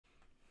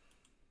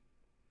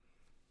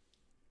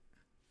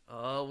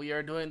Oh, we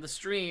are doing the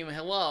stream.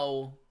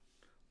 Hello.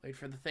 Wait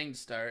for the thing to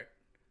start.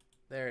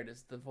 There it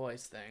is, the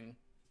voice thing.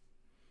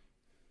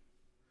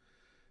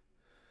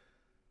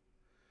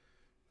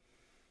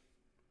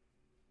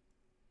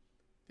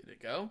 Did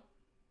it go?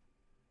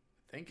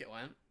 I think it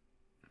went.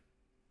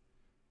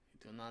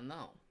 I do not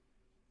know.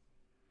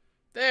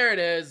 There it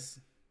is.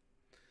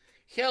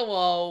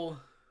 Hello.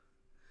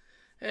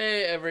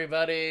 Hey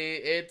everybody.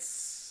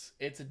 It's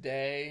a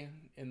day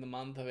in the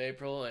month of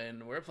April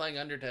and we're playing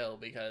Undertale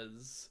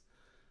because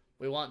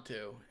we want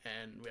to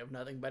and we have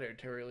nothing better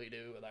to really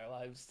do with our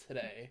lives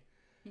today.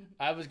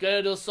 I was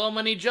gonna do so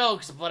many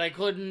jokes, but I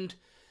couldn't.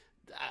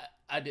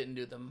 I didn't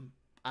do them.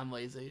 I'm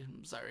lazy.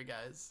 I'm sorry,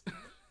 guys.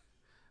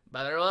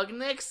 Better luck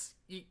next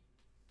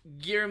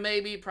year,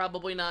 maybe.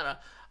 Probably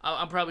not.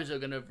 I'm probably still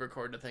gonna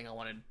record the thing I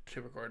wanted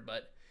to record,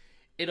 but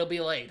it'll be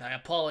late. I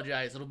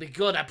apologize. It'll be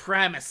good. I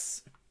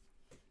promise.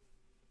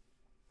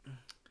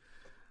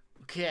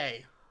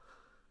 Okay.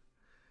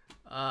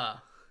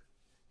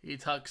 You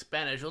talk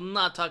Spanish. You'll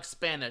not talk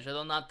Spanish. I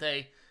do not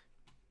say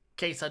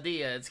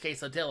quesadilla. It's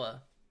quesadilla.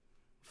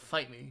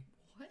 Fight me.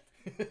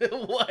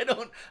 What? Why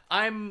don't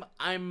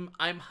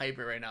I'm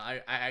hyper right now.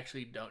 I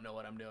actually don't know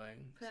what I'm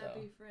doing.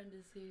 Peppy friend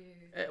is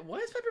here. Why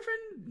is Peppy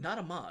friend not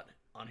a mod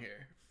on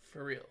here?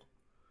 For real.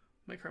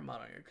 Make her a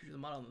mod on here because she's a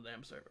mod on the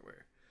damn server.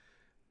 Where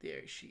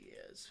there she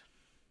is.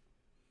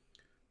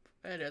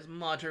 It is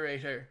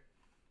moderator.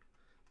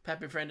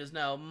 Peppy friend is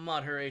now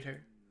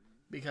moderator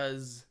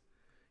because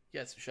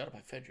yes. Shut up! I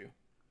fed you.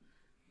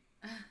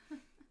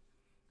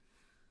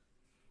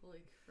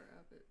 Holy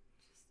crap!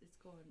 It's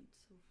going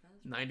so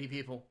fast. 90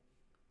 people.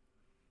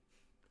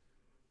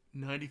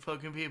 90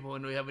 fucking people,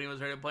 and we haven't even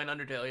started playing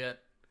Undertale yet.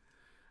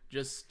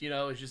 Just, you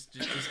know, it's just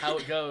how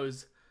it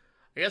goes.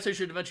 I guess I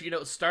should eventually, you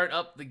know, start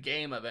up the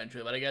game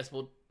eventually, but I guess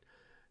we'll,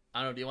 I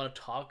don't know, do you want to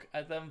talk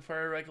at them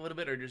for, like, a little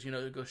bit, or just, you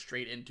know, go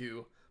straight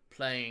into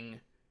playing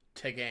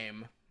to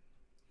game?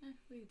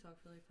 We can talk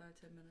for like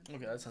 5-10 minutes.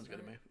 Okay, that sounds good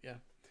to me, yeah.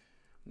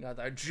 We got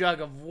our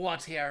jug of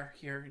water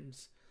here, and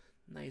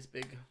nice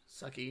big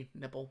sucky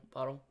nipple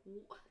bottle.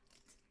 What?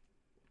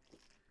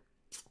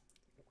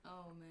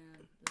 Oh man,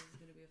 this is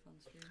gonna be a fun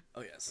stream.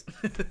 Oh yes.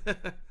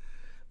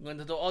 I'm going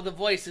to do all the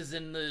voices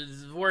in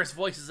the worst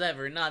voices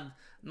ever, not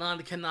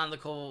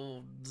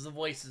non-canonical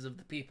voices of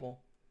the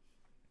people.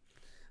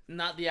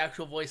 Not the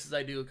actual voices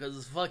I do,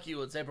 because fuck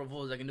you, it's April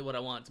Fool's, I can do what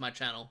I want, it's my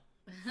channel.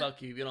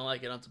 Fuck you, if you don't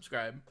like it,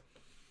 unsubscribe.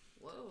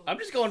 Whoa. I'm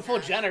just going full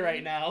Jenna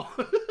right now.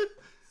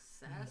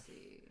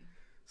 Sassy.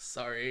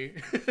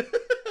 Sorry.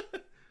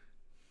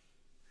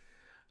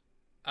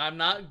 I'm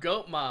not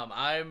Goat Mom,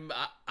 I'm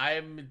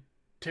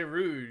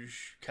tehRogue,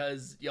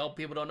 because y'all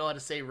people don't know how to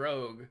say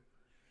rogue.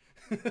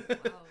 Wow,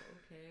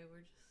 okay,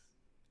 we're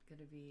just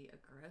gonna be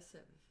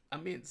aggressive.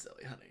 I'm being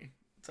silly, honey.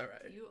 It's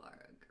alright. You are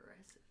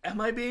aggressive. Am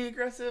I being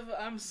aggressive?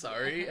 I'm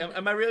sorry.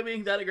 Am I really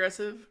being that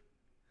aggressive?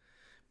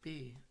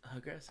 Be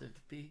aggressive.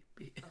 Be. Oh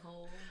my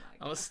god.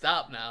 I'm gonna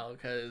stop now,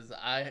 because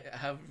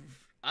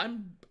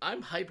I'm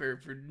hyper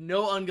for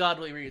no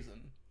ungodly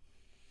reason.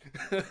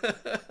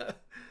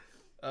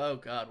 Oh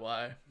god,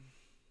 why?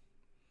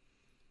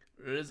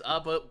 It is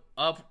up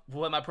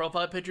with my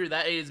profile picture.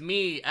 That is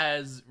me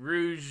as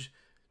Rouge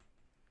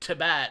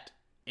Tabat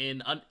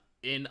in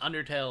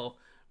Undertale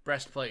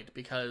breastplate,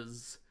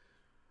 because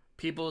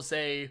people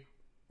say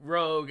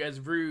Rogue as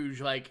Rouge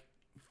like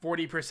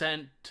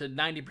 40% to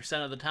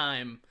 90% of the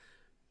time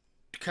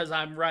because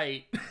I'm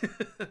right.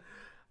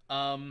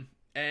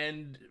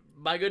 And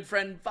my good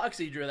friend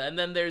Foxy drew that. And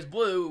then there's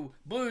Blue.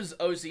 Blue's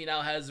OC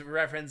now has a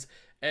reference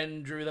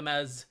and drew them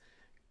as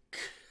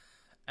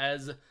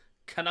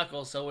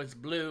Knuckles, so it's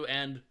Blue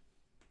and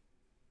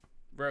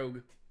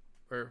Rogue,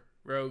 or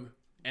Rogue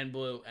and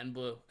Blue and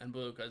Blue and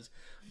Blue,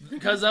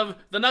 because of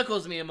the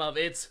Knuckles meme of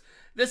it's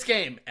this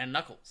game and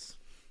Knuckles.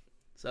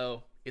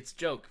 So it's a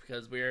joke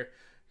because we're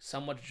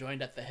somewhat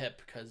joined at the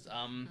hip. Because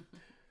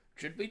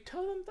should we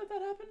tell them that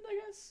happened?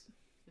 I guess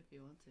If you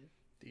want to.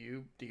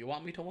 Do you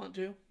want me to want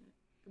to?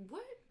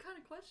 What kind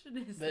of question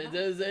is that? That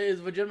is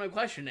a legitimate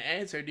question.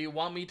 Answer. Do you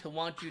want me to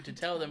want you to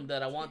tell them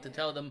that I want to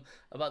tell them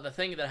about the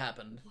thing that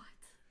happened? What?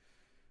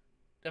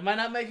 Am I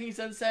not making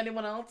sense to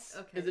anyone else?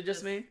 Okay, Is it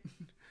just me?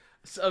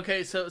 So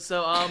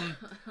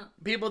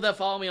people that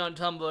follow me on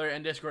Tumblr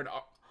and Discord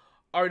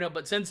are no,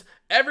 but since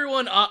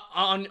everyone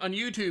on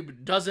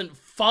YouTube doesn't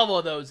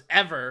follow those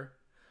ever,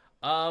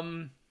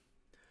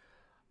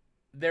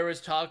 there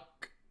was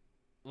talk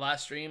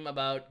last stream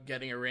about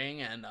getting a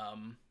ring, and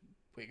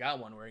we got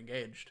one. We're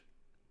engaged.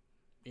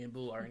 Me and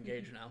Blue are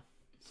engaged now.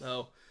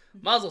 So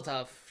mazel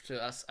tov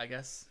to us, I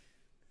guess.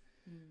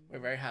 We're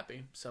very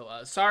happy. So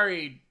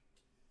sorry,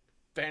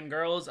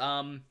 fangirls.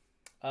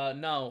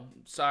 No,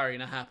 sorry,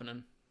 not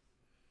happening.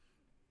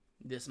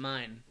 This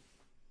mine.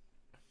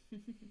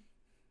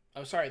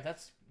 Oh, sorry,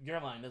 that's your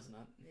line, isn't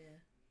it? Yeah.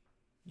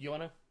 You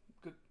wanna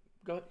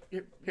go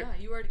here? Yeah,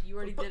 you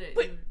already did it.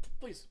 Wait,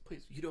 please,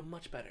 you do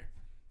much better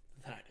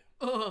than I do.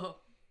 Oh,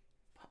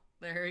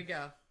 there we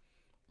go.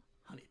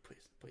 Honey,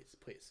 please.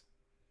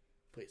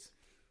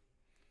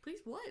 Please,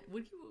 what?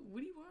 What do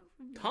you want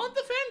from me? Taunt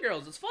the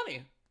fangirls. It's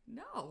funny.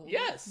 No.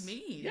 Yes. That's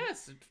mean.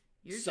 Yes.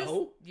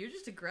 You're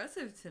just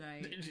aggressive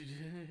tonight.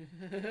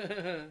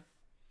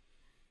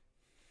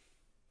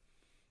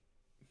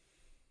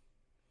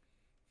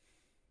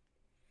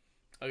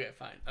 Okay,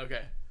 fine.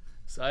 Okay.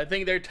 So I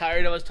think they're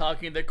tired of us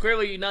talking. They're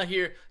clearly not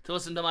here to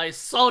listen to my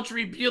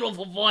sultry,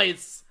 beautiful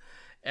voice.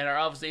 And are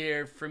obviously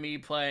here for me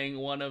playing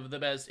one of the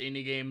best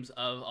indie games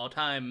of all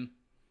time.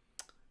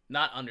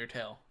 Not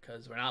Undertale,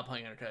 because we're not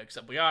playing Undertale,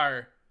 except we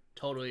are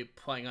totally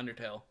playing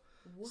Undertale.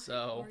 What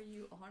are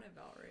you on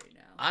about right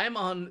now? I'm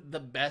on the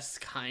best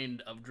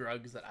kind of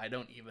drugs that I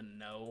don't even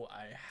know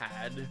I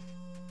had.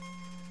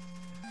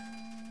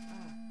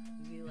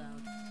 Be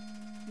loud.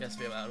 Yes,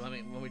 be loud. Let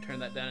me turn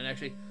that down and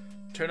actually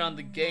turn on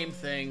the game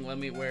thing. Let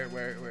me where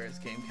is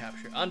game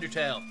capture?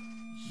 Undertale.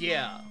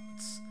 Yeah,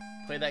 let's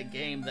play that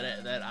game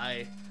that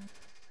I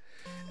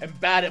am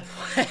bad at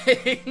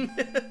playing.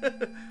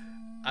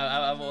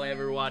 I've only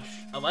ever watched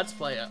a Let's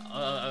Play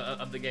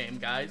of the game,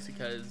 guys,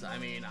 because, I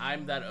mean,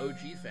 I'm that OG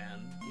fan,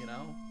 you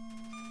know?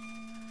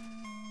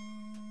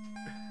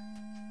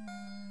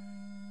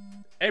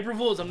 April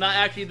Fools, I'm not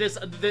actually this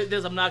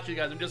obnoxious,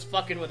 guys. I'm just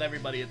fucking with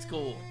everybody. It's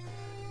cool.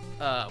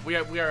 We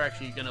are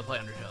actually gonna play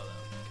Undertale,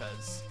 though,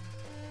 because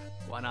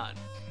why not?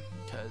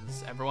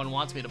 Because everyone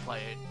wants me to play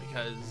it,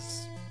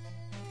 because,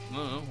 I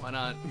don't know, why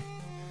not?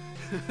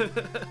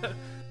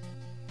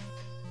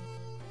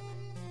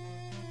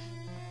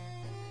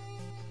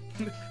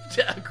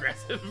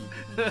 Aggressive.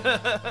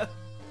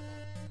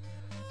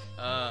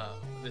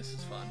 This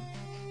is fun.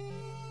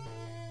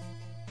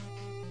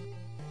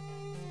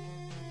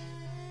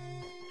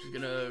 Just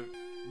gonna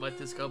let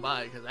this go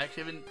by because I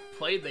actually haven't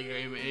played the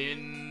game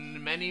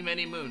in many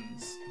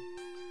moons.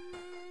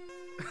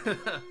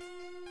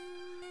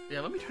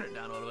 Yeah, let me turn it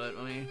down a little bit.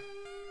 Let me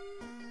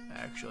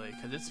actually,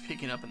 because it's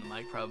picking up in the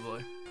mic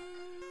probably.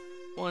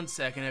 1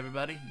 second,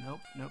 everybody.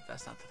 Nope,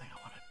 that's not the thing I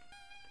wanted.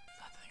 That's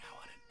not the thing I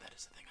wanted. That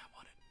is the thing I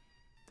wanted.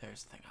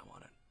 There's the thing I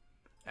wanted.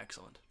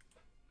 Excellent.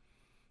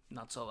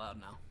 Not so loud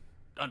now.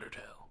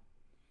 Undertale.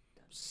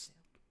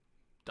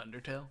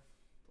 Thundertale?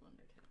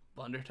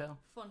 Blundertail?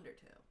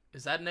 Fundertail.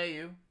 Is that an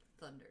AU?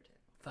 Thundertail.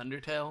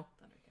 Thundertail?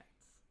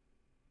 Thundercats.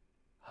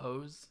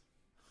 Hose?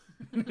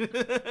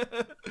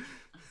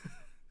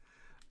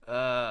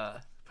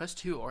 Press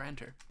 2 or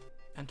enter.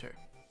 Enter.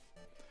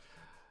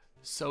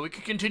 So we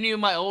could continue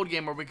my old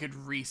game or we could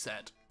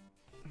reset.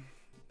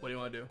 What do you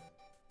want to do?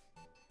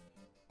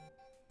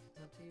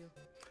 It's up to you.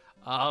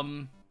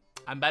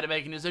 I'm bad at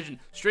making a decision.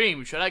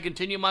 Stream, should I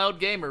continue my old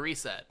game or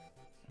reset?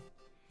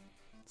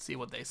 See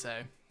what they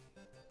say.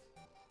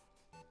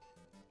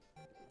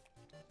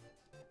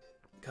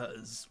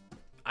 Because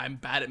I'm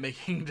bad at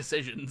making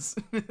decisions.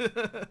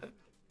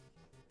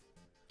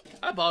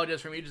 I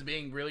apologize for me just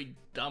being really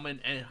dumb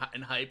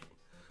and hype.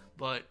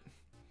 But,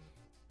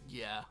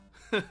 yeah.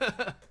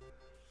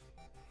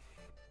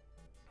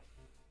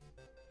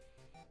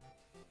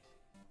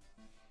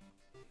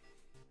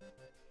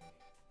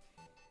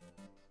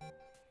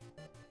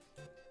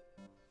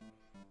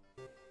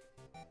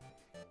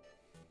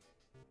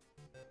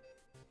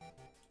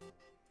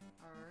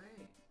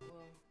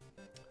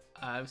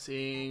 I'm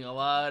seeing a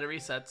lot of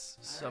resets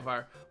so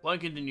far. One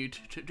continue,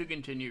 two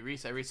continue,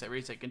 reset,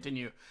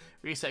 continue,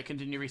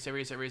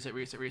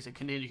 reset,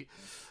 continue.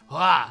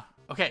 Ah!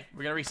 Okay,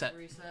 we're gonna reset.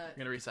 We're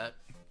gonna reset.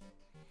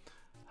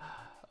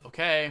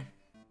 Okay.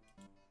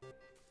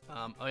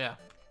 Oh yeah.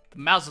 The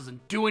mouse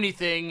doesn't do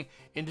anything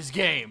in this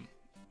game.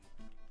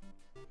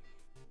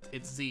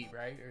 It's Z,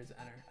 right? Or is it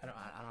enter? I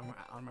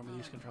don't remember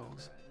these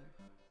controls.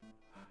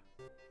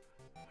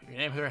 Your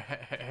name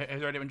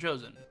has already been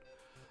chosen.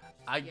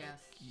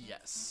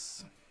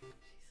 Yes.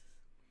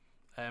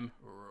 I'm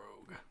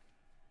Rogue.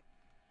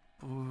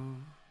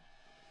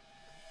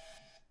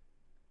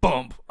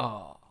 Bump.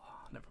 Oh,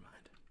 never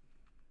mind.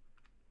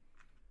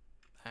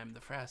 I'm the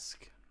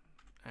Fresk.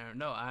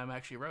 No, I'm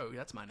actually Rogue.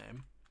 That's my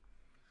name.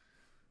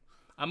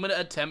 I'm gonna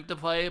attempt to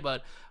play,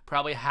 but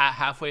probably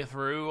halfway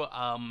through,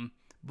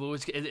 Blue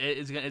is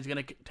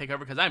gonna take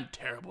over because I'm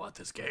terrible at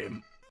this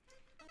game.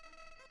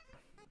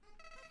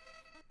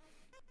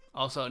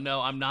 Also,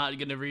 no, I'm not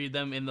going to read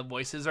them in the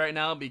voices right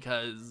now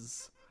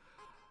because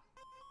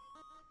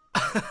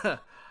I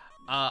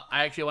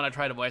actually want to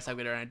try to voice act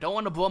later and I don't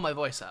want to blow my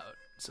voice out.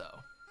 So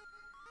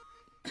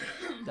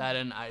that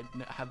and I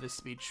have this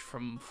speech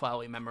from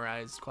Flowey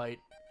memorized quite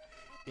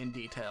in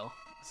detail.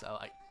 So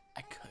I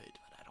could,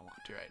 but I don't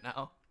want to right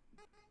now.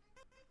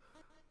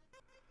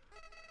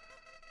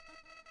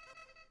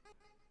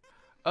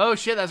 Oh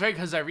shit, that's right,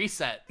 because I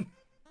reset.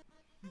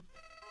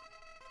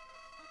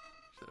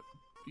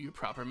 You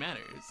proper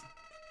manners.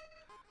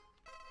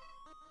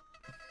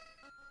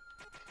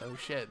 Oh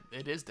shit,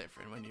 it is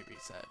different when you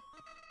reset.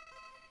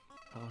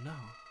 Oh no.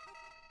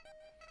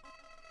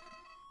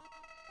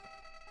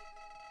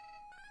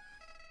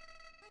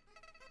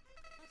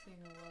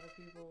 Seeing a lot of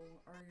people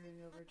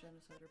arguing over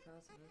genocide or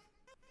pacifist.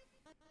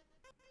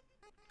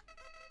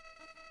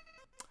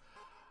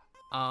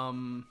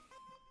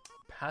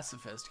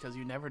 pacifist because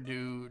you never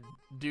do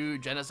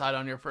genocide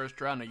on your first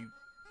run.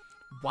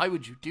 Why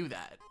would you do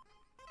that?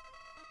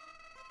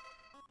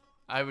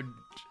 I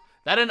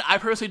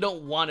personally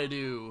don't want to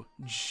do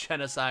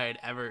genocide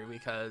ever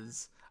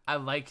because I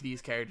like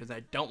these characters.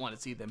 I don't want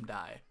to see them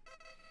die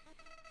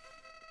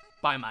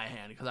by my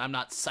hand because I'm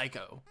not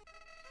psycho.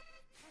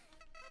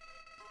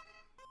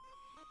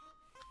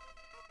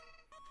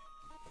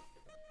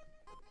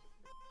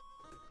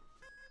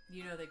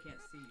 You know they can't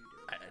see you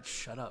do it.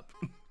 Shut up.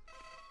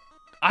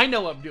 I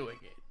know I'm doing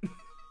it.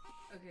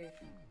 Okay.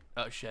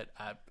 Oh shit,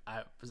 I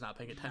was not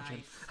paying attention.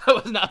 Nice. I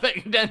was not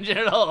paying attention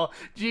at all.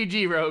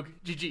 GG, Rogue.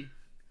 GG.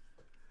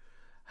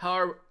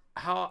 How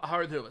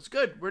are the two of us?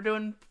 Good. We're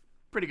doing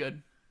pretty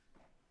good.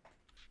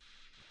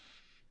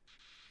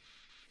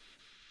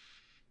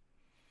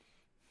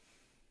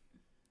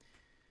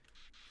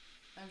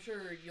 I'm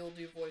sure you'll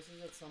do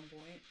voices at some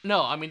point.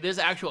 No, I mean, this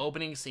actual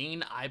opening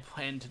scene, I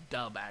plan to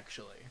dub,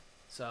 actually.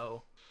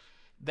 So,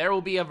 there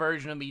will be a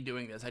version of me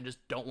doing this. I just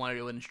don't want to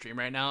do it in stream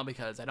right now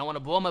because I don't want to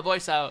blow my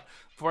voice out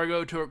before I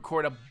go to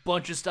record a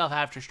bunch of stuff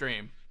after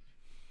stream.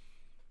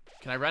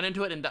 Can I run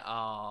into it and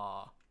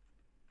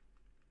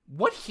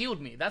what healed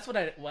me? That's what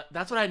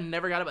I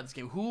never got about this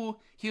game. Who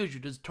heals you?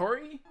 Does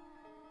Tori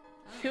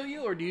heal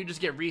you, or do you just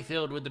get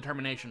refilled with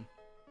determination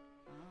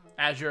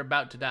as you're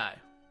about to die?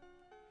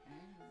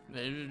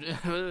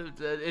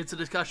 It's a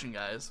discussion,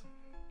 guys.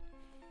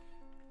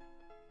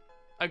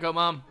 I go,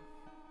 Mom.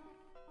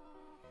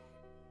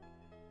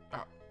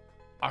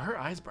 Are her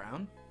eyes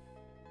brown?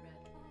 Red.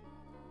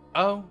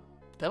 Oh,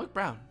 they look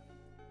brown.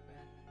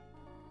 Red.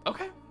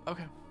 Okay.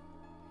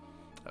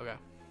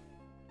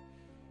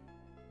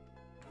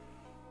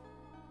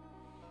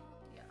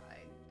 Yeah,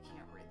 I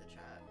can't read the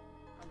chat.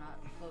 I'm not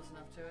close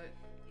enough to it.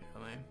 You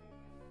know what I mean?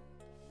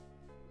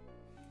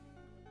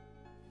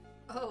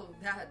 Oh,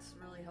 that's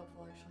really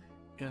helpful,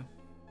 actually.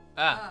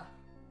 Yeah.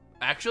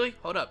 Actually,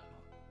 hold up.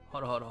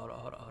 Hold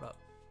up.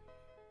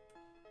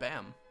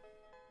 Bam.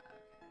 Okay,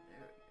 there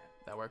we go.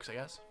 That works, I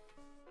guess.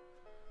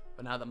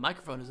 But now the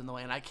microphone is in the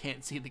way and I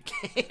can't see the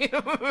game.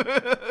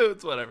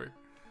 It's whatever.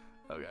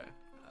 Okay.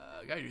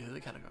 Guide you through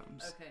the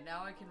catacombs. Okay,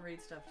 now I can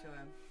read stuff to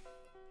him.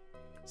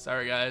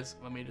 Sorry, guys.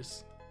 Let me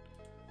just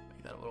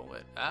make that a little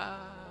bit.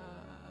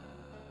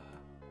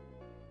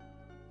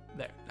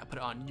 There. Now put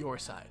it on your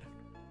side.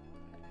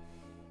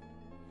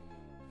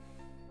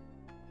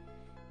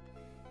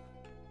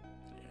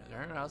 Is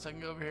there anyone else I can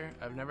go over here?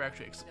 I've never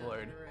actually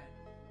explored. No,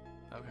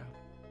 they're red. Okay.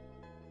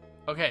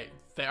 Okay,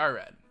 they are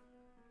red.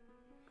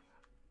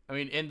 I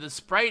mean, in the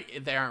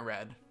sprite, they aren't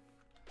red.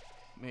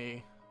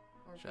 Me.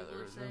 Or Shadow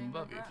people are is saying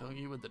above they're you, brown. filling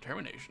you with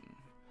determination.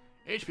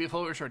 HP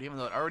fully restored, even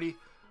though it already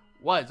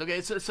was.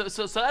 Okay, so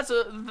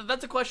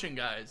that's a question,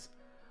 guys.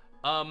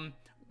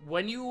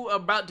 When you are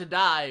about to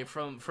die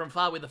from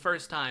Flyway the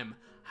first time,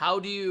 how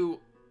do you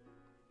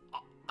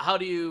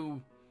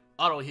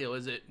auto heal?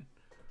 Is it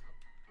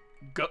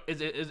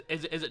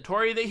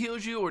Tori that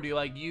heals you, or do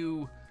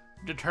you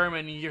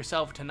determine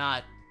yourself to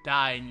not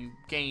die and you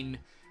gain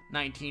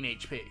 19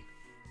 HP?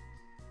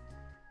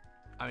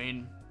 I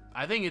mean,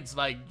 I think it's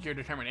like your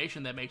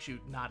determination that makes you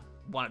not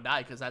want to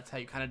die, because that's how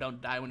you kind of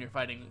don't die when you're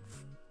fighting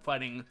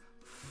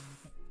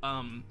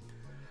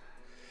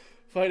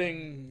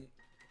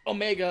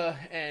Omega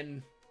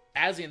and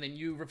Azian, then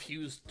you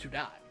refuse to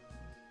die.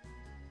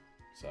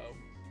 So,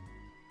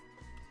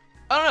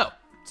 I don't know.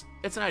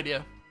 It's an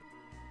idea.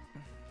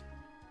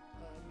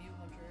 Mew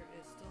Hunter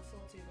is still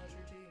salty about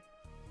your tea.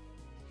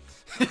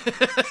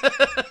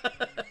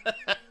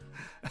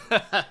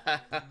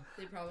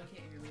 They probably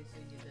can't hear me, so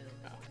you need to listen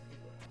to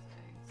what I'm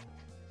saying. So.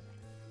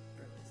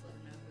 Or at least let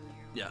them know who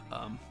you're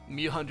Yeah,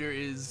 Mew Hunter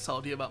is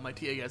salty about my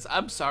tea, I guess.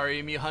 I'm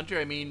sorry, Mew Hunter.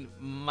 I mean,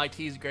 my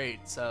tea's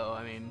great, so,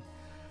 I mean,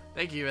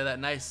 thank you for that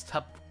nice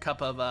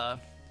cup of,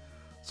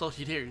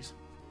 salty tears.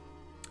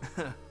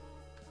 I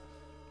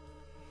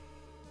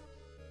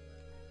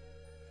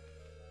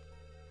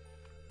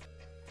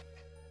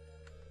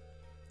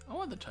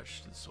want to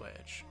touch the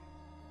switch.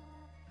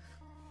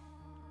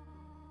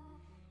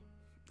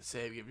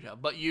 Save, give a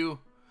shot. But you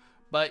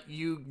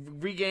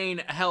regain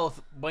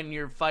health when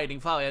you're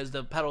fighting Flowey as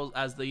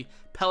the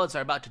pellets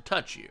are about to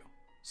touch you.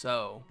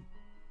 So,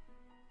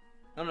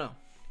 I don't know.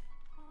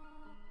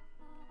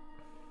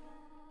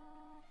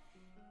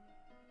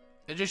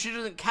 It just, she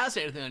doesn't cast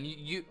anything on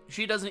you.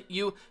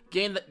 You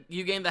gain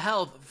the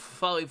health.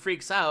 Flowey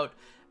freaks out,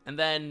 and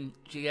then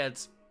she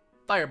gets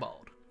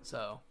fireballed.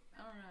 So.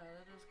 I don't know.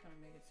 That does kind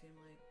of make it seem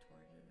like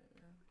Tori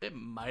did it, though. It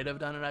might have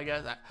done it, I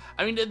guess.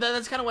 I mean,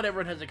 that's kind of what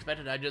everyone has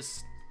expected. I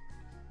just,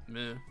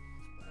 meh.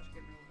 Splash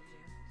Gamer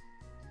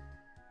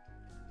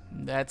loves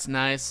you. That's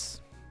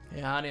nice.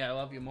 Hey, honey, I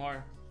love you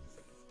more.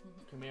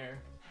 Come here.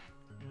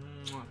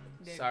 Mwah.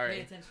 Pay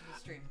Sorry. attention to the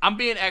stream. I'm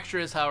being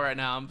extra as hell right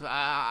now.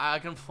 I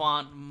can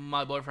flaunt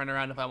my boyfriend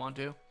around if I want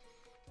to.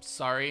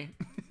 Sorry.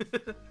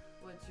 What's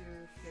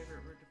your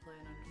favorite word to play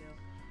in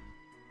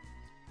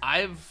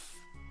Undertale?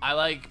 I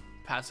like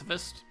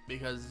pacifist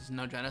because there's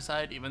no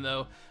genocide, even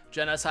though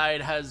genocide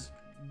has,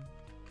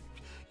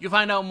 you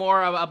find out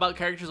more about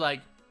characters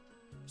like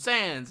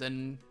Sans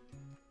and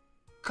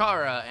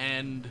Kara,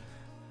 and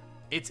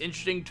it's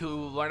interesting to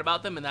learn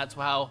about them, and that's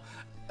how...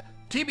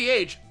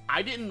 TBH,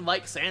 I didn't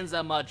like Sans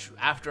that much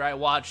after I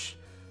watched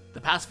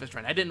the Pacifist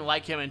run. I didn't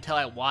like him until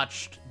I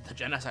watched the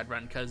Genocide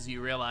run, because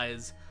you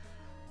realize...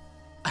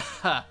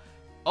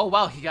 oh,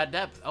 wow, he got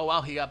depth. Oh,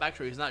 wow, he got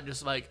backstory. He's not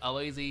just like a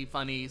lazy,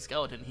 funny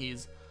skeleton.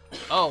 He's...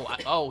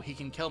 oh, he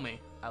can kill me.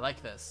 I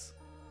like this.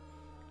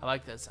 I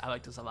like this. I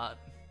like this a lot.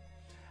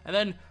 And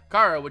then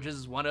Kara, which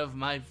is one of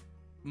my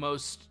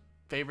most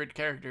favorite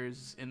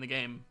characters in the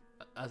game,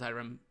 aside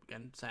from,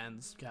 again,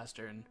 Sans,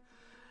 Caster, and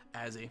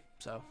Azzy.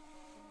 So,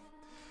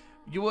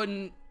 you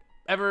wouldn't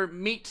ever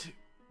meet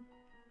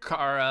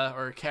Kara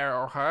or Kara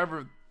or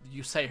however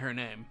you say her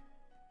name.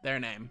 Their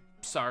name.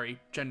 Sorry,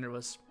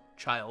 genderless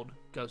child.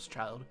 Ghost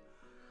child.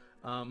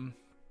 So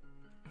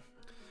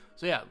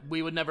yeah,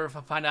 we would never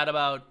find out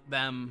about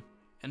them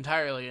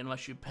entirely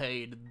unless you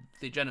paid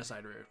the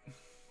Genocide route.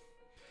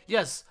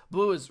 Yes,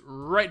 Blue is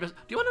right. Do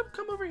you want to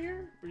come over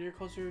here where you're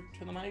closer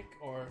to the mic,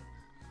 or?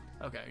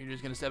 Okay, you're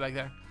just gonna stay back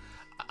there.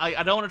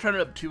 I don't want to turn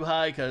it up too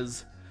high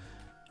because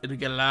it'll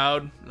get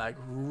loud, like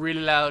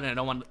really loud, and I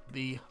don't want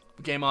the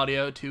game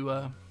audio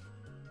to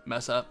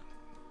mess up.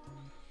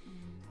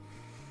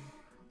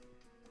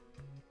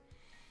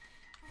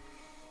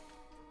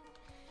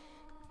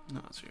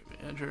 No, so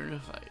we enter into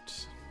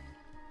fight.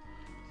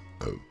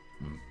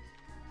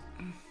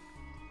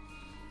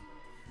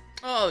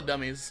 Oh,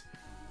 dummies.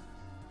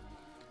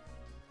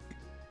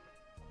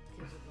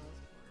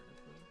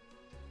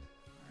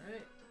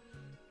 Alright.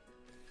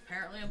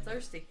 Apparently I'm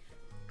thirsty.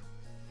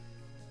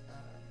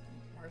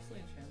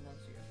 Marceline Chan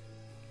loves you.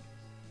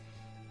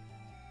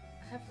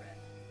 I have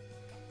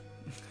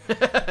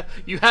red.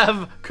 You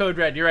have code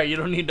red. You're right. You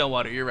don't need no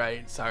water. You're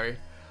right. Sorry.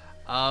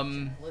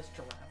 Gonna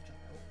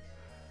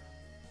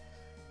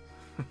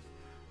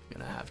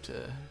have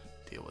to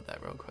deal with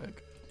that real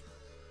quick.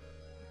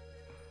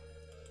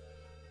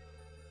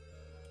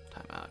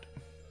 Time out.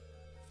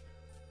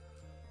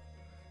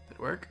 Did it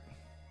work?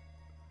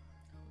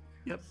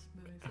 Yep. It's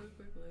moving so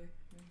quickly.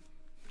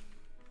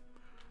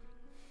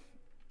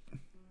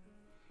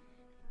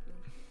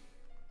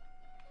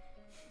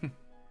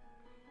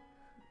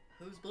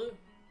 Who's Blue?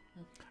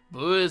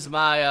 Blue is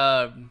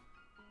my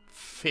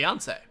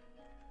fiance.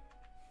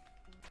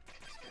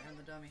 Scaring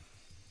the dummy.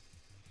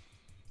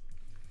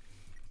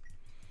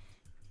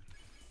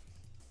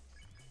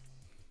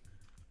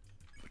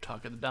 We're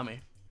talking the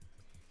dummy.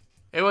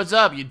 Hey, what's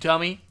up, you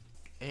dummy?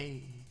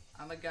 Hey.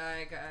 I'm a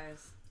guy,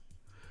 guys.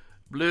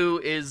 Blue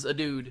is a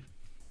dude.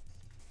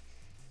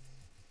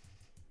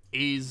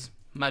 He's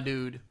my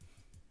dude.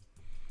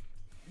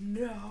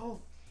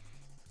 No.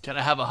 Can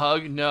I have a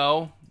hug?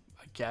 No.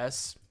 I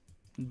guess.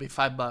 It'd be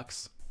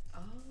 $5. Oh, I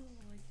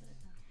get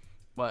it now.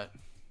 What?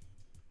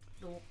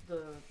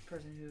 The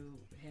person who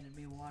handed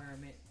me water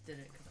did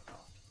it because I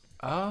coughed.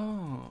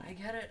 Oh. I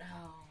get it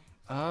now.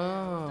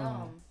 Oh.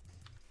 Dumb.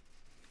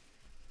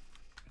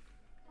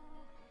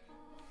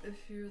 If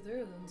you're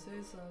there, then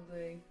say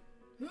something.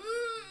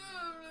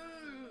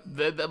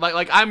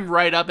 Like I'm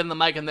right up in the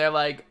mic and they're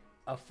like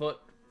a foot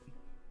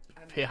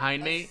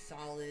behind me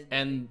solid,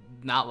 and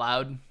not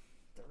loud. 3 feet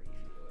away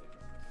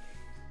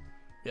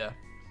from Yeah.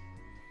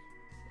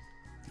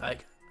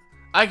 Like,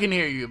 I can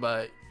hear you,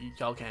 but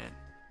y'all can't.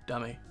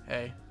 Dummy.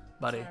 Hey,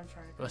 buddy,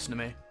 listen to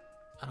me.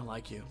 I don't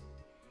like you.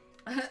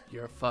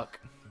 You're a fuck.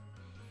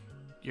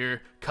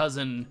 Your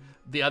cousin,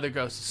 the other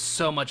ghost, is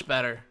so much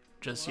better.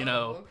 Just, you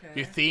know, okay.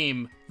 Your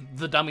theme,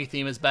 the dummy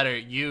theme is better.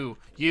 You,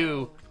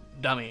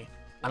 dummy.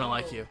 I don't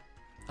like you.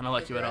 I don't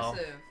like you at all.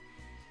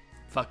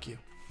 Fuck you.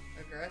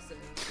 Aggressive.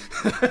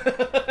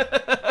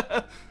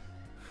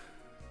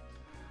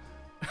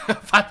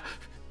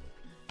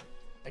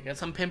 I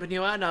guess I'm pimping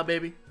you out now,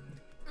 baby.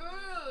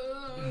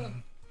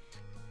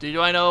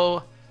 Do I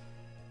know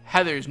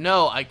Heather's?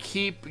 No, I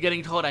keep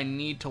getting told I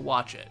need to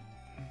watch it.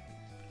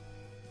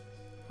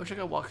 Wish I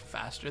could walk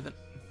faster than...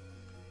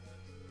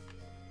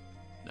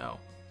 No,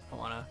 I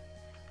want to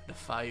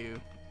defy you.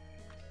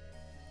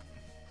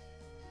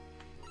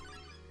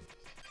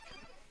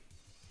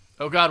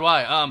 Oh God,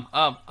 why?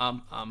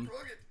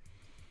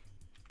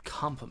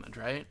 Compliment,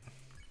 right?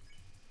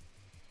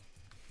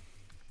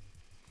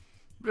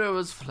 But it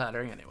was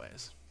flattering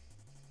anyways.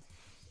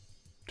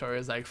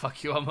 Tori's like,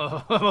 fuck you, I'm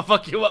a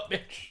fuck you up,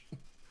 bitch.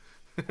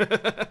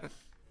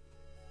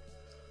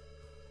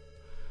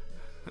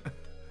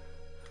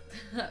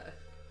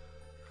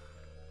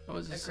 What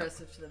was this?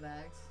 Aggressive to the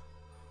max.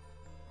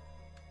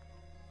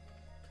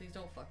 Please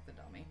don't fuck the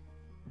dummy.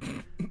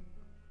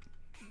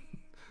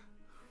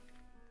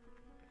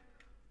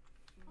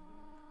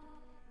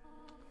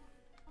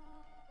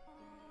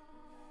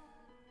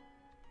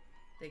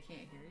 They can't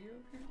hear you,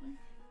 apparently.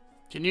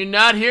 Can you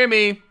not hear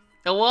me?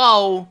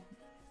 Hello?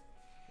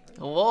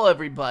 Hello,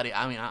 everybody.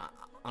 I don't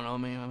know, I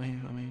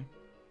mean.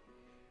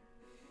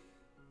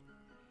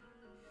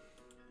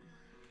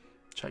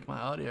 Check my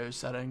audio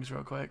settings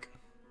real quick.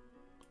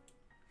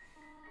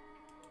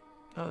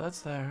 Oh,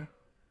 that's there.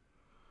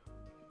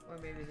 Or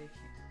maybe they can't.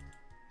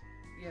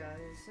 Yeah, I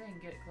was saying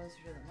get closer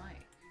to the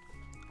mic.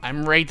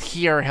 I'm right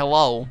here.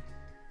 Hello.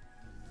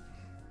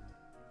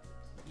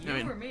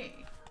 You or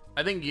me?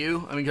 I think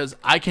you. I mean, because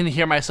I can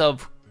hear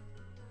myself.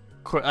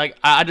 Like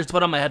I just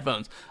put on my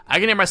headphones. I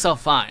can hear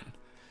myself fine.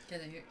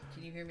 Can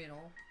you hear me at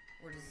all,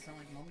 or does it sound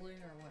like mumbling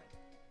or what?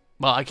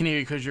 Well, I can hear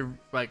you because you're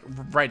like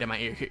right in my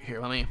ear. Here,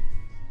 let me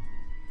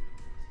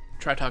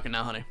try talking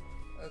now, honey.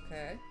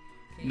 Okay.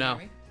 Can you hear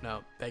me?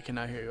 No, they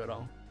cannot hear you at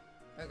all.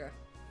 Okay.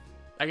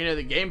 I can hear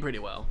the game pretty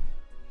well.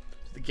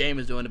 The game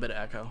is doing a bit of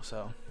echo,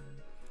 so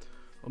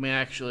let me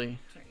actually.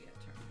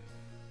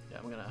 Yeah,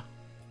 I'm gonna.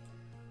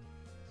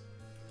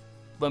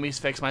 Let me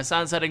fix my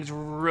sound settings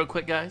real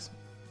quick, guys.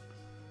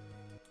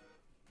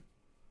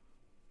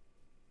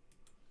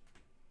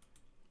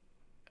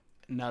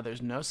 Now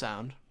there's no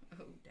sound.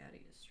 Oh,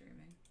 Daddy is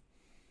streaming.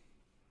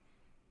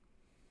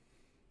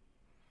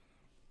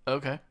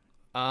 Okay.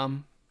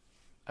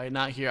 I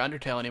not hear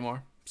Undertale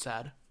anymore.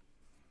 Sad.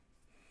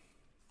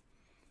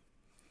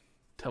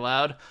 Too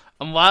loud?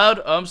 I'm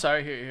loud? Oh, I'm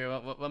sorry. Here.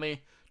 Let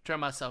me turn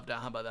myself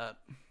down. How about that?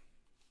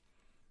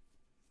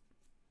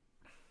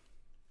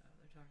 Oh,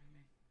 they're talking to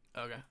me.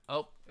 Okay.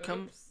 Oh,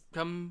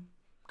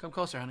 come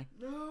closer, honey.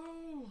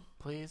 No.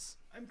 Please.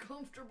 I'm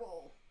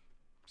comfortable.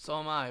 So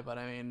am I, but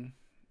I mean,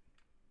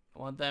 I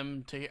want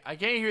them to. I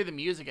can't hear the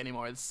music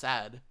anymore. It's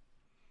sad.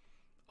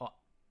 Oh,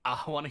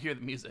 I want to hear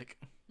the music.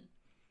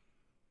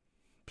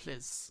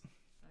 Please.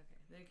 Okay,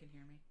 they can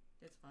hear me.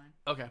 It's fine.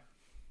 Okay.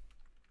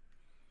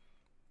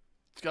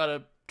 It's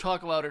gotta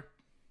talk louder.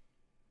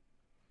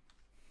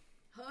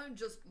 I'm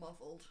just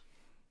muffled.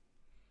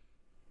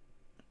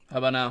 How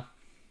about now?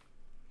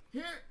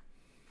 Here.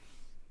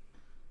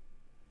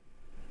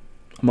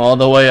 I'm all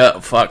the way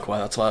up. Fuck, wow,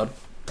 that's loud.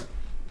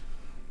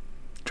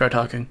 Try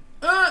talking.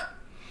 I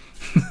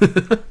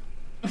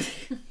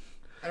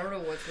don't know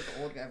what's with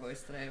the old guy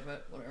voice today,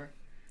 but whatever.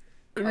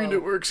 I mean,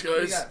 it works,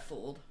 guys. We got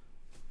fooled.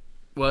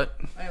 What?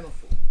 I am a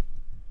fool.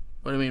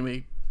 What do you mean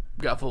we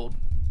got fooled?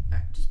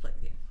 Alright, just play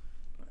the game.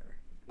 Whatever.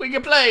 We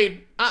get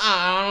played!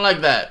 I don't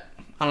like that.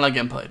 I don't like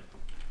getting played.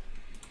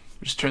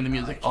 Just turn the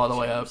music all the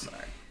way up. Sorry.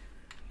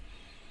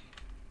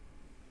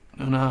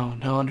 No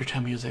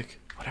Undertale music.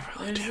 Whatever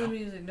I There's do. the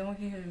music. No one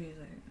can hear the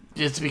music.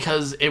 It's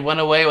because it went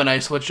away when I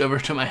switched over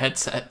to my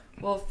headset.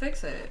 Well,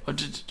 fix it.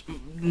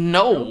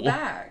 No. Go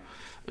back.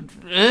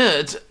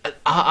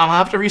 I'll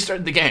have to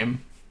restart the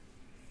game.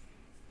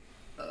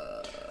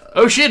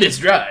 Oh shit, it's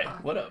dry.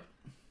 What up?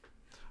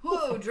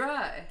 Whoa,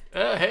 dry.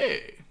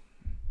 Hey.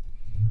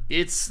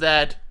 It's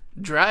that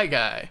dry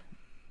guy.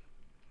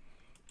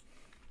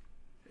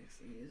 Fix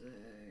the music.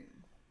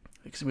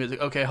 Fix the music.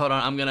 Okay, hold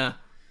on. I'm gonna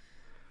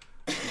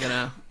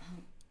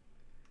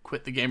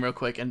quit the game real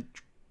quick and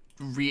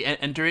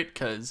re-enter it,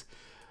 because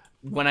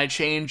when I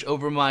change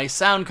over my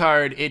sound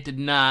card, it did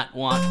not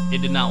want to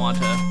do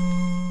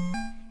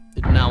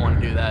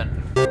that.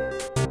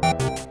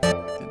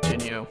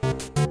 Continue.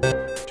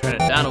 Turn it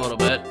down a little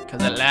bit,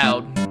 because it's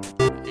loud.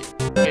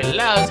 It's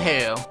loud as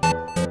hell.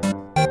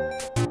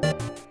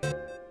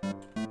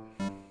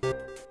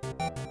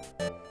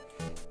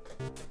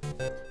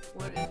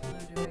 What is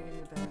Blue doing in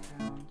the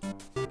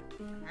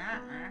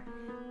background?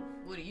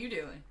 What are you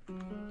doing?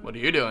 What are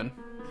you doing?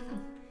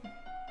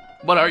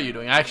 What are you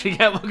doing? I actually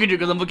can't look at you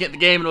because I'm looking at the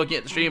game and looking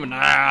at the stream and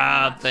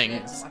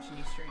things. I'm watching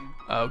you stream.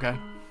 Oh, okay.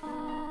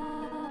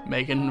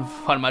 Making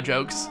fun of my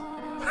jokes.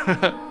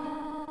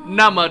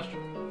 Not much.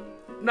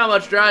 Not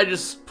much dry,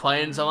 just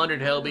playing some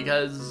Undertale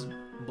because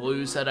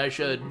Blue said I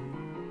should.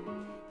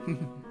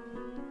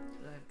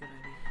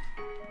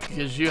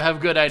 Because you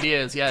have good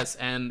ideas, yes,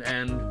 and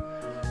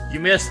you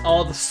missed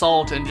all the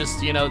salt and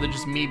just,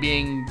 just me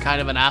being kind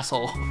of an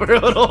asshole for a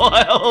little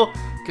while.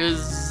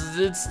 Because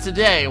it's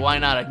today, why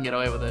not? I can get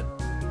away with it.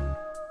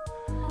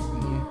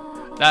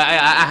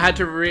 I had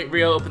to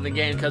reopen the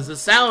game because the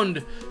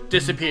sound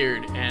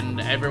disappeared, and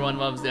everyone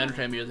loves the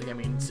Undertale music. I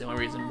mean, it's the only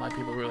reason why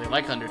people really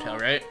like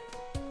Undertale, right?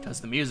 Because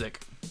the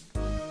music.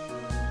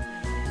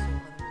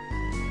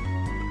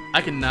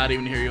 I cannot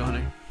even hear you,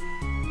 honey.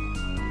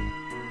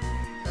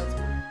 That's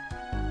fine.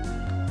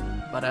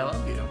 But I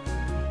love you.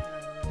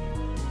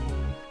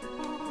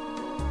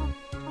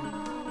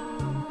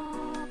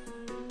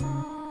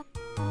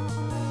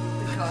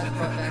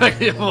 I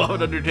love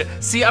Undertale.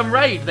 See, I'm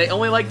right. They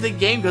only like the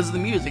game because of the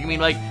music. I mean,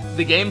 like,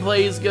 the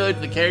gameplay is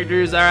good, the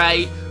characters are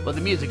alright, but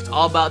the music's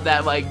all about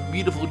that, like,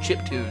 beautiful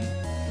chiptune.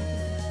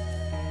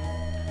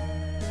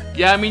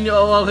 Yeah, I mean, you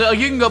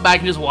can go back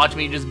and just watch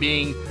me just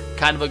being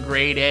kind of a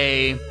grade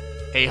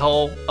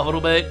A-hole a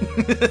little bit.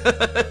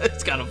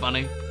 It's kind of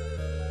funny.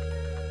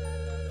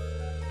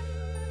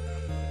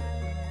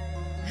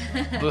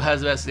 Blue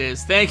has the best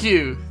days. Thank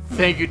you.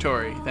 Thank you,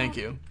 Tori. Thank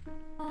you.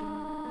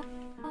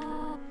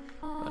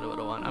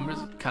 I'm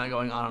just kind of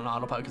going on an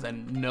autopilot because I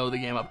know the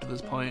game up to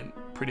this point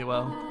pretty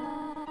well.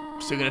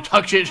 I'm still gonna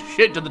talk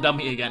shit to the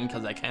dummy again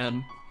because I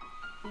can.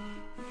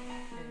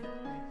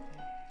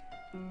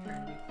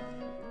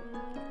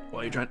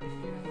 What are you trying?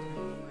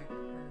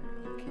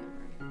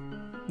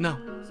 No.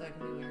 Is that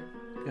gonna be weird?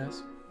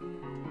 Yes.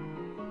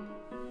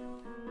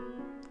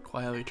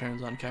 Quietly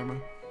turns on camera.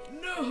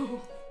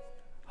 No.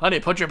 Honey,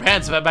 put your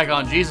pants back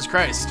on. Jesus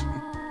Christ.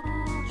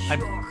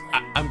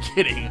 I'm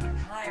kidding.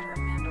 I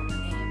remember when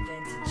they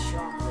invented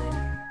chocolate.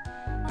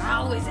 I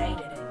always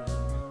hated it.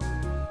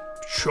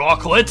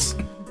 Chocolate?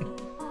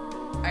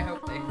 I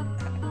hope they.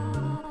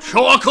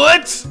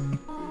 Chocolate?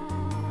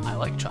 I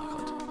like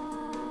chocolate.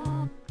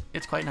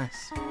 It's quite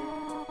nice.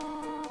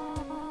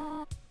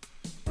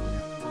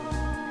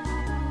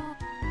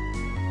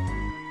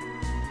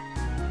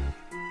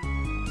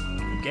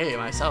 I'm gay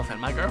myself and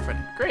my girlfriend.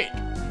 Great.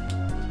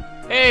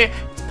 Hey,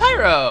 it's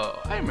Pyro.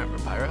 I remember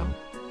Pyro.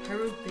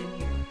 Pyro's been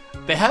here.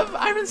 They have?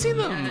 I haven't seen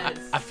them. Yes.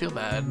 I feel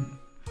bad.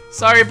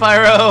 Sorry,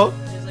 Pyro.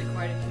 There's like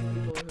quite a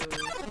few people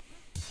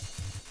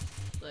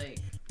who like.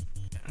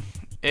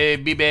 Hey,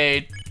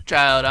 BB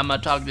child, I'm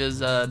gonna talk to this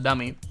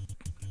dummy.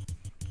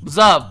 What's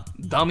up,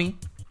 dummy?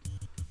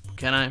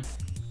 Can I?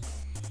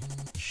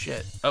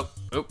 Shit. Oh.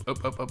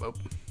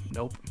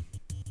 Nope.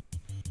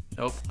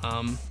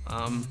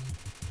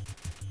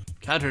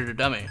 Counter to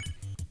dummy.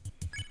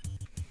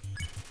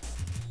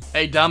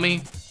 Hey,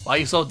 dummy. Why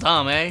you so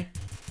dumb, eh?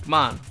 Come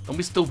on. Don't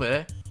be stupid,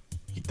 eh?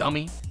 You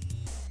dummy.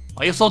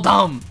 Why you so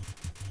dumb?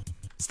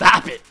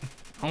 Stop it.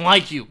 I don't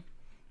like you.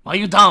 Why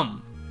you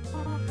dumb?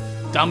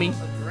 Dummy.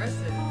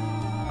 Aggressive.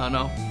 Oh,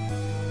 no.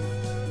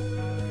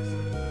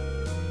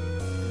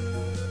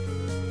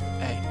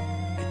 Hey,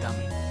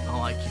 dummy. I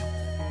don't like you.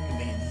 You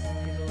mean.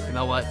 You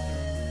know what?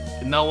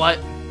 You know what?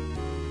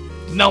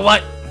 You know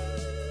what? I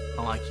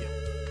don't like you.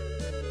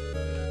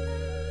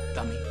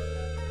 Dummy.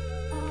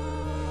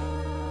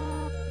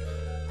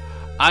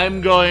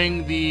 I'm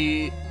going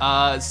the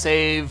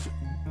save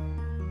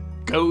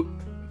goat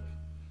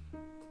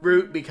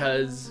route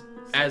because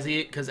as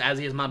he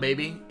is my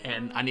baby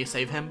and I need to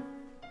save him.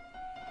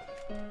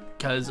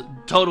 Cause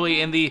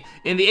totally in the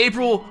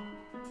April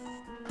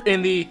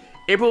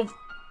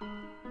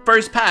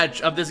 1st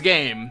patch of this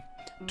game,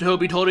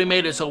 Toby totally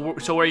made it so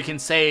where you can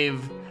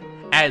save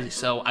as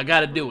so I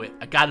gotta do it.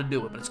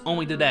 But it's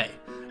only today.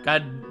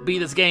 Gotta beat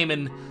this game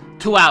in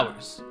 2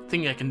 hours.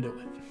 Think I can do it.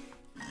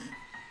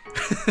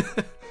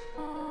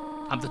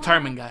 I'm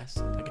determined, guys.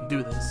 I can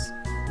do this.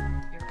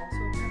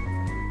 You're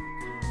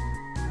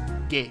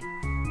also Gay.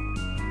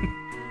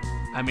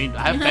 I mean,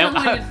 I have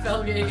family.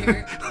 felt gay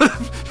here.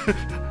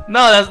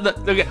 No, that's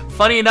okay.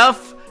 Funny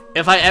enough,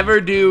 if I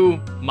ever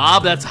do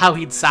mob, that's how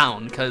he'd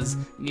sound. Cause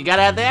you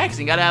gotta have the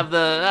accent. You gotta have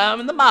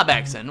the mob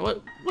accent.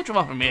 What you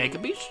want from me,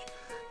 Kabish?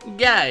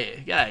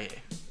 Yeah.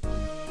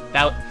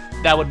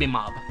 That would be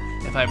mob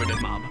if I ever did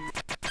mob.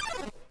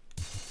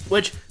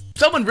 Which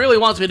someone really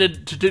wants me to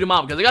do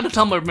mob because I got a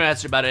Tumblr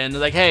message about it and they're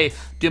like, hey,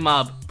 do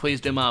mob,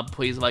 please,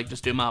 like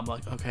just do mob. I'm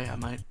like, okay, I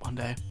might one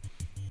day.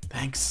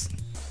 Thanks.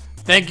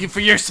 Thank you for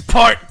your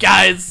support,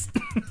 guys.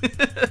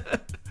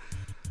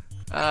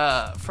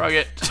 Frog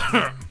it.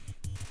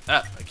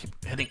 I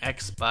keep hitting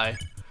X by.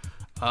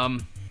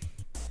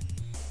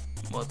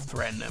 Let's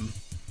threaten him.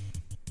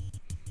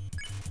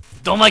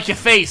 Don't like your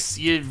face,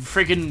 you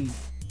freaking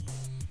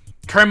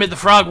Kermit the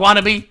Frog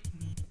wannabe.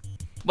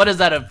 What is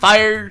that? A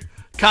fire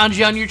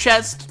kanji on your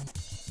chest?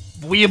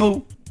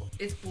 Weeaboo.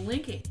 It's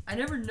blinking. I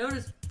never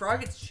noticed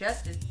Froggett's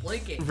chest is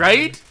blinking.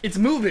 Right? It's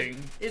moving.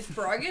 Is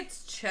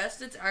Froggett's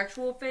chest its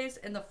actual face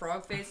and the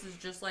frog face is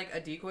just like a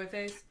decoy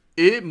face?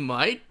 It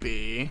might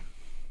be.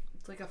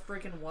 It's like a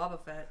freaking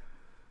Wobbuffet.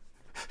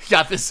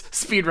 Got this.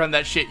 Speedrun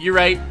that shit. You're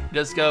right.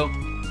 Just go.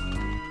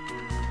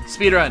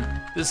 Speedrun.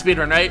 This is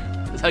speedrun, right?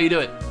 That's how you do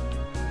it.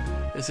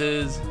 This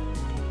is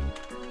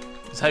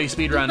how you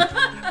speedrun.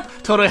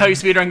 Totally how you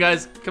speedrun,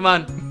 guys. Come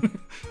on.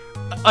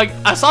 Like,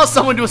 I saw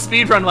someone do a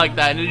speedrun like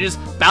that, and it just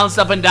bounced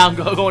up and down,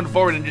 going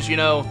forward, and just, you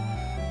know,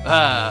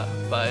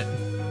 but...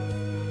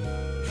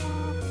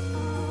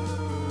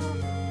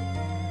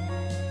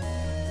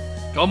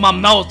 Go,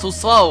 Mom, no, too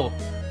slow.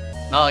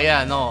 No,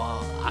 yeah,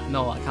 no, I kind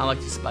of like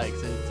the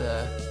spikes.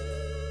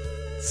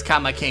 It's kind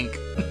of my kink.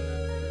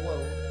 Whoa.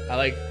 I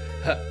like,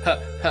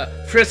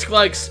 Frisk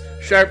likes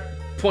sharp,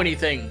 pointy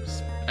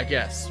things, I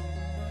guess.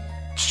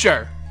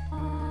 Sure.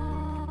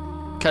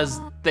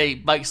 Because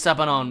they like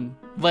stepping on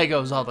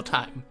Legos all the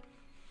time.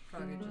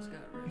 Froggett just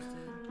got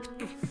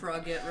roasted.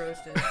 Froggett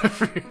roasted.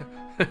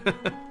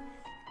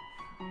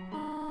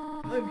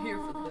 I'm here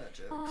for the bad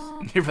jokes.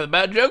 Here for the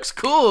bad jokes?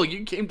 Cool,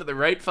 you came to the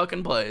right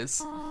fucking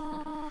place.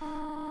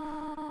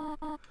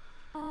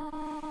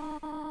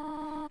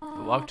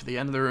 Walk to the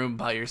end of the room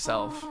by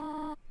yourself.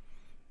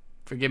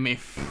 Forgive me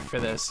for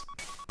this.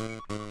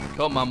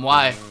 Go, Mom,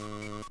 why?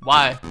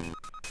 Why?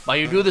 Why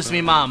you do this to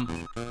me, Mom?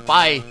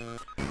 Why?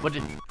 What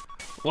do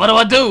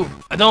I do?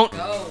 I don't...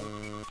 Go.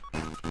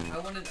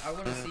 I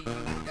want to see you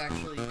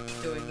actually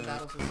doing the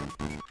battle system.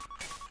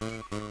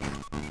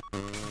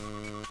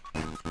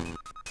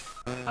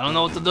 I don't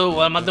know what to do.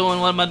 What am I doing?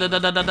 What am I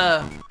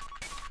da-da-da-da-da?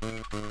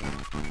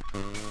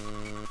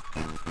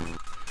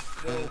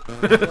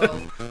 Whoa.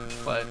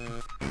 What?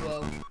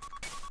 Whoa.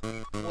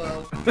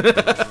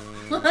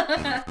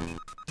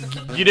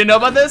 You didn't know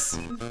about this? No.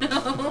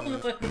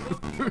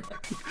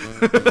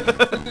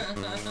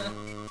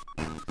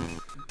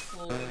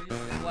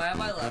 Why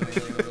am I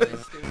laughing like really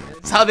stupid?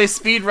 It's how they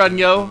speedrun,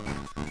 yo.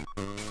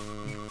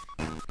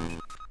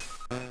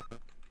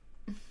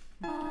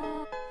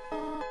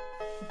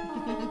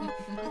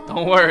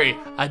 Don't worry,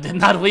 I did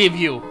not leave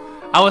you.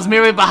 I was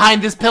merely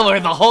behind this pillar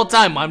the whole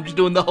time. I'm just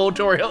doing the whole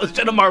tutorial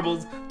instead of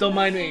marbles. Don't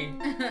mind me.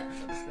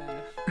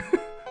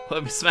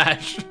 Let me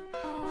smash.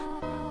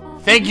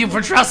 Thank you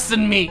for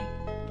trusting me.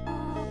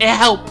 It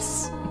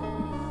helps.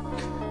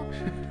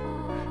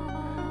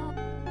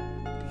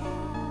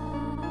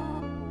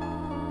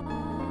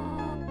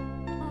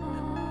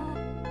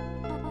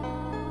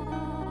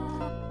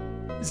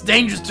 It's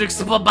dangerous to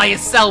explore by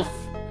yourself.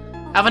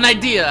 I have an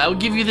idea. I will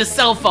give you this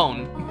cell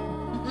phone.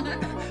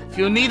 If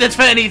you need it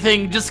for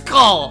anything, just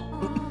call.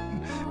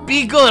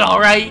 Be good,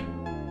 alright?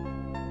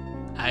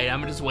 I'm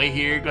gonna just wait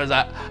here, because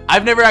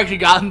I've never actually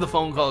gotten the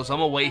phone calls, so I'm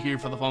gonna wait here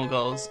for the phone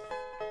calls.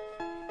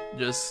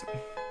 Just...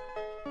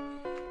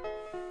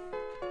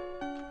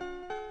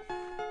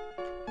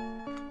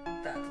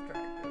 That's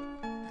attractive.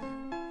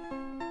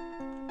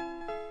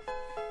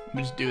 Let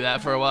me just do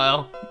that for a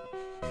while.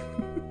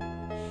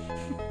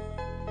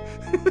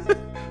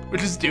 We'll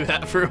just do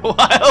that for a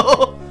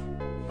while.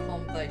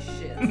 Calm thy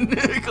shit.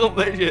 Calm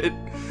thy shit.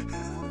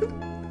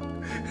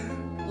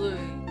 Louie,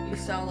 you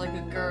sound like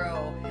a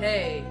girl.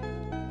 Hey.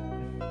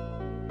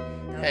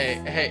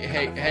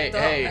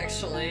 Hey.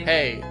 Actually.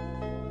 Hey,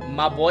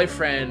 my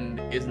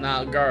boyfriend is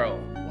not a girl.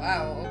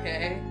 Wow,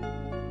 okay.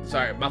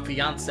 Sorry, my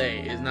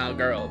fiance is not a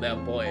girl, they're a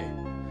boy.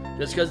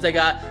 Just because they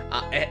got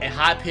a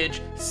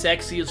high-pitched,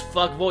 sexy as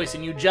fuck voice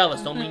and you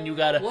jealous don't mean you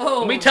gotta... Whoa,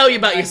 let me tell you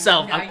about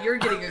yourself. Now you're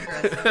getting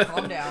aggressive.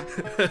 Calm down.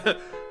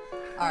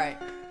 Alright.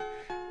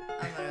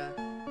 I'm gonna...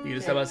 You can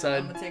just step outside?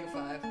 I'm gonna take a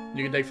 5.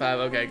 You can take 5,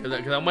 okay,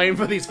 because I'm waiting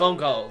for these phone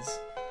calls.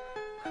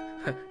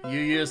 You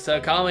used to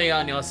call me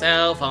on your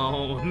cell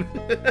phone.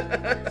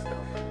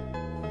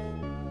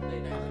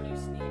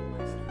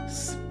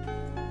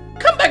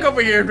 Come back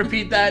over here and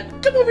repeat that.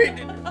 Come over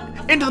here.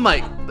 Into the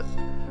mic.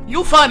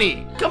 You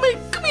funny. Come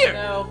here.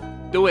 No.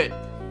 Do it.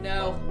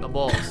 No. The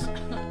balls.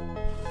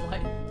 What?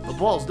 The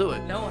balls, do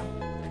it. No.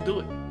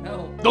 Do it.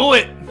 No. Do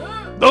it.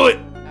 Do it.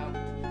 No.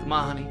 Come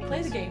on, honey.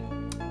 Play the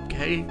game.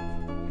 Okay.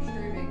 You're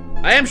streaming.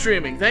 I am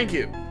streaming. Thank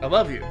you. I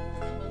love you.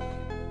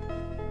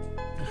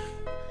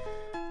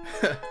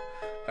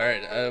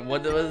 Alright,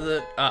 what was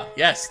it? Ah,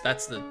 yes,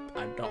 that's the...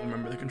 I don't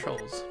remember the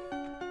controls.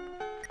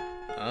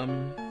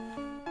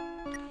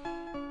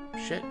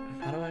 Shit,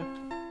 how do I...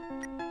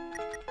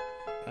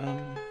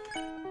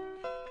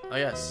 Oh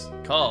yes,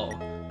 call.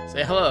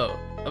 Say hello,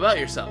 about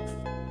yourself.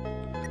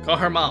 Call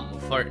her mom,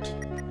 flirt.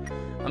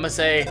 I'm gonna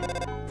say...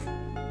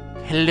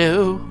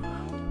 Hello?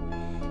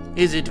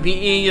 Is it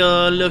me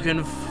you're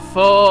looking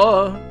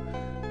for?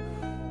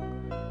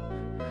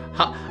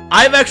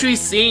 I've actually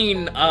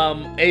seen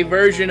a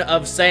version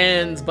of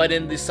Sans, but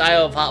in the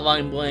style of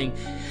Hotline Bling,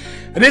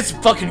 and it's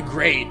fucking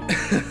great.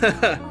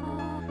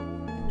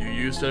 You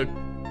used to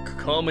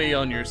call me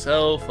on your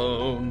cell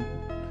phone,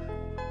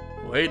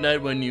 late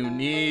night when you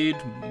need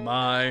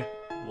my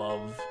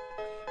love.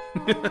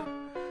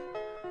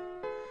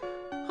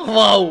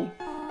 Hello.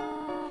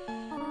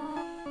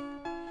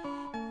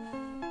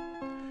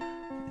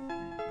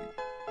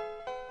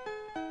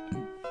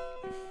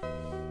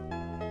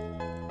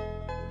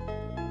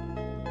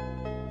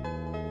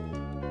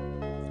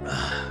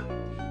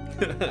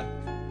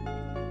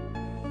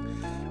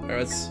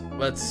 Alright,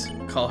 let's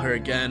call her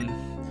again.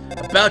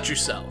 About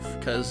yourself,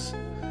 cause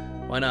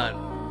why not?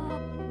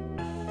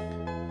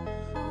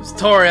 Miss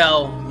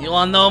Toriel, you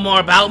wanna know more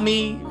about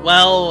me?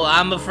 Well,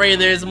 I'm afraid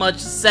there isn't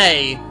much to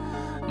say.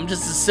 I'm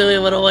just a silly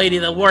little lady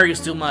that worries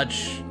too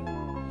much.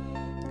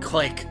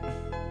 Click.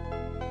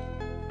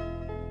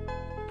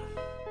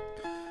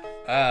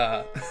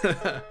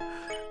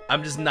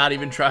 I'm just not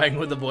even trying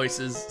with the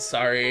voices.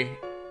 Sorry.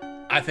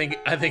 I think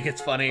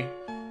it's funny.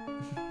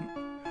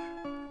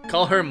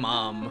 Call her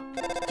mom.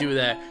 Do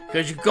that.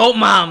 Cause you go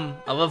mom.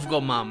 I love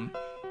go mom.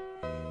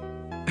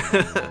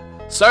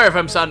 Sorry if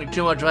I'm sounding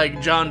too much like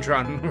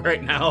JonTron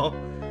right now.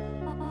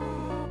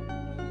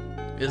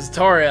 It's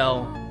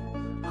Toriel.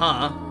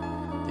 Huh?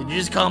 Did you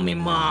just call me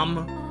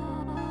mom?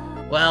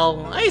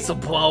 Well, I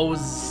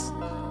suppose.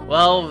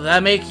 Well,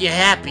 that make you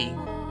happy.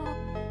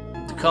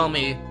 To call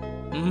me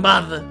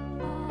mother.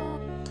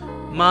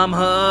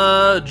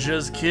 Mama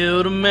just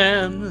killed a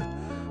man.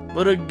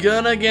 Put a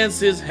gun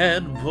against his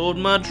head, pulled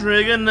my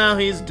trigger, now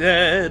he's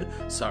dead.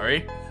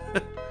 Sorry.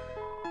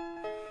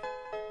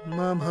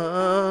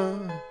 Mama,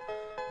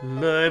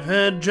 life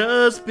had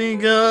just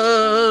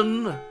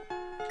begun.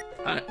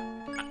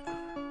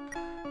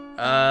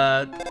 Yeah,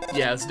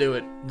 let's do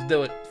it. Let's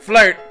do it.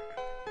 Flirt!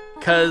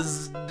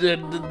 Cause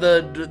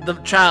the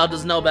child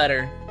does know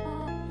better.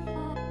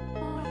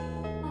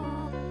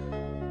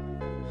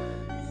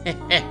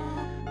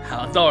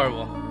 How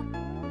adorable.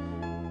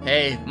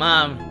 Hey,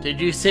 Mom,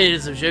 did you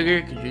send some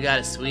sugar? Cause you got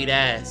a sweet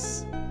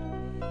ass.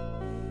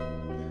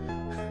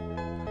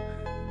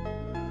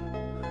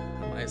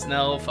 My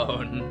Snell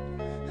phone.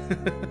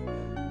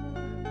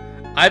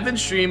 I've been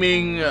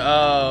streaming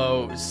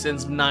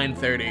since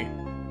 9:30.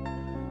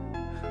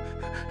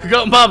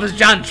 Go, Mom, is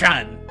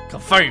JonTron.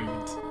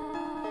 Confirmed.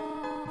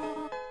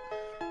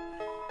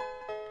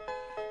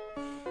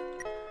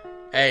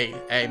 Hey,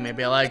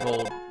 maybe I like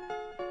old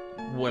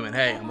women.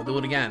 Hey, I'm gonna do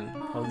it again.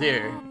 Oh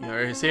dear,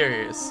 you're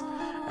serious.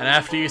 And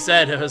after you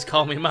said it was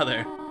call me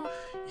mother,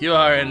 you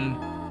are an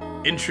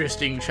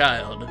interesting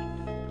child.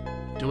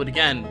 Do it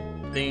again.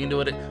 Think you can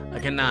do it? I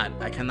cannot.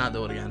 I cannot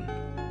do it again.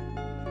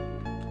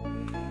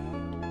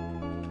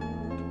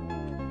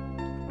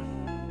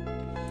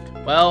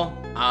 Well,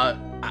 I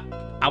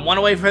want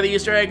to wait for the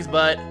Easter eggs,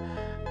 but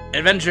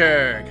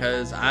adventure,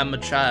 because I'm a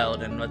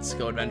child, and let's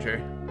go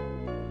adventure.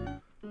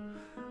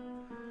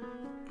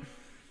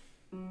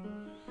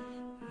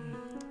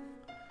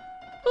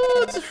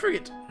 Oh, it's a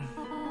frigate.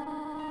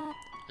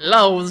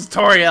 Hello, this is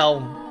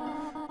Toriel.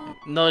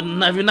 No,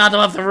 have you not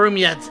left the room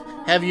yet?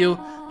 Have you?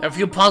 There are a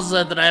few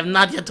puzzles that I have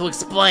not yet to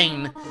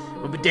explain.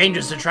 It would be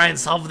dangerous to try and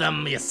solve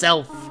them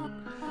yourself.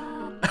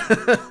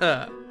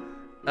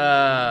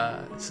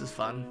 This is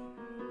fun.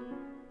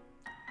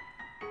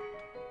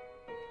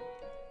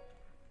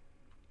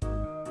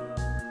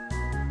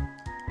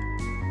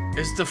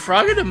 Is the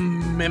frogget a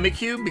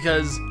Mimikyu?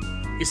 Because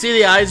you see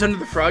the eyes under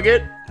the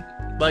frogget?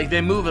 Like,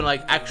 they move in,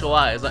 like, actual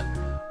eyes. Like,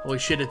 holy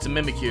shit, it's a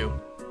Mimikyu.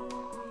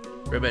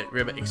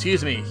 Ribbit,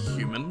 excuse me,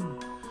 human.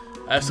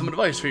 I have some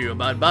advice for you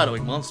about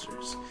battling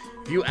monsters.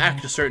 If you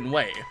act a certain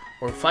way,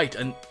 or fight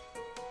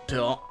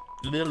until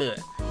you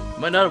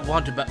might not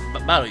want to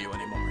battle you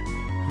anymore.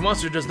 If a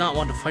monster does not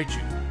want to fight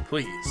you,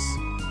 please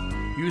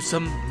use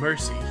some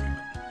mercy, human.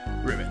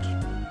 Ribbit.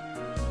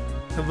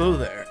 Hello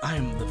there, I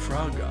am the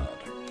frog god.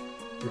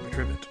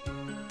 Ribbit.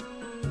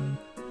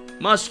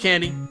 Monster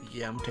candy.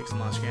 Yeah, I'm gonna take some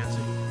monster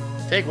candy.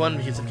 Take one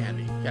piece of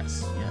candy.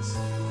 Yes.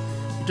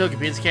 You took a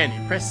piece of candy.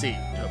 Press C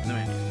to open the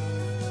menu.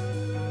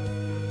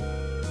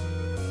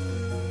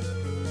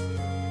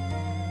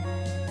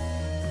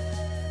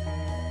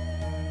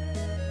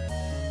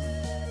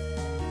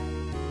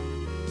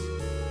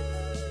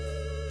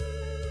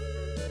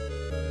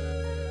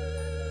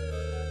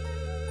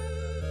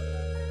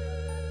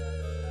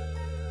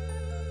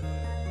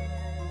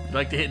 You'd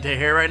like to hit the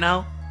hair right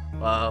now?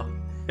 Wow.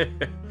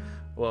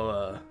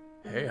 Well,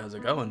 hey, how's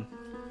it going?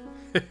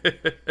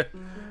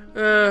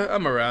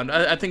 I'm around.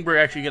 I think we're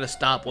actually gonna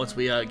stop once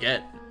we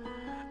get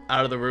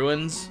out of the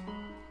ruins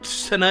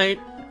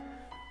tonight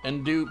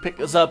and pick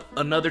this up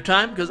another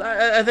time, because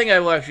I think I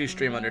will actually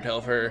stream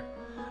Undertale for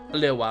a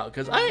little while,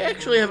 because I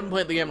actually haven't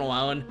played the game in a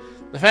while, and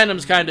the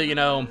fandom's kind of, you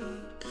know,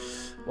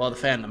 well, the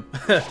fandom.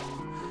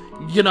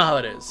 You know how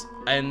it is.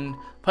 And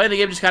playing the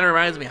game just kind of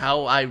reminds me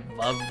how I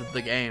loved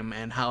the game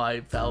and how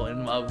I fell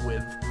in love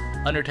with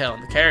Undertale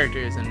and the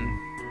characters, and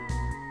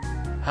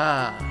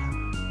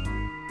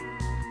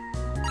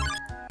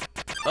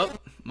oh,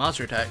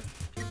 monster attack.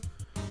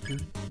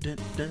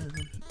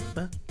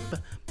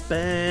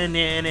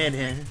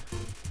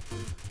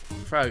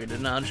 Frog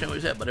did not understand what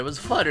he said, but it was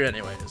fluttered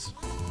anyways.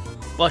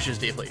 Blushes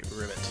deeply.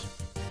 Ribbit.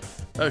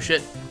 Oh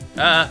shit.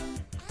 Gonna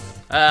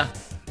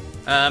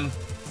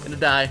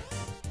die.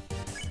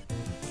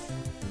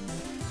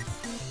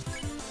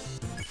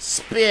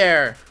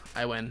 Spear!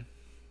 I win.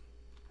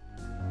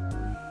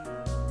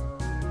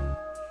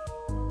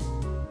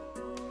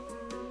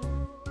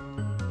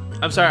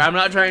 I'm sorry, I'm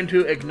not trying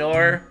to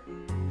ignore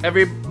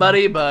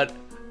everybody, but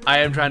I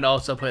am trying to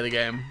also play the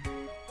game.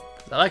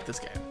 I like this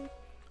game.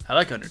 I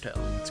like Undertale.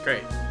 It's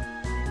great.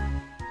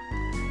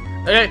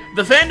 Okay,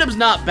 the fandom's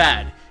not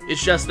bad.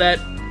 It's just that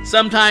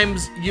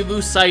sometimes you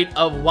lose sight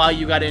of why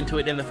you got into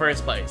it in the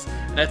first place.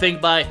 And I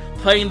think by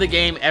playing the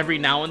game every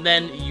now and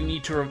then, you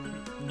need to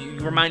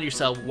remind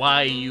yourself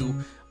why you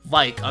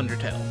like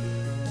Undertale.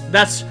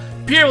 That's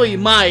purely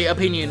my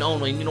opinion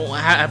only. You don't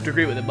have to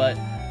agree with it, but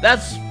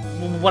that's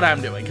what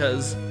I'm doing,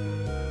 because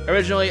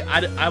originally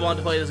I wanted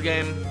to play this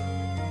game.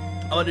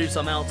 I wanted to do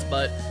something else,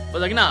 but I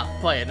was like, nah,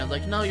 play it. And I was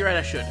like, no, you're right,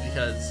 I should,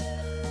 because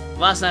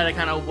last night I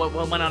kind of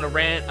went on a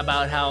rant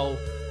about how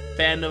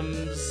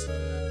fandoms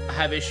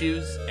have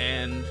issues,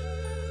 and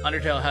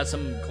Undertale has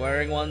some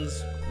glaring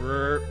ones,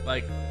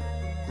 like,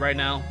 right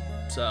now,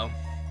 so.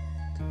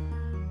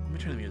 Let me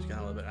turn the music down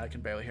a little bit. I can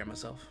barely hear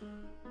myself.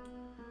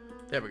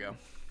 There we go.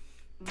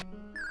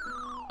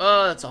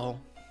 Oh, that's a hole.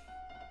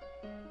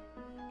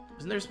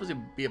 Isn't there supposed to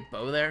be a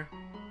bow there?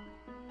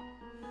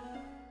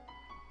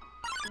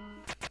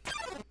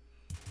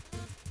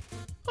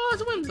 Oh,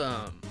 it's a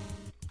Whimsum.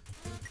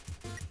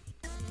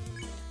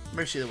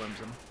 Mercy the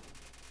Whimsum.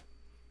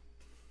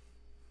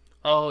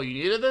 Oh, you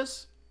needed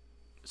this?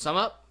 Sum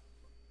up?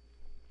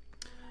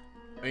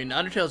 I mean,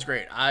 Undertale's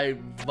great. I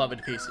love it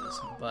to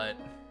pieces, but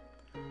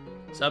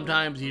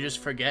sometimes you just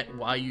forget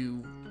why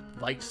you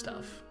like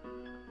stuff.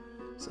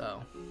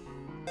 So,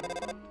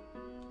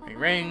 ring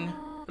ring.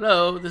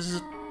 Hello, this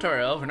is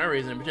Toriel. For no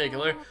reason in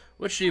particular,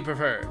 which do you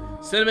prefer,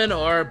 cinnamon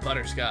or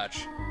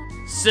butterscotch?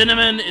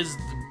 Cinnamon is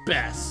the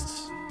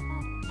best.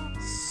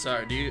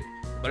 Sorry, do you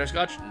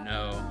butterscotch?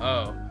 No.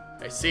 Oh,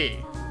 I see.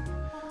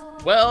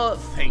 Well,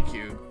 thank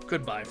you.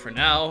 Goodbye for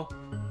now.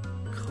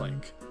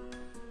 Clink.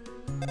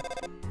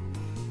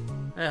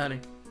 Hey, honey.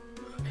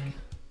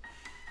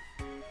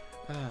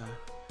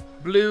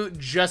 Blue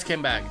just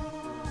came back.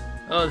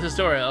 Oh, this is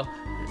Toriel.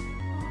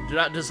 Do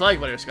not dislike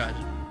butterscotch,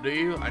 do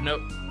you? I know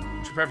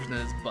what your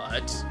preference is,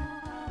 but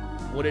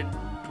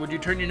Would you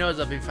turn your nose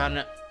up if you found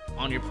it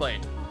on your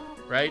plate?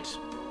 Right?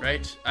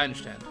 Right? I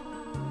understand.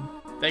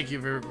 Thank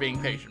you for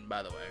being patient,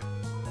 by the way.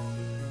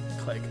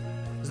 Click.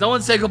 Does no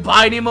one say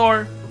goodbye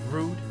anymore?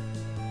 Rude.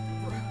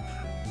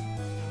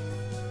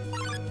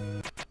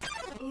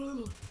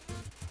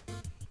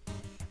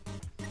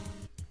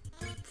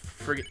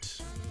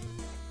 Frigate.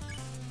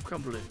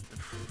 Complete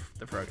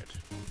the frigate.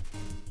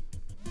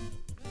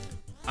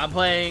 I'm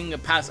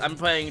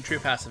playing true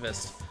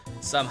pacifist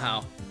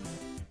somehow.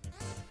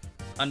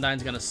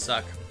 Undyne's gonna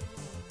suck.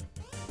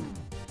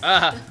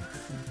 Ah.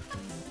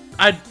 Oh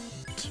my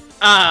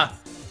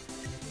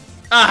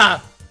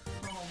god.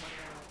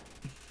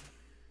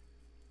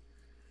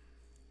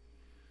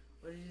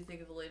 What did you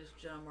think of the latest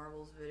Jenna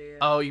Marbles video?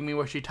 Oh, you mean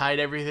where she tied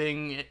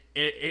everything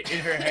in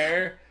her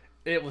hair?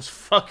 It was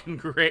fucking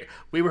great.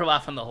 We were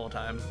laughing the whole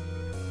time.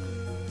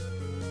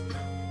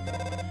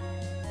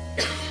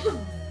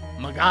 Oh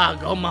my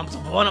god, go moms,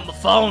 I'm blowing up my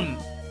phone.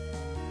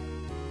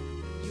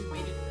 You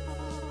waited.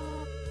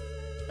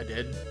 I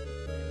did?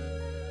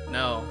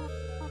 No.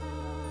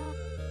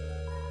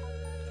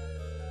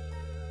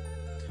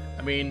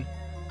 I mean,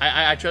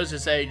 I chose to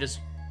say just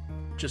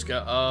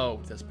go.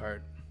 Oh, this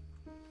part.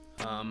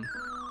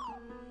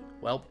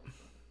 Well.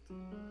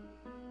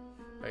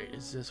 Wait,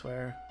 is this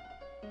where?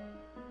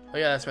 Oh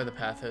yeah, that's where the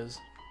path is.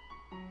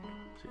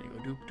 So you go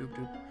doop doop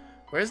doop.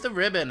 Where's the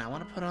ribbon? I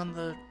want to put on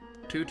the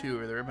tutu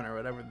or the ribbon or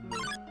whatever,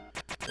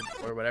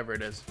 or whatever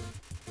it is.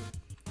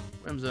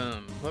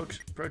 Whimsum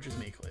approaches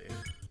meekly.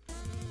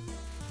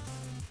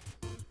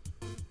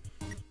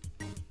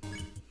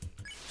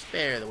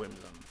 Spare the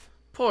Whimsum.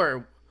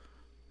 Poor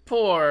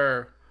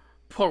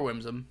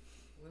Whimsum.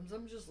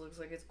 Whimsum just looks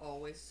like it's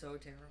always so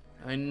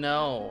terrifying. I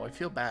know. I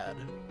feel bad.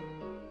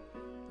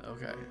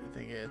 Okay, I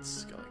think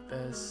it's go like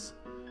this,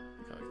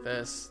 go like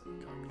this,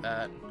 go like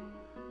that,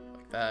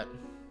 like that.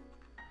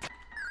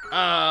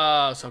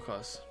 Oh, so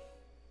close.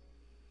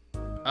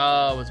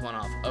 Oh, it's one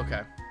off.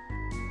 Okay.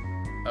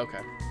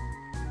 Okay.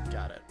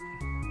 Got it.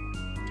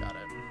 Got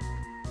it.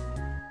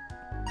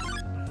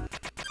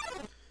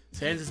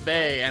 Sans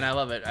Bay, and I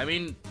love it. I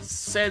mean,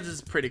 Sans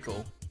is pretty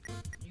cool.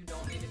 You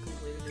don't need to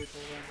complete a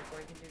neutral round before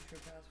you can do True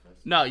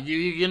Pacifist? No,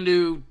 you can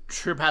do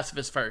True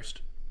Pacifist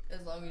first.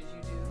 As long as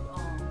you do,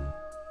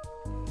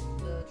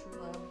 the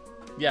True Lab.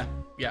 Yeah,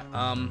 yeah.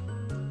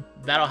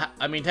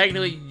 I mean,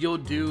 technically, you'll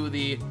do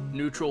the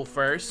neutral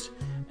first,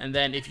 and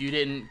then if you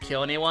didn't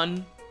kill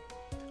anyone,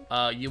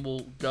 you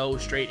will go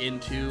straight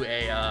into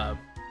a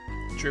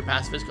True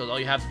Pacifist, because all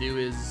you have to do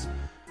is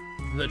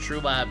the True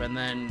Lab, and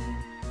then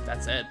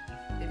that's it.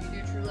 If you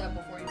do True Lab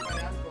before you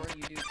fight Asgore,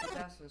 you do True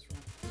Pacifist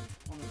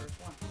on the first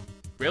one.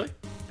 Really?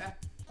 Yeah.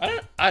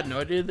 I had no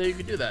idea that you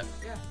could do that.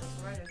 Yeah,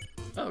 that's what I did.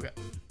 Oh, okay.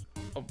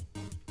 Oh.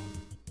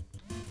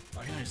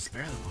 Why can't I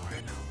spare them all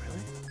right now?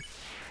 Really?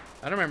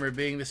 I don't remember it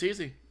being this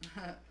easy.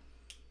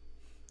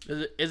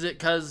 Is it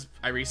because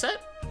I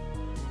reset?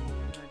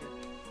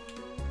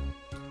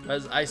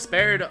 Because I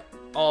spared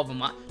all of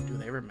them. Do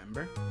they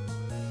remember?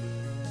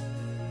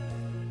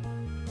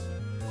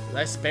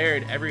 I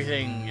spared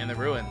everything in the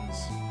ruins.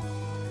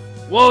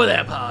 Whoa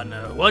there,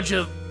 partner. What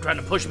you trying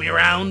to push me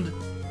around?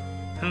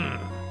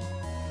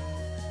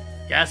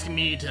 You asking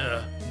me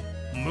to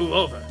move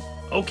over?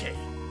 Okay,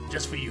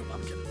 just for you,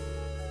 pumpkin.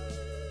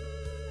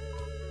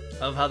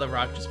 I love how the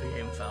rock just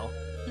became fell.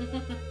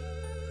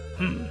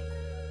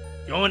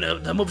 You want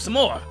to move some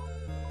more?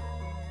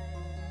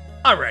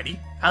 Alrighty,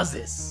 how's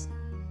this?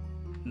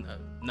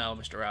 No,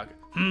 Mr. Rock.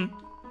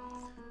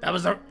 That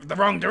was the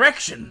wrong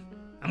direction.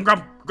 I'm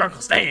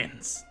Grunkle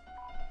Stans.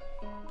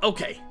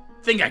 Okay,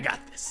 think I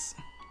got this.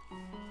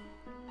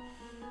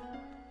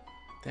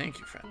 Thank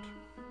you, friend.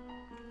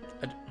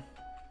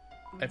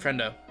 Hey,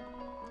 friendo.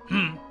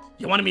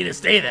 You wanted me to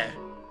stay there.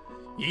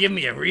 You give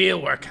me a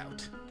real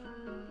workout.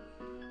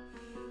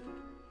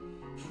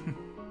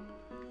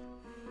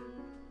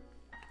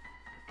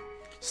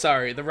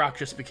 Sorry, the rock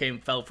just became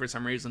fell for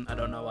some reason. I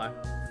don't know why.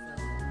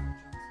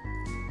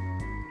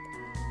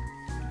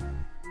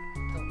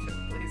 Don't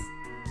choke, please.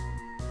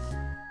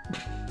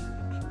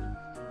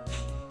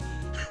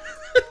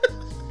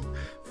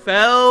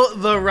 Fell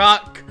the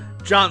Rock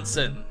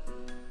Johnson.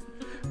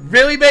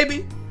 Really,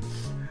 baby?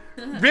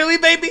 Really,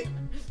 baby?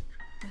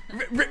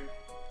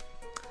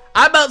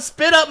 I about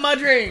spit up my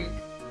drink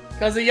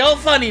because of your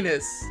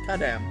funniness.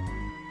 Goddamn.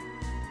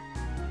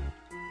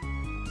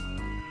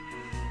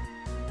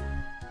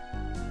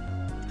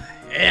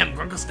 Hey, I'm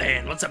Grunkle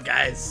Stan. What's up,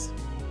 guys?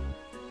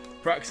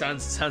 Brock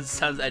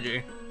sounds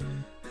edgy.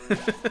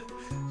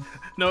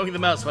 Knowing the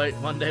mouse fight,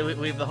 one day we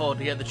leave the hole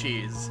to get the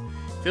cheese.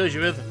 Fills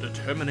you with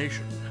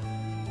determination.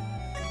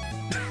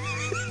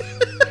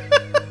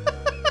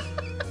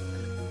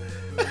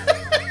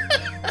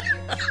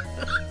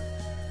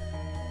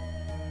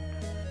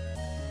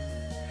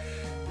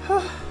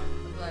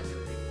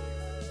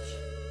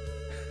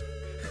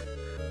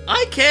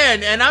 I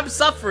can, and I'm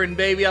suffering,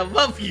 baby. I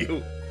love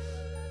you.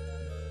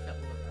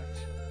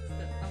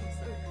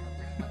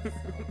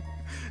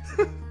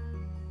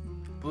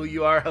 Well,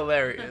 you are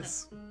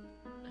hilarious.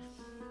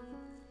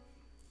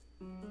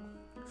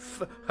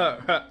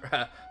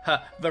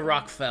 The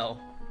rock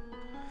fell.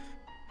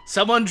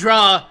 Someone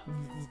draw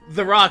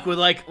the rock with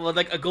like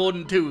a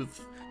golden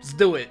tooth. Just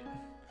do it.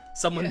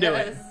 Someone do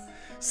it.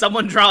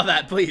 Someone draw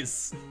that,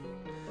 please.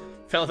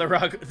 Fell the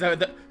rock.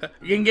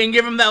 You can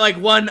give him that like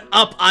one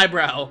up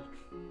eyebrow.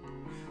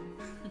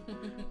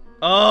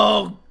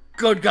 Oh,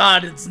 good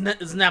God! It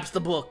snaps the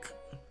book.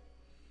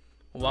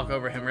 We'll walk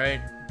over him, right?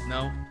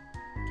 No.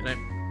 Can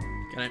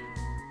I?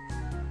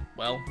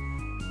 Well.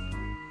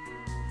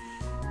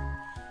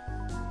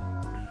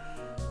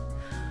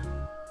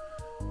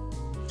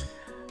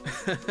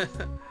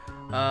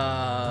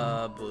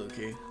 Blue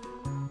key.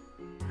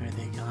 Are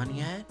they gone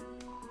yet?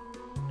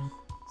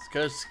 This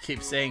ghost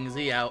keeps saying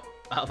Z out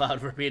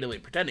loud repeatedly,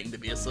 pretending to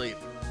be asleep.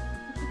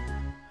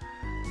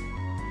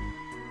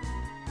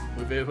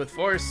 Move it with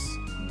force?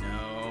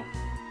 No.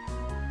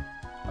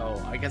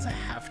 Oh, I guess I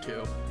have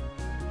to.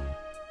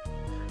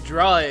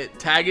 Draw it,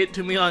 tag it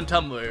to me on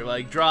Tumblr.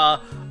 Like,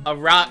 draw a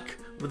rock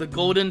with a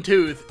golden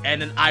tooth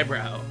and an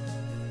eyebrow.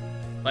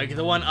 Like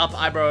the one up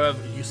eyebrow of,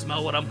 you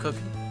smell what I'm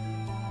cooking?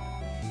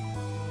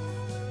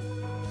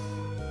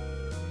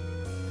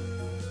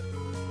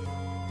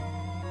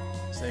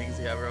 Saying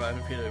Z out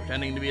repeatedly,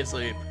 pretending to be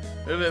asleep.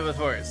 Move it with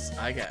force,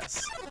 I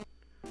guess.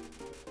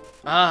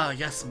 Ah,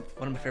 yes,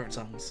 one of my favorite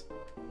songs.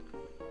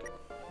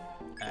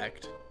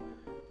 Act.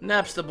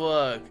 Naps the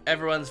book.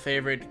 Everyone's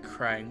favorite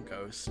crying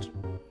ghost.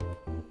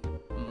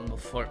 We'll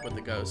flirt with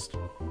the ghost.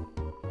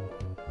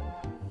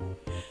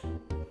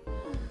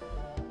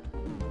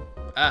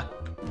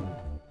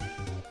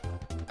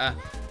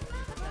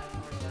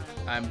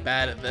 I'm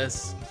bad at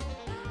this.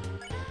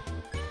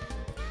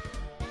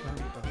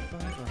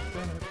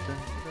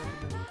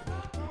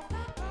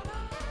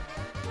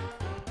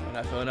 I'm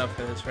not feeling up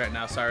for this right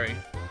now, sorry.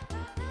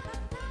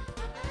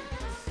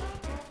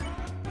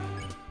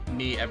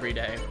 Me every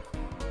day.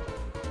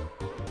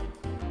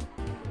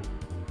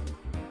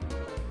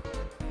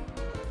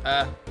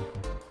 A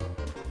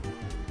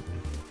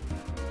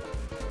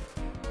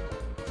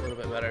little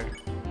bit better.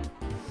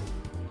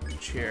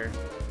 Cheer.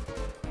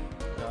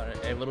 Got it.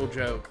 A little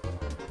joke.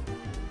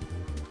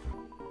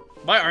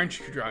 Why aren't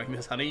you drawing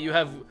this, honey? You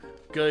have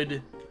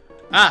good...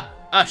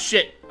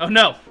 shit. Oh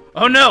no.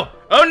 Oh no.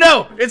 Oh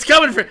no. It's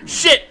coming for...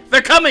 Shit.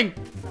 They're coming.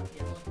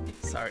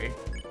 Sorry.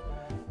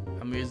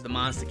 I'm gonna use the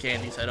monster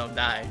candy so I don't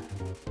die.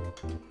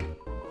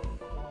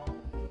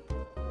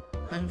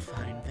 I'm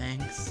fine,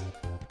 thanks.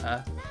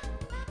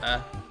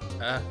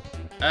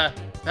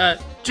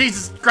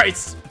 Jesus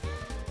Christ!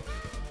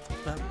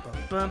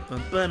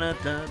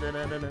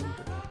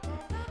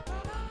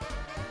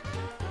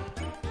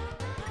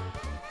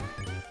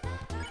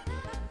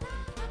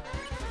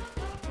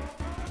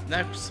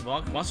 Next,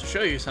 Wonk wants to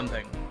show you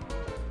something.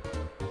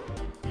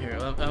 Here,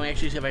 let me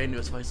actually see if I can do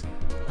his voice.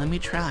 Let me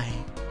try.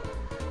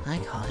 I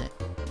call it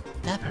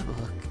Dapper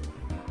Book.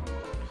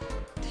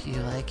 Do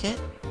you like it?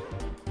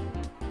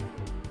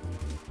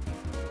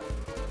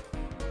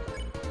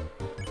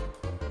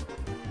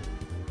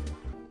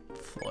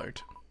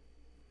 Flirt.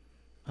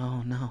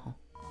 Oh no.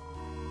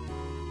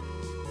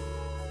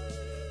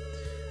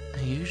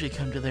 I usually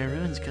come to their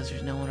ruins because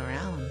there's no one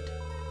around.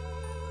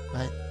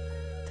 But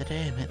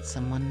today I met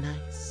someone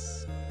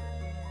nice.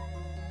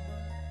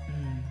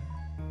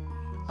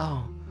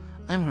 Oh,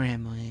 I'm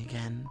rambling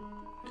again.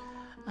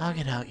 I'll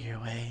get out your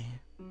way.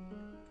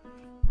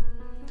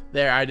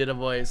 There, I did a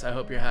voice. I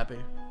hope you're happy.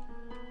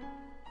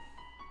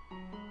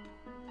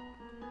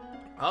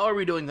 How are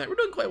we doing that? We're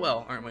doing quite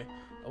well, aren't we?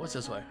 Oh, what's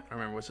this way? I don't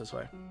remember what's this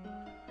way.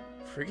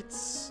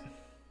 Frigates?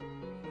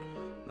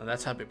 No,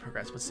 that's how we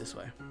progress. What's this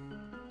way?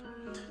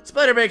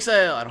 Spider bake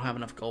sale! I don't have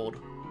enough gold.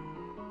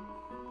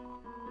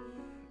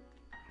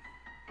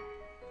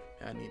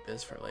 Yeah, I need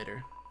this for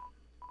later.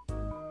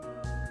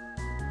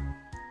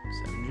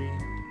 7G?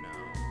 No.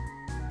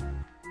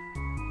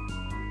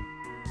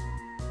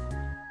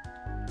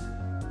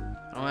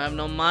 I don't have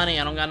no money.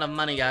 I don't got enough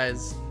money,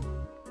 guys.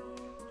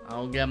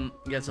 I'll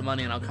get some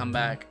money and I'll come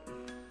back.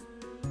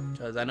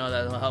 Because I know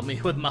that will help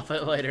me with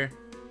Muffet later.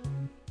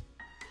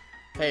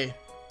 Hey,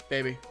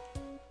 baby.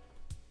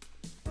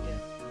 Yeah.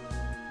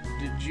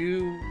 Did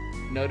you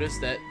notice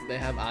that they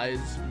have eyes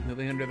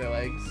moving under their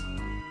legs?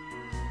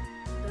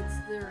 That's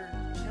their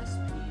chest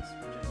piece,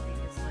 which I think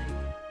is like...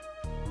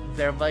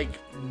 They're like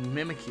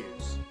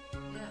mimicries.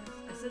 Yeah,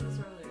 I said this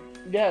earlier.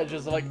 Yeah,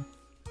 just like...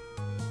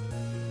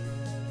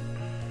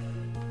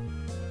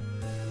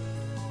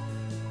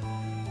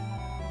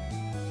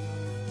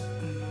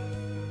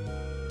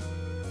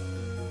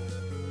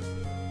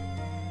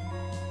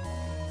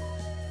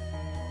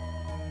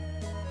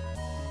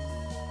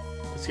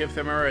 Skip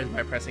Femora is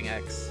by pressing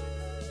X.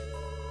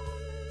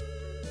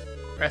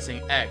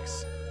 Pressing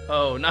X.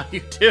 Oh, not you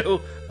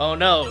too. Oh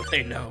no,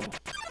 they know.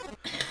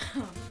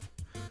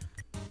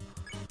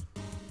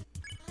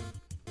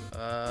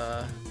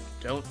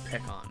 Don't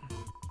pick on.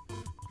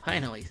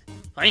 Finally,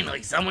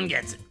 someone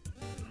gets it.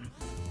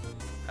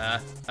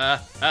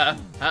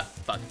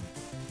 Fuck.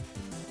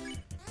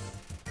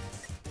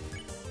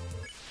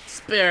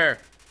 Spare.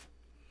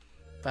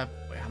 Wait,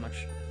 how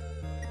much?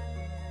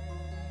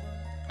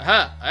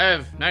 Aha! I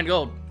have 9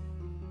 gold.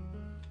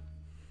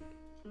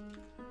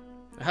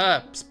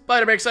 Aha!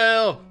 Spider bake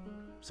sale!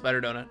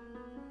 Spider donut.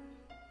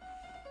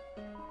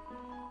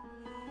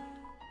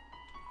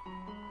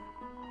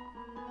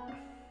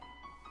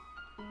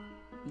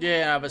 Yeah,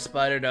 I have a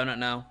spider donut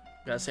now.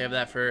 Gotta save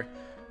that for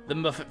the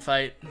Muffet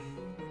fight.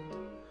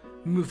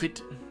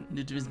 Muffet.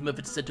 It was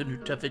Muffet set on her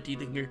tuffet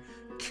eating her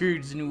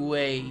curds and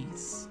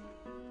ways.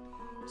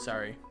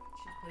 Sorry.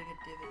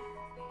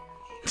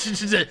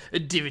 She's putting A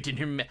divot in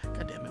her mouth.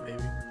 God damn it,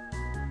 baby.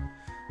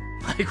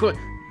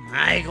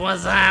 Mike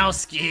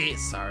Wazowski.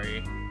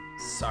 Sorry.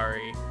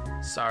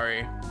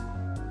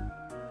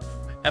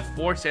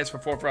 F4 stands for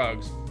 4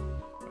 frogs.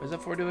 What does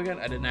F4 do again?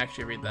 I didn't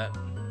actually read that.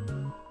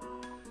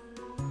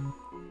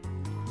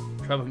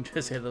 Trouble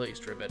to say the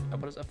least, Ribbit.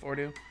 What does F4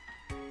 do?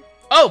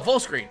 Oh, full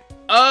screen.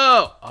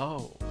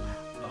 Oh.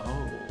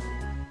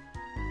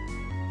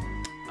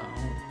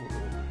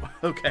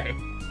 Okay.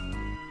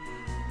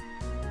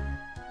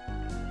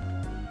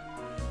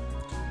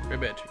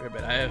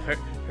 Ribbit, I have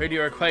heard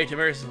you are quite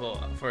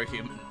immersive for a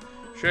human.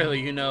 Surely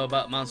you know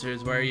about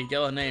monsters where you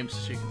yell names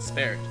so you can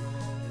spare it.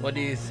 What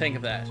do you think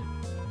of that?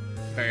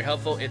 Very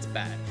helpful? It's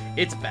bad.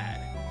 It's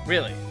bad.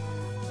 Really.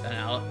 And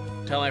I'll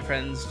tell my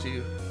friends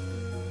to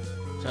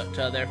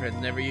tell their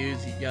friends never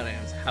use yellow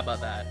names. How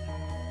about that?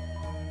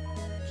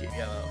 Keep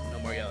yellow. No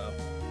more yellow.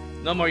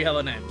 No more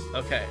yellow names.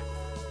 Okay.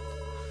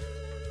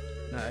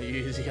 No,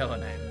 use yellow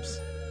names.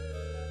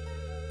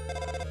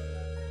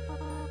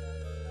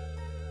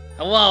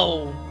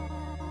 Hello!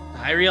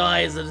 I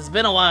realize that it's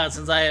been a while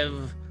since I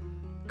have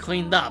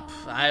cleaned up.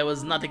 I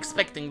was not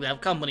expecting to have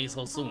company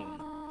so soon.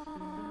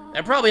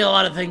 There are probably a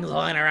lot of things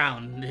lying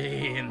around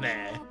in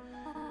there.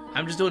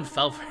 I'm just doing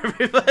fell for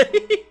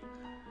everybody.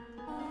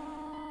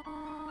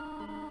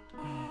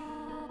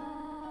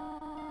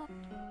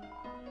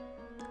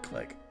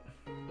 Click.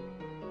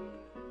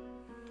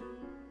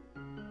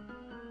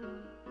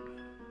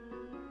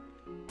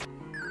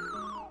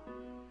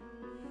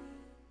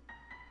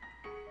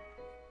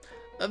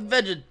 A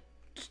vegetoid.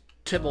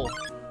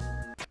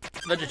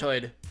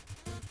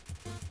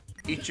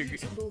 Eat your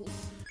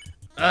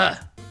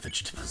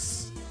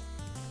vegetables.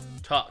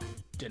 Talk.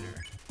 Dinner.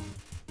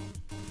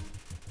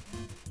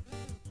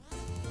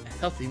 A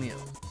healthy meal.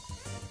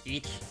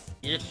 Eat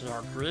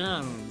your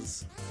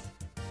greens.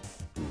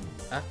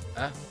 I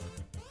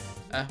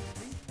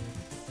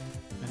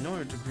know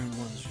it's the green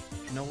ones.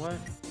 You know what?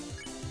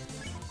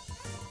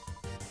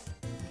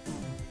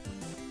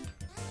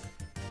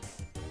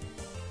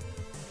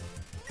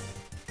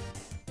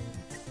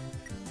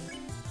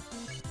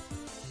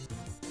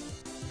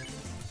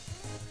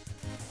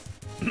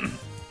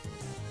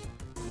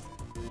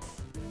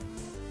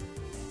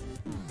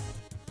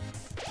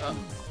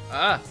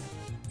 I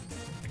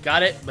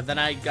got it, but then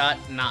I got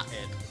not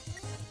it.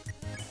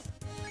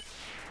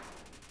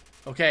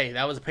 Okay,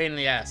 that was a pain in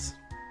the ass.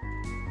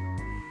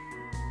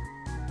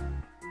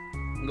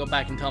 I'll go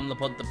back and tell them to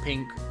put the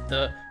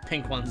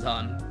pink ones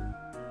on.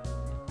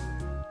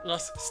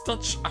 Yes,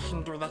 Stitch, I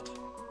can do that.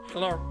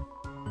 Hello.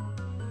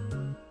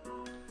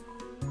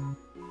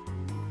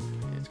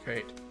 It's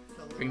great.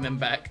 Bring them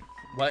back.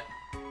 What?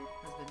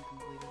 Has been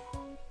completed.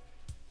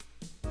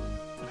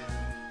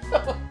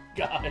 Oh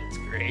God, it's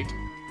great.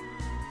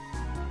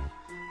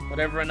 But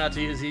everyone not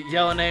to use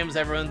yellow names,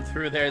 everyone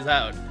threw theirs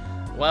out.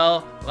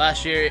 Well,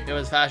 last year it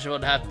was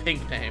fashionable to have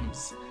pink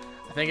names.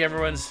 I think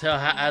everyone still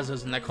has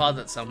those in their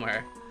closet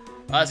somewhere.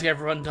 I'll ask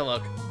everyone to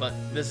look, but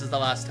this is the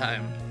last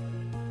time.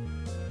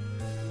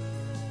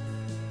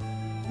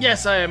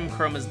 Yes, I am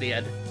Chroma's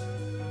Dead.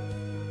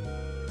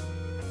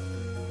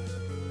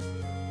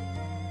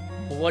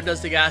 What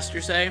does the Gaster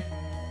say?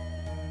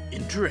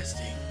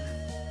 Interesting.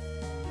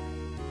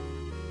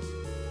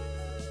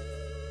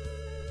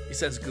 He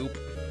says goop.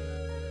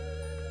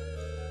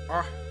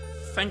 Oh,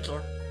 thank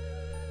you.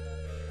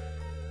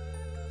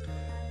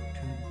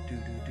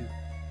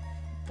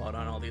 Fought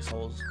on all these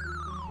holes.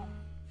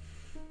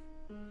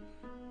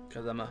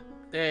 Cause I'm a.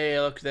 Hey,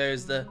 look,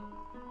 there's the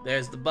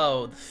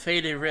bow, the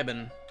faded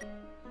ribbon.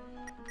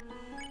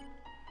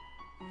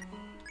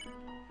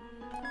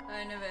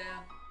 Hi,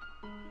 Nevea.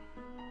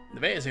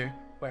 Nevea's here.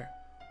 Where?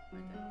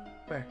 Right there.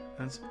 Where?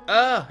 That's.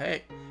 Oh,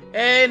 hey,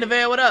 hey,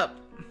 Nevea, what up?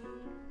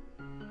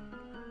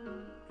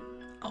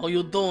 How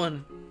you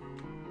doing?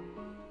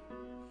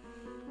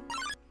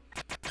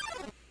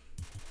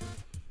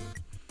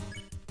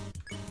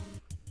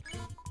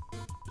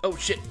 Oh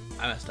shit,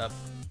 I messed up.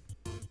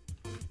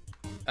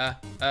 I'm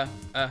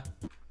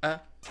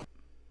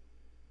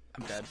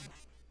dead.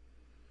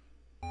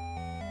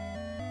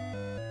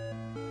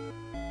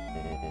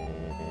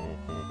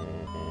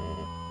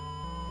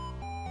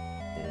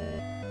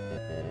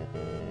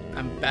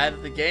 I'm bad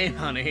at the game,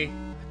 honey. I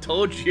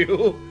told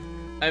you.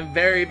 I'm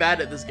very bad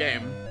at this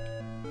game.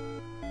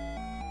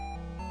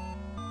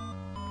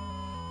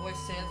 Voice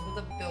stands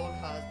with a Bill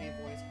Cosby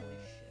voice. Holy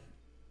shit.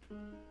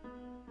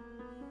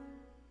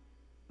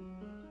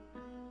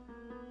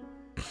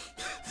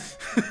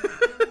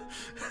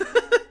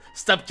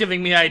 Stop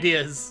giving me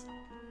ideas.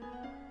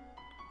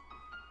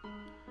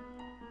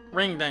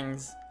 Ring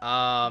dings.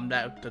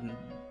 That didn't.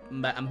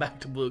 I'm back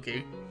to Blue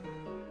Key.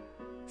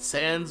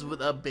 Sans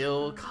with a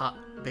bill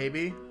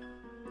baby?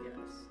 Yes.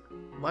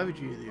 Why would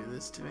you do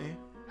this to me?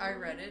 I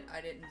read it.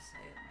 I didn't say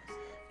it myself.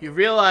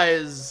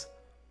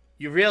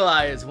 You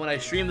realize when I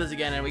stream this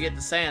again and we get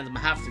the Sans, I'm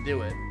gonna have to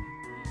do it.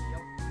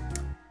 Yep.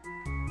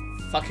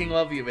 Fucking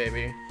love you,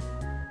 baby.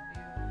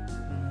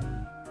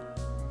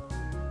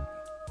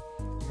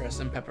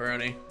 Rest in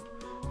pepperoni.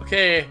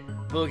 Okay,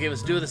 Blue Key,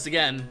 let's do this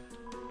again.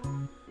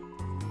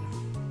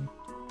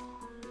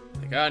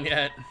 Not gone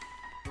yet.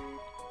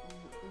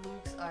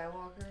 Luke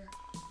Skywalker.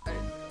 I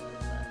didn't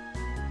realize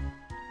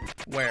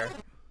that. Where?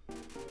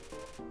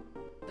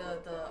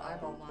 The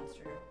eyeball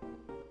monster.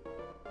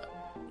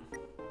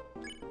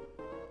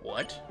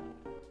 What?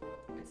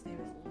 Its name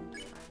is Luke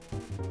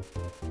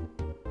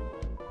Skywalker.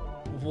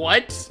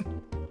 What?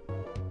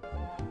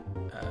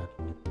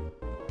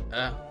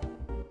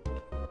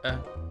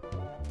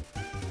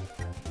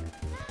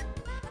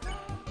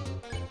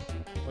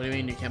 What do you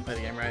mean you can't play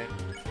the game right?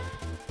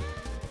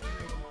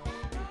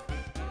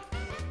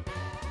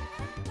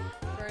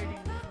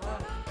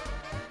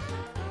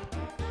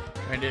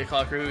 Trying to do the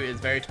clock crew is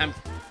very time.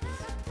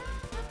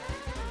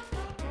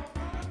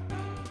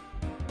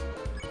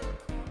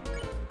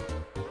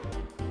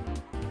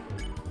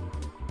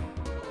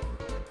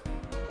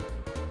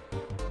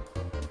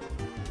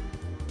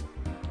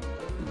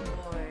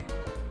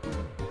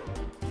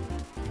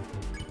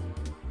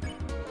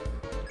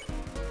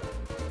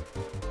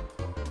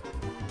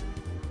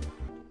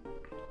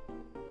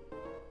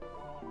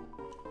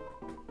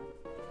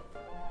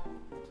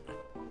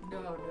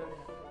 No.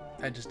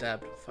 I just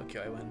dabbed. Fuck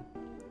you, I win.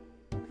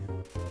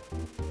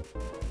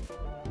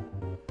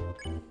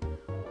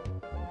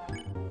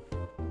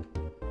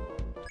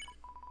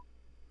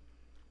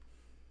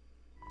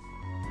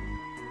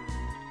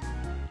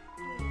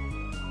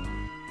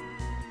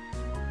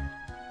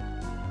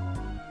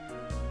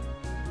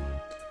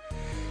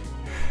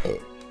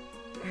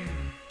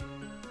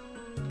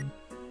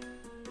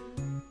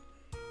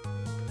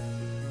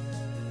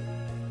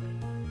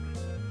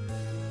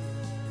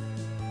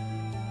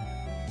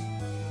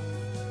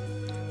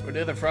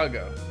 Where did the frog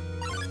go?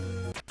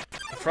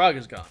 The frog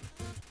is gone.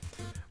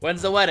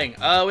 When's the wedding? We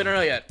don't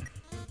know yet.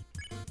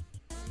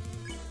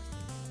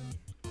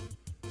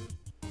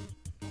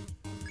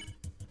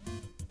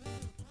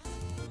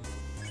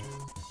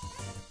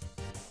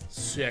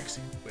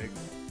 Sexy wig.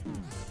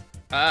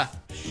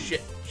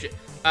 Shit.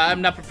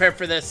 I'm not prepared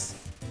for this.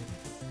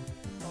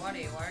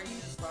 Bonnie, why are you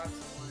just stalking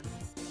someone?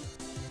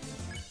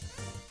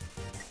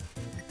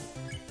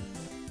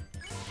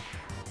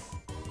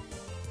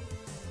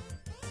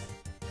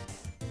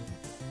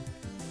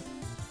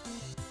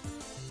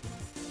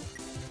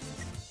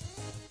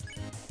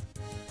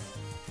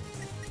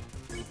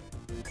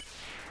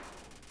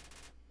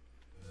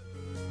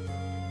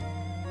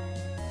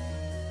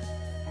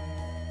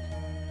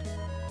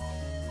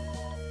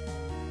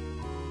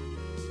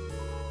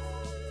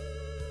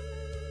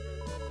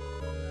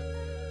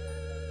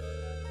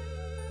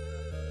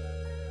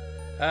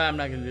 I'm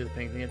not gonna do the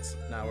pink thing. It's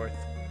not worth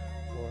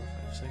 4,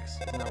 5, 6.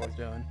 It's not worth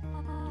doing.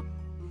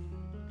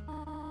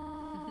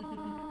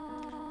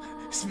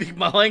 Speak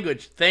my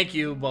language. Thank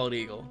you, Bald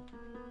Eagle.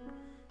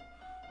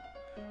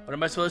 What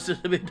am I supposed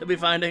to be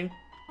finding?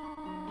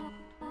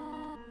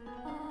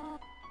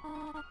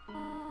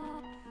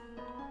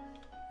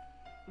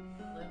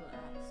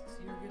 Asks,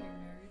 you're getting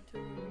married to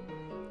me?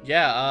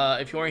 Yeah,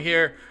 if you weren't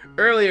here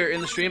earlier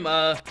in the stream,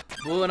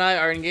 Blue and I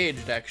are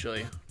engaged,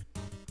 actually.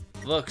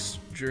 Looks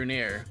drew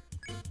near.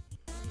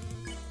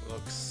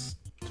 Looks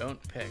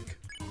don't pick.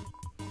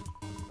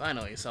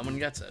 Finally, someone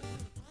gets it.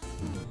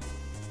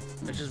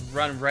 Let's just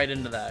run right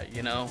into that,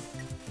 you know?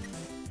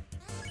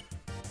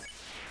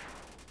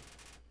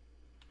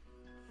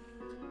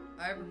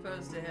 I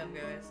proposed to him,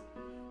 guys.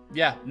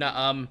 Yeah,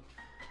 no,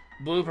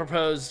 Blue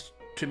proposed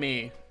to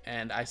me,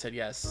 and I said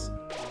yes.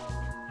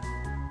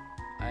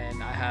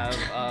 And I have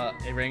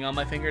a ring on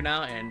my finger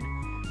now, and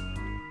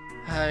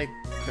I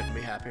couldn't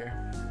be happier.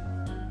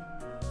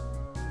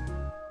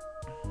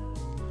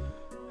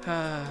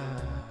 I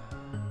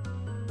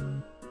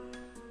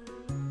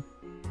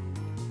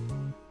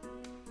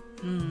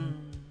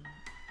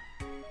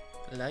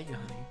like you,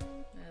 honey.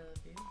 I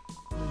love you.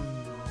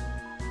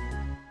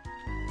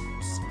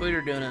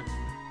 Spooter doing it.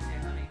 Hey,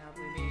 honey, how'd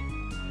we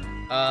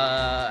meet?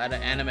 At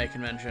an anime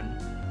convention.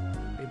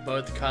 We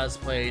both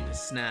cosplayed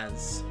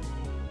Snaz.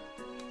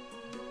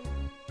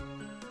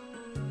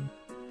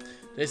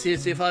 Did I see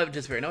C5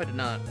 disappear? No, I did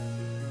not.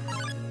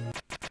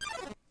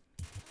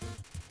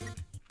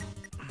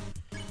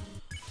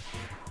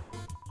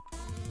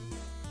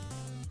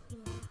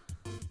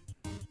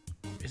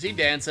 Is he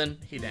dancing?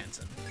 He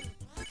dancing.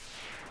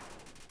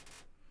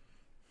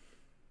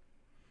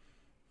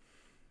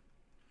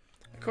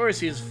 Of course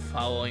he's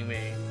following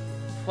me.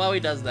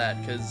 Flowey does that,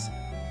 because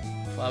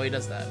Flowey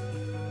does that.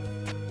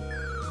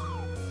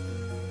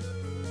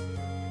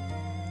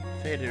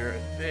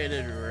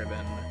 Faded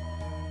ribbon.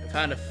 I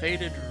found a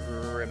faded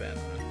ribbon.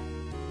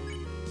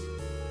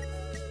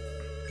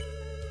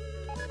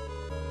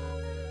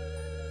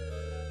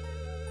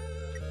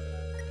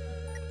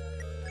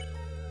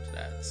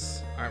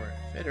 boots, armor,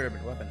 fader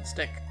ribbon, weapon,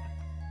 stick.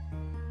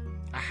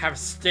 I have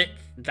stick,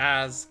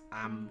 guys.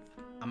 I'm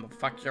gonna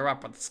fuck you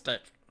up with stick.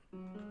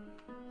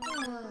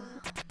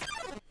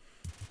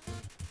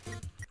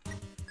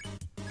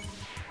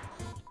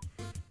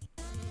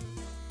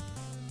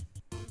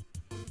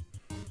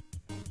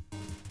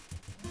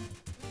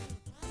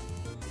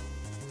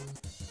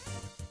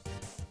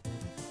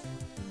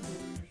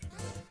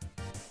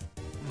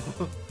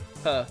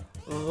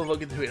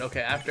 Look at the tweet.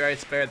 Okay, after I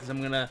spare this,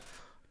 I'm gonna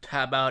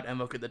tab out and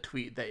look at the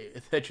tweet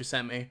that you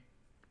sent me.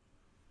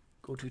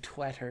 Go to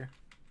Twitter.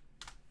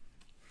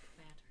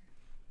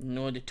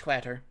 No, the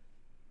Twitter.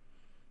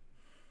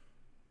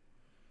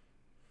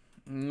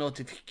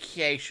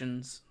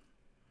 Notifications.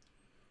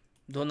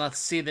 Do not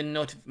see the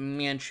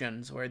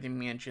mentions. Where are the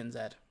mentions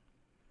at?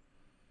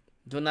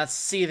 Do not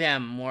see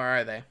them. Where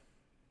are they?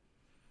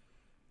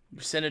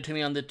 You send it to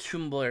me on the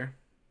Tumblr.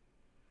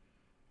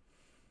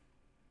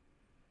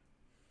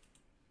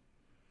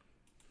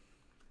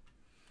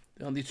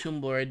 On the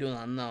Tumblr, I do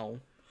not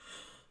know.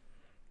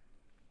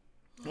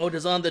 Oh, it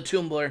is on the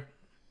Tumblr.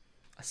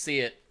 I see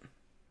it.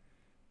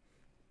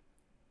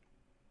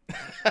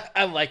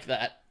 I like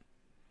that.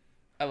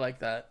 I like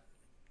that.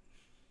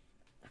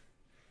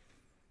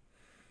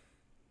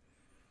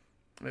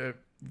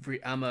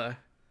 I'm a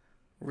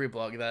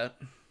reblog that.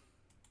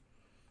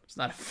 It's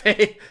not a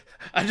fake.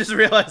 I just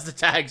realized the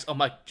tags. Oh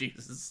my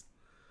Jesus.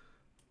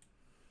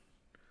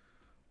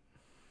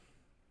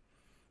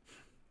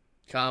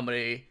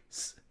 Comedy.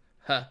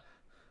 Huh.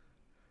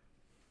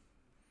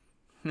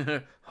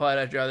 Why'd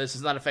I draw this?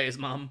 It's not a face,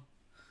 Mom.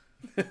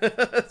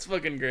 That's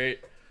fucking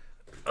great.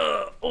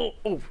 Oh,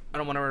 I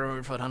don't want to run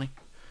over foot, honey.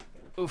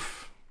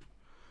 Oof.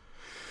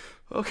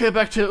 Okay,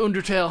 back to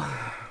Undertale.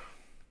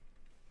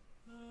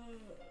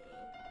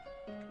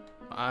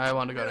 I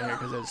want to go down here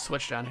because there's a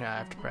switch down here I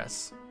have to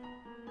press.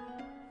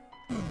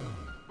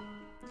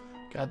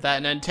 Got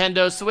that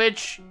Nintendo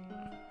Switch.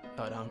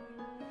 Oh, no.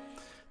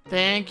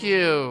 Thank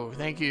you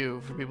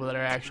for people that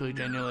are actually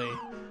genuinely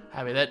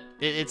happy. That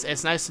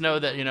it's nice to know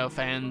that, you know,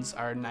 fans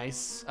are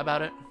nice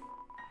about it.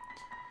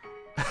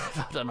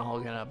 I've done a whole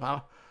get up, huh?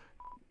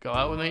 Go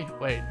out with me?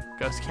 Wait,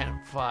 ghosts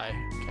can't fly,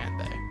 can't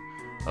they?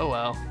 Oh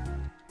well.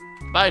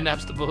 Bye,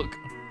 Naps the book.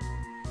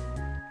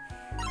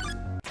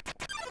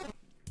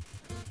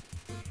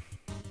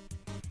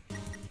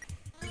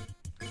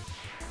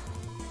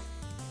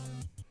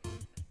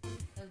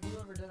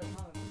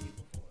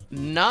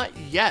 Not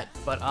yet,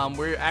 but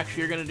we're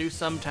actually gonna do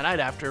some tonight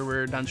after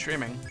we're done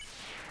streaming.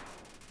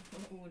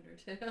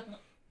 Undertale.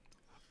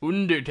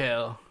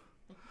 Undertale.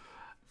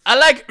 I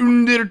like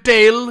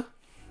Undertale.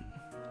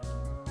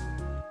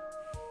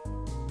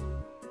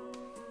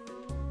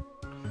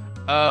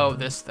 Oh,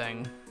 this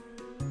thing.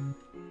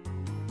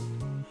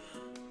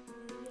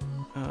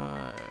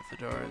 The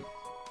door.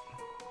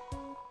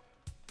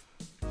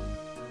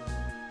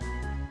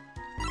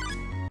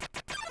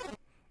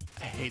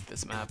 I hate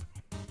this map.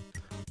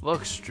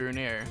 Looks drew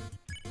near.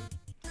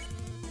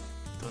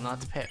 Do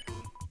not pick.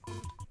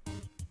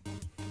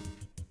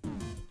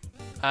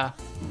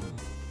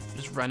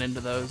 Just run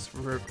into those.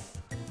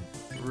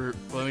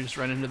 Let me just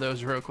run into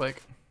those real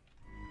quick.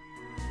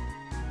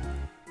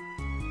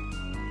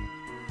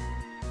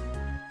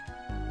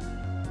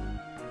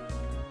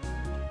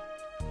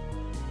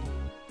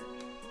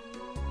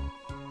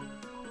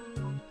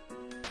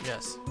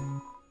 Yes.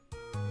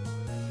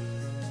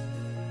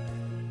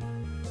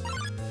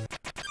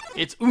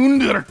 It's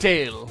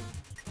Undertale.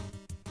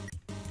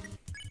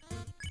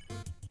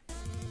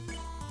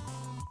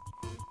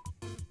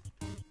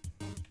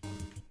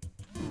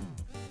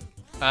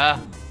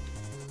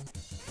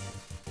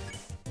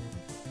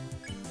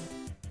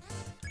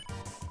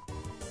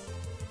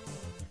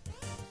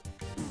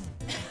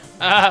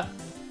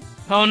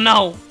 Oh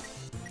no.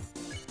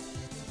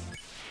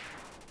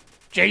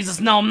 Jesus,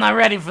 no, I'm not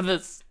ready for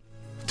this.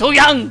 Too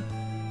young.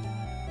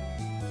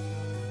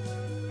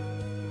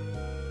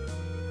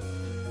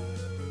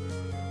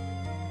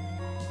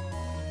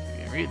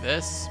 If you read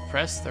this,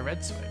 press the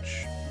red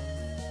switch.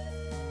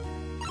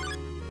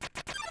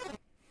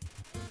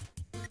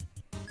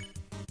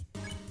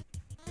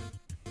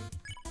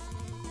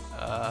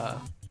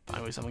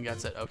 Finally someone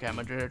gets it. Okay, I'm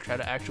gonna try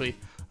to actually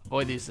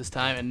avoid these this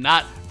time and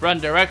not run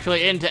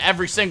directly into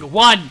every single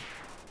one.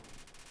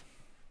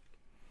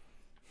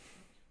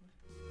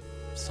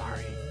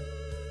 Sorry.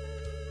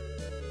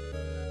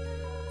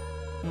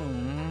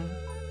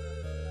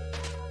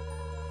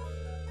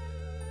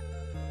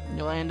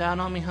 You laying down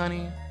on me,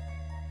 honey?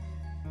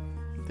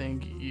 I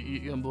think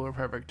you and Blue are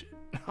perfect.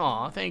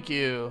 Aw, thank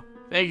you.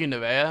 Thank you,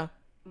 Nevaeh.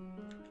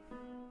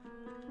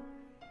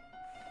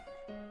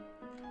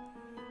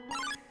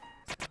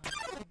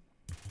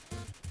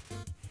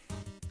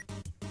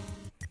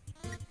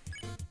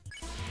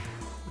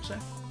 What's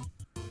that?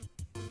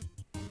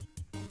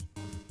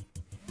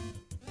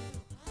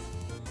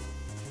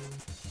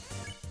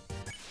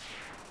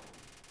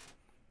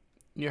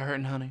 You're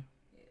hurting, honey?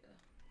 Yeah.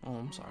 Oh,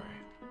 I'm sorry.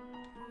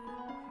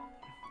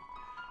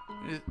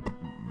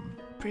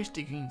 Press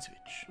the green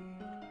switch.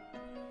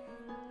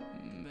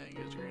 That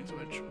gives Screen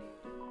switch.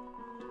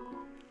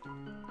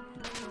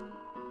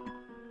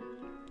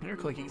 Your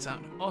clicking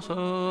sound.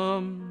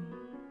 Awesome.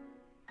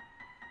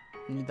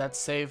 Need that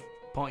save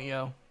point,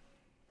 yo.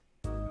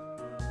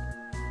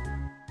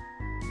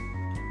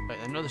 Wait,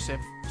 another save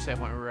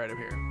point right up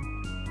here.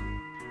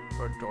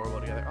 We're adorable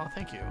together. Oh,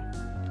 thank you.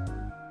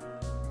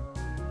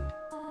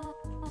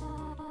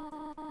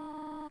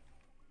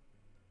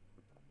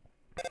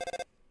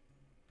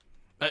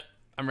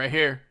 I'm right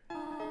here.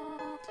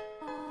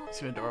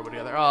 Seem adorable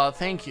together. Oh,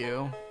 thank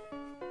you.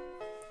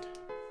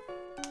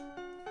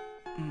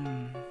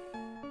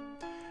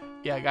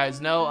 Yeah, guys,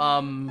 no,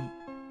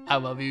 I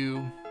love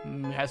you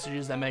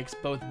messages that makes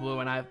both blue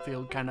and I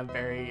feel kind of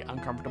very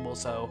uncomfortable,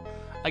 so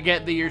I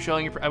get that you're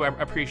showing your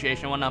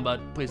appreciation and whatnot,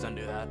 but please don't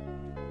do that.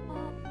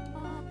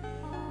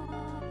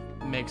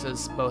 It makes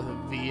us both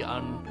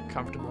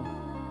uncomfortable.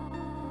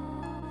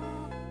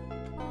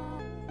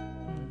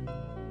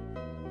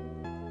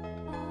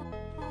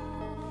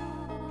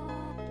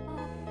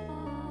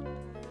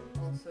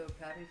 Also,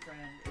 Pappy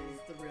Friend is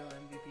the real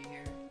MVP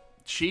here.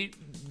 She,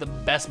 the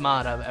best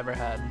mod I've ever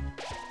had.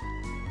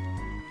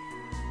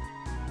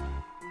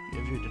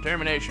 Gives you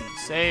determination.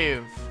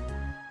 Save.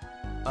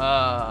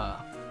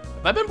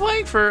 Have I been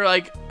playing for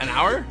like an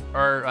hour?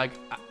 Or like,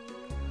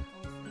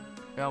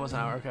 yeah, almost an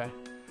hour, okay.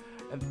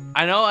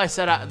 I know I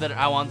said that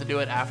I wanted to do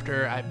it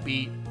after I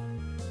beat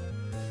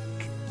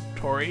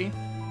Tori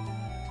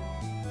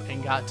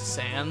and got to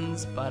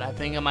Sans, but I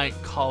think I might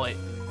call it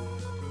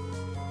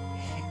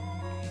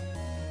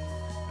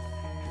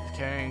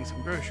carrying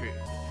some groceries.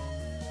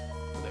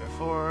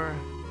 Therefore,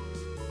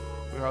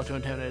 we were all too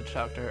intimidated to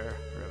talk to her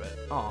for a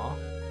bit. Aw.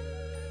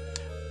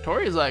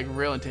 Tori's like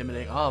real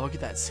intimidating. Oh, look at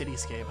that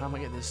cityscape. How am I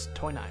gonna get this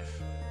toy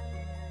knife?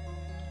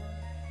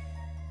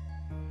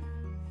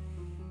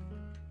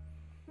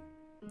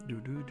 Do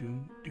do do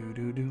do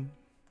do do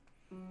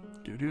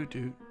do do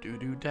do do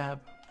do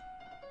dab.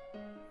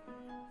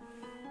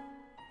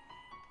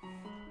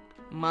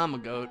 Mama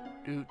goat.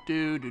 Do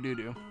do do do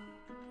do.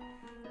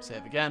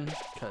 Save again,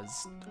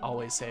 because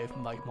always save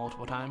like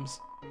multiple times.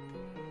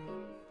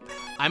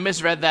 I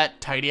misread that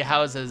tidy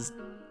house as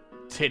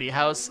titty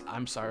house.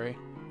 I'm sorry.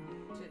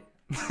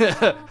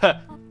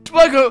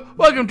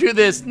 Welcome to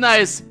this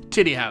nice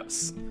titty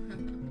house.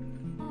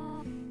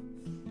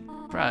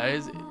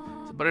 Prize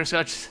is a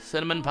butterscotch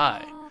cinnamon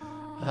pie.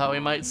 I thought we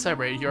might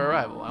celebrate your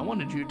arrival. I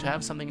wanted you to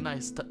have something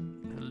nice,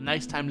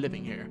 nice time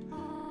living here.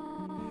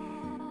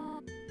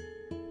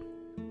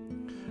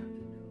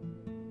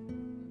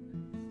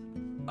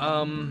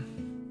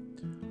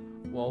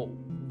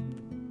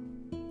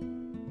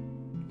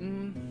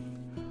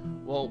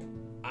 Well,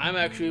 I'm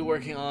actually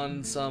working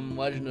on some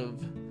Legend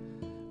of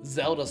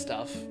Zelda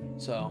stuff,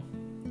 so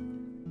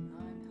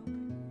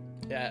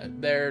yeah,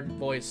 they're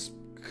voice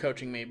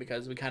coaching me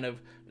because we kind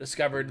of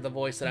discovered the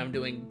voice that I'm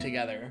doing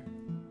together.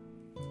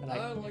 And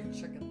I like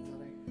chicken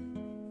today.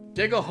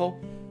 Dig a hole.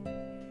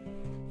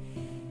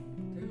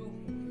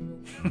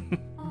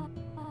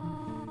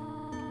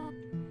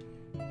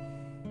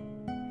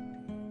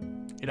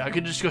 You know, I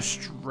could just go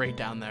straight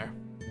down there.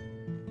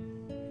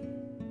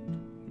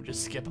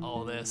 Just skip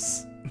all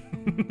this.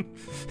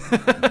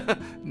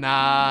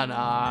 Nah,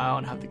 I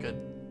don't have the good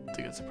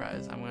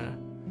surprise. I'm gonna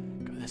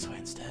go this way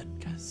instead,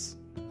 because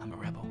I'm a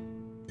rebel.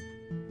 Do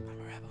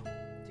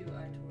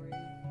I Tori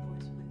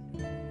voice,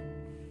 please?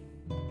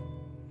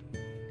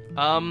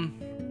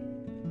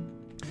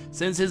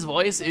 Since his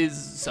voice is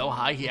so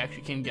high, he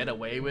actually can get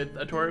away with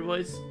a Tori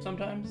voice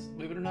sometimes,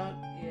 believe it or not.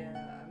 Yeah,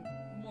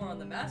 I'm more on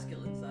the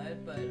masculine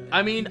side, but...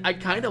 I mean, I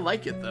kind of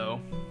like it,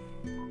 though.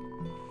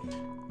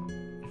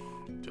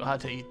 Too hot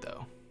to eat,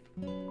 though.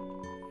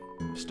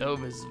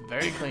 Stove is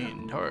very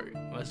clean. Tori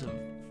must have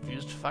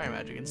used fire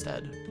magic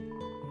instead.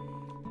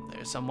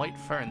 There's some white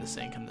fur in the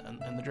sink and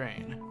the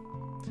drain.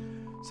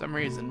 Some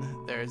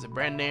reason, there is a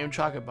brand name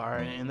chocolate bar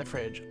in the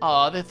fridge.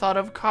 Aw, they thought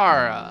of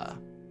Kara.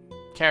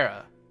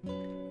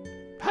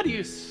 How do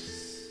you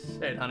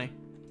say it, honey?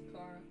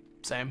 Kara.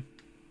 Same.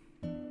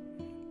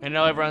 I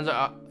know everyone's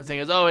thing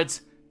is,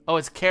 it's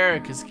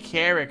Kara's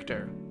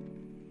character.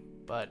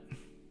 But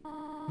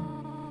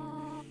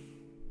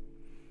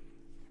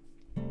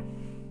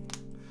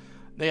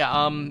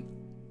yeah,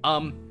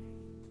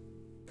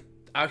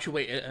 actually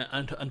wait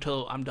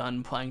until I'm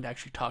done playing to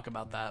actually talk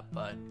about that,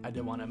 but I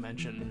did want to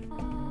mention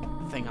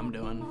the thing I'm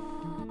doing.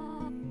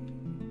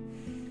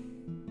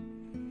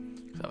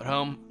 So at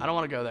home, I don't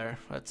want to go there.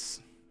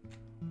 That's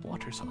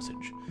water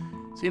sausage.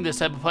 Seen this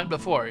type of plant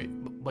before,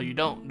 but you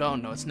don't know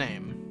its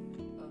name.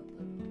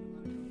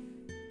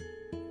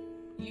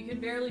 You can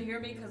barely hear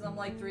me because I'm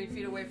like 3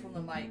 feet away from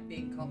the mic,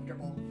 being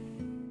comfortable.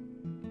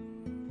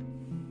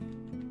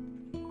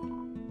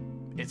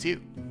 It's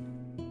you.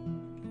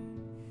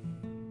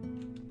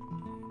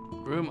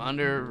 Room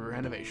under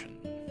renovation.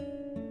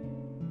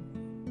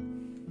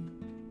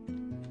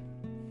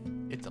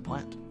 It's a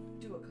plant.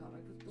 Do a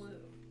comic with blue.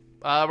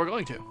 We're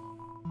going to.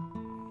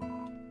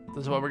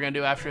 This is what we're gonna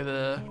do after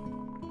the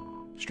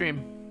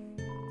stream.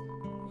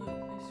 Blue,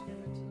 please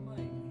scream into the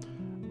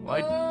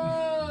mic.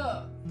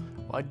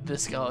 Why did the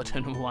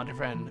skeleton want a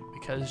friend?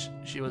 Because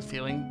she was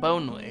feeling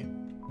bonely.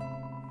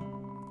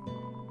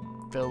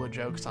 Filled with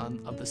jokes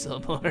of the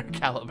similar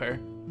caliber.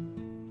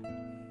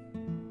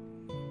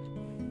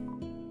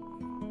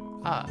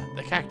 Ah,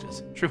 the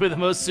cactus. Truly the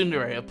most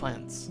tsundere of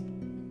plants.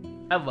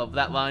 I love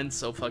that line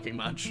so fucking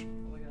much.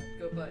 Oh my god,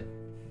 go butt.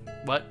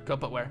 What? Go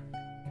butt where?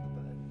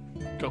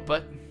 Go Go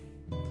butt?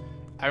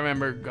 I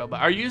remember go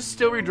butt. Are you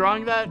still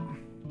redrawing that?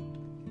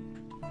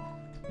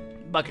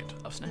 Bucket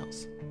of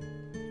snails.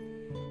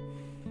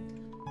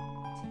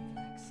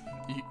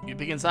 You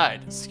peek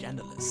inside.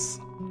 Scandalous.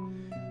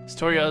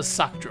 Storio's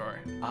sock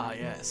drawer. Ah,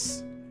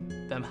 yes.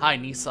 Them high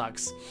knee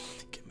socks.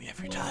 Get me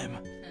every time.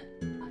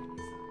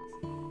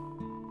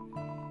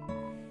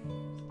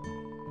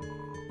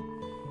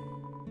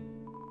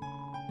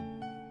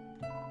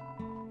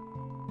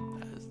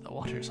 That is the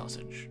water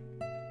sausage.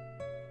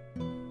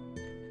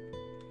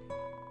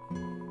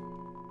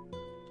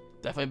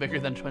 Definitely bigger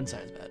than twin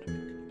size bed.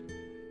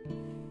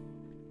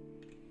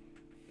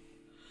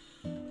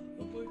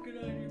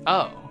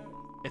 Oh,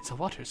 it's a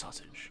water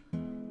sausage.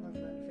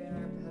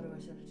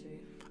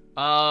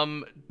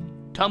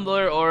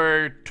 Tumblr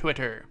or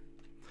Twitter.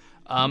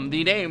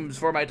 The names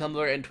for my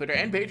Tumblr and Twitter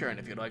and Patreon,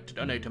 if you'd like to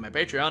donate to my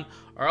Patreon,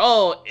 are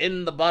all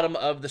in the bottom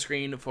of the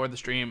screen for the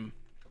stream.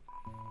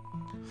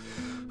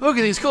 Look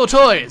at these cool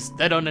toys!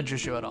 They don't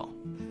interest you at all.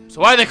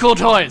 So why are they cool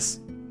toys?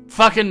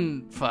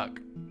 Fucking fuck.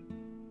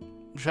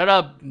 Shut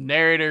up,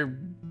 narrator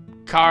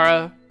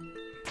Kara.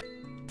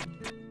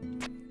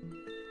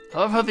 I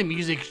love how the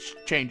music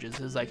changes.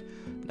 It's like,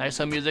 nice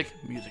home music,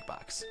 music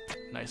box.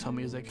 Nice home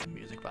music,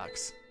 music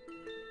box.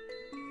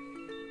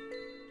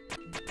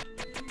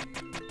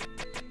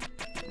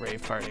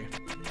 Rave party.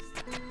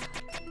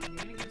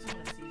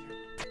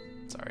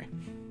 Sorry.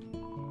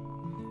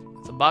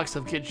 It's a box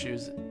of kid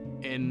shoes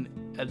in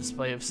a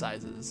display of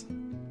sizes.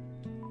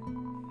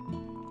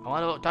 I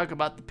want to talk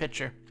about the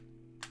picture.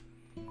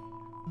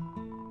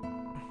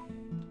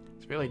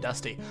 It's really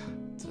dusty.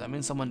 Does that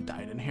mean someone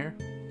died in here?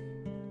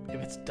 If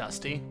it's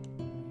dusty.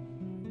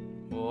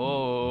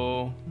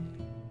 Whoa.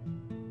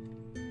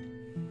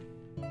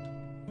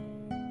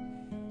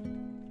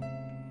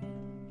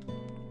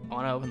 I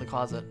want to open the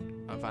closet.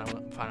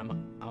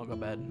 I'll go to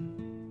bed.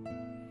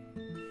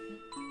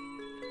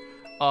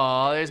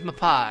 Oh, there's my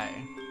pie.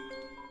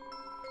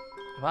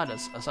 I found a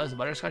slice of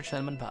butterscotch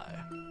cinnamon pie.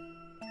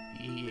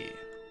 Yeah.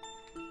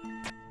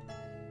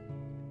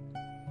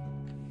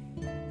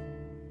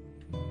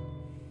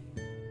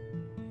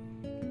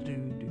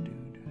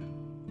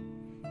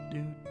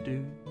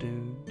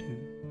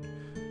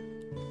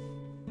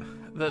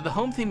 The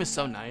home theme is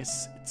so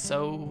nice. It's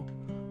so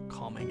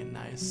calming and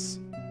nice.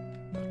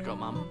 Go,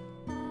 Mom.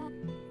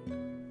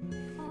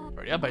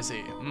 Already up, I see.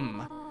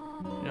 You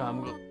know,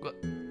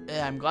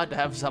 I'm glad to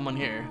have someone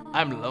here.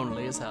 I'm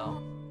lonely as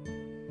hell.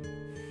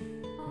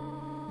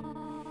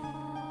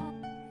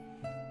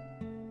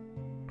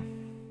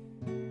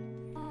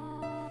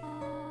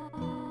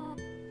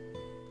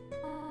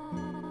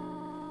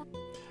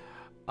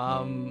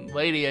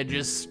 Lady, I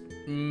just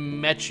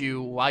met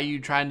you. Why are you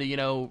trying to, you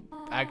know,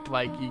 act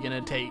like you're gonna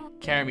take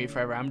care of me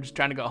forever? I'm just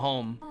trying to go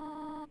home.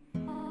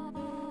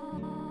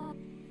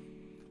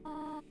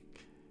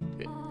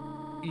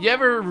 You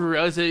ever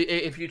realize that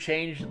if you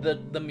change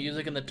the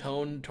music and the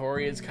tone,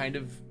 Tori is kind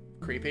of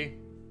creepy?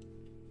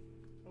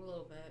 A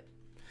little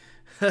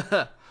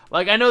bit.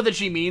 Like, I know that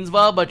she means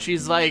well, but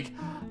she's like,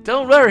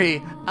 don't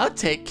worry, I'll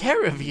take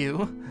care of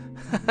you.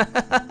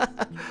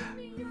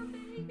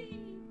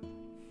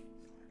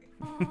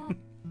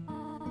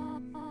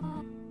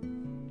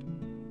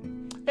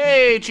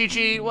 Hey,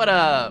 Chi-Chi, what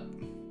up?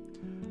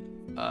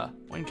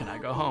 When can I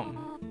go home?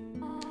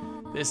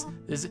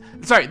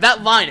 Sorry,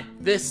 that line,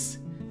 this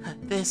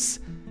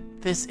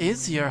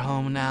is your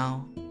home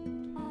now.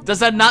 Does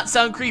that not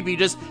sound creepy,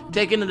 just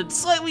taken in a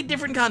slightly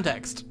different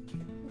context?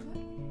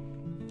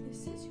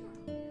 This is your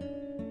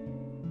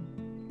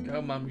home.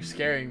 Go, Mom, you're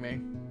scaring me.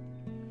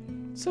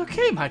 It's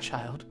okay, my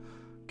child.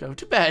 Go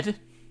to bed.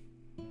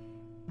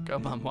 Go,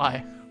 Mom,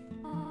 why?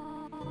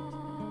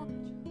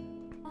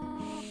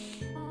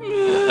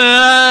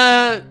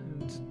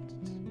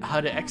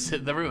 How to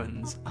exit the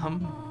ruins.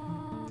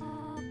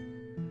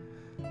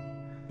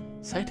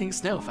 Citing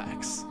snail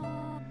facts.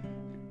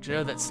 Do you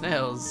know that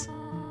snails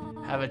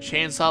have a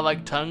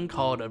chainsaw-like tongue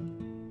called a...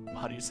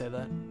 How do you say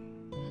that?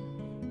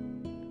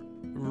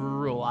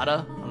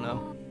 Ruata? I don't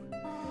know.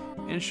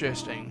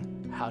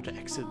 Interesting. How to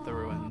exit the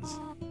ruins.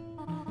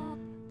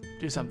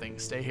 Do something.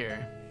 Stay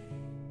here.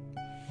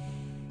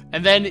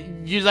 And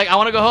then you're like, I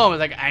want to go home. It's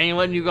like, I ain't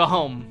letting you go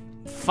home.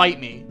 Fight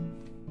me.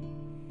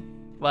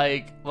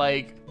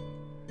 Like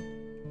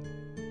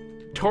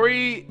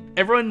Tori,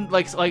 everyone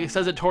like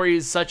says that Tori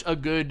is such a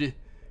good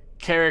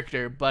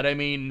character, but I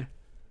mean,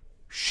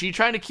 she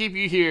trying to keep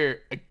you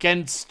here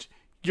against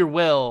your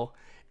will,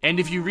 and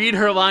if you read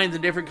her lines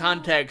in different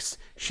contexts,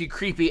 she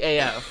creepy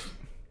AF.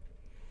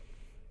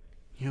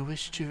 You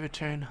wish to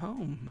return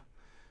home,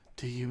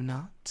 do you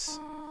not?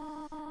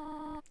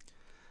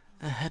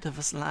 Ahead of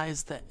us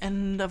lies the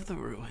end of the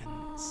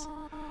ruins.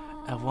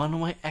 a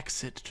one-way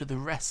exit to the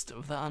rest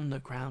of the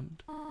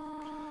underground.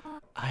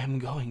 I am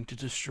going to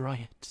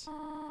destroy it.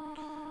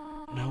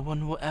 No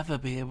one will ever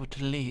be able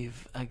to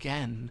leave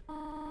again.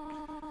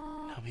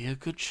 Now be a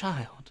good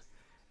child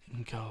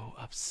and go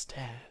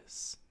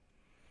upstairs.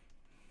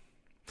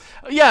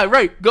 Yeah,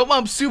 right. Go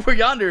mom super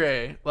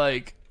yandere.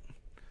 Like,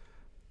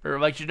 or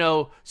like, you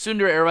know,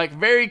 tsundere, or like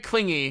very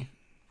clingy.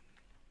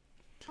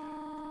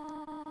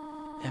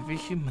 Every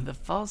human that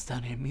falls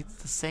down here meets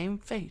the same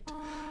fate.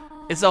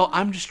 It's all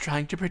I'm just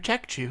trying to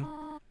protect you.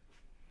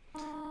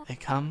 They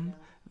come,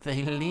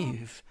 they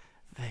leave,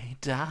 they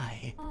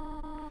die.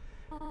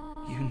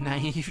 You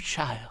naive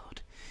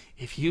child,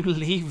 if you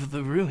leave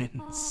the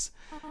ruins,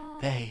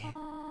 they,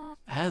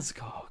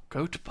 Asgore,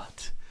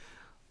 Goatbutt,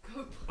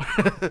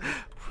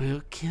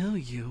 will kill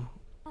you.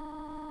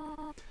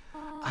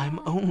 I'm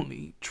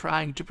only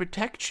trying to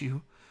protect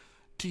you.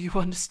 Do you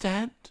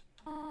understand?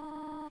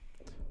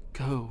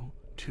 Go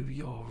to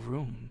your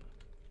room.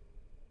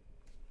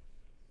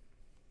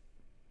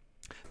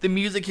 The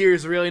music here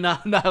is really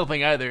not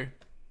helping either.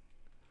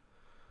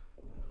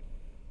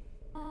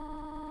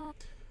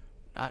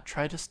 Not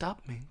try to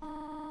stop me.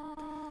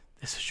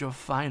 This is your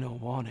final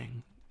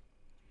warning.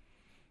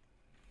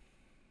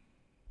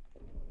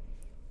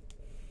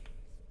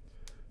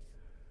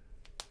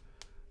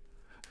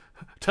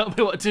 Don't tell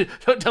me what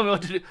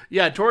to do.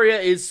 Yeah, Toria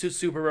is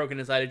super broken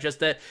inside. It's just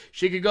that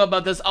she could go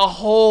about this a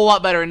whole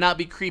lot better and not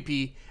be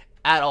creepy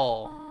at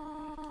all.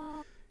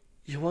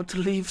 You want to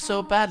leave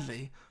so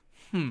badly?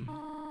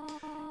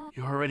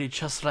 You're already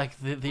just like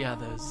the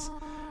others.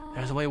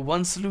 There's only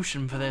one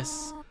solution for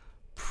this.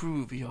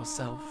 Prove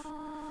yourself.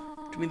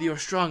 To me that you're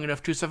strong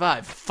enough to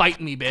survive. Fight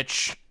me,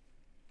 bitch.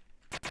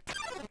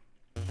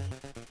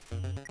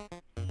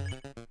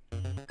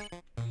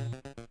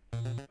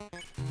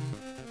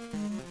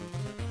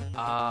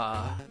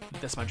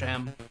 That's my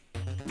jam.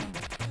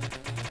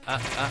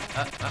 I'm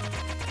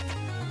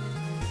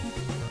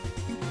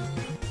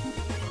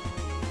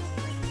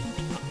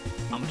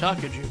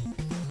talking to you.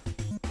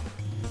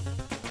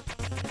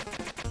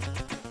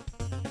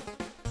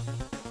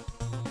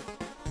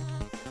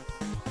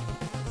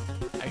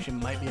 Actually,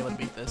 might be able to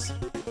beat this.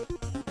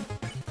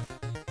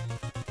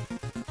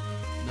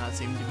 Not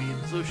seem to be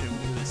the solution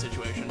to this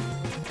situation.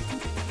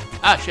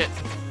 Ah, shit.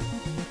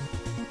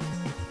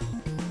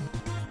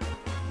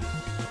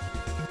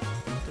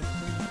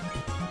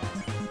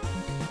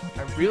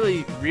 I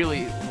really,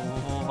 really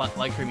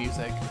like her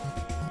music.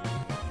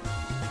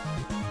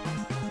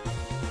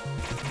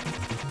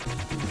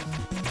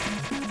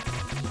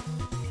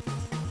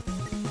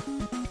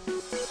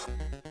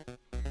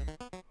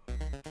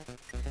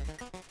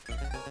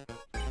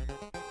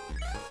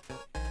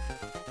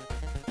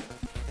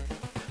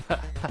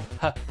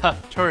 Ha,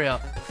 Toriel,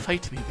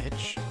 fight me,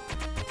 bitch.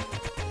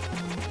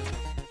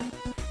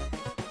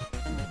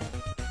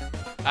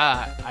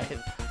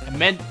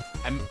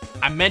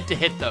 I meant to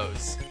hit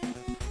those.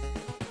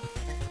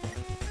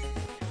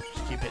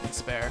 Just keep hitting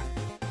spare.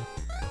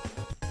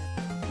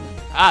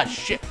 Ah,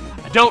 shit.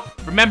 I don't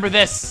remember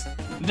this.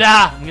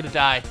 Nah, I'm gonna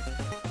die.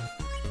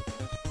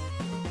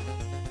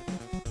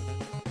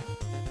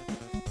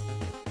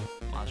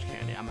 Monster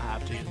candy. I'm gonna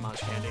have to use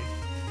monster candy.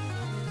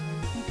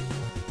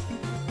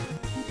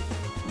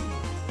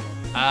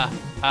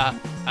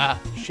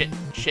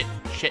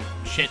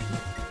 Shit.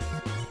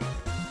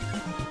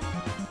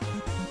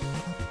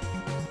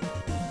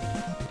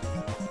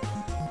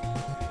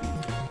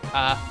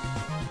 I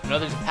know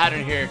there's a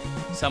pattern here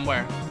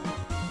somewhere.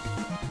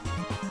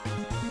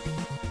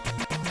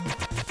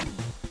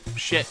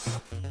 Shit.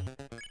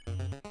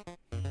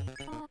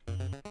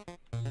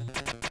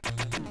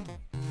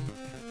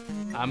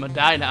 I'm gonna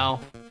die now.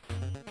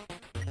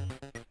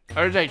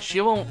 Or right,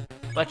 she won't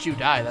let you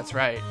die, that's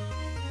right.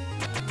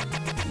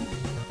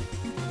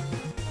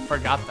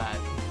 Forgot that.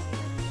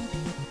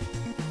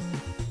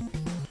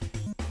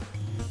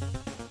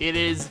 It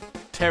is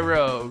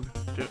tehRogue.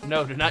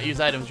 No, do not use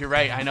items. You're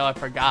right. I know. I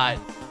forgot.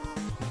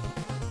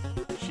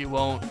 She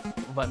won't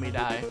let me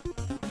die.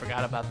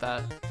 Forgot about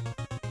that.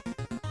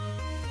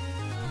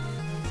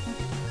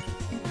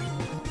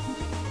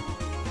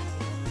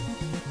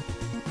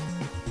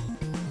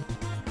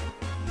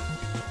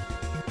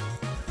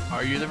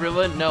 Are you the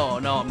villain? No,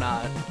 I'm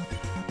not.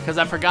 Because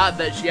I forgot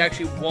that she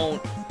actually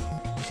won't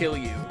kill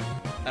you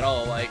at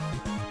all. Like,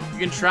 you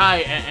can try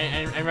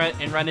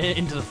and run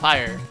into the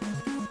fire.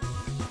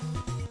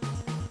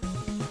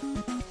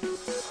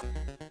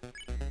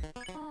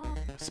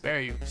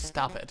 Spare you.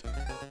 Stop it.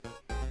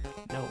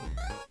 No.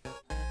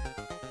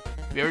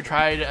 Have you ever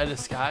tried a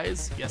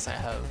disguise? Yes, I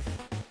have.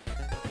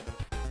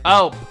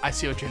 Oh, I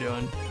see what you're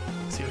doing.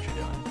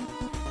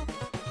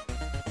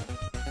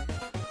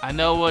 I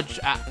know what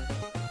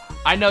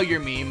I know your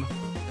meme.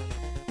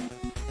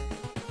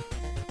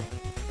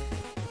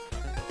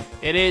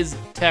 It is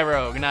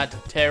tehRogue, not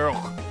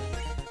tehRogue.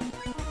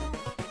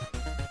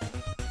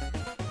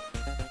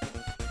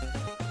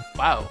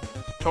 Wow,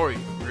 Tori,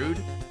 rude.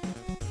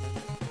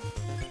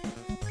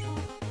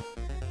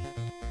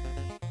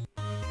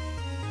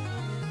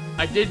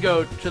 I did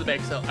go to the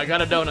bake sale. I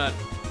got a donut.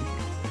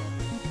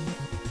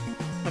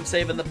 I'm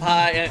saving the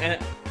pie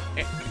and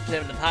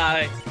saving the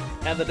pie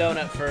and the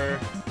donut for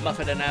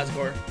Muffet and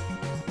Asgore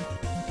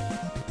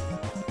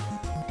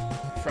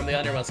from the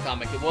Undertale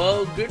comic.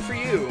 Well, good for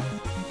you.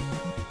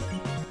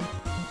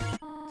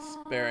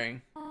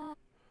 Sparing.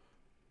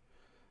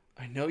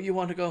 I know you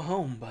want to go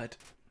home, but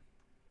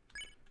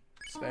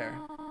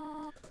spare.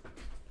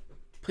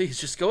 Please,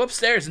 just go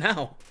upstairs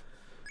now.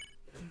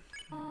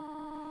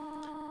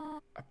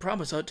 I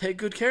promise I'll take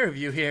good care of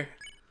you here.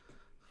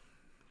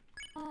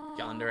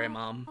 Yandere,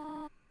 Mom.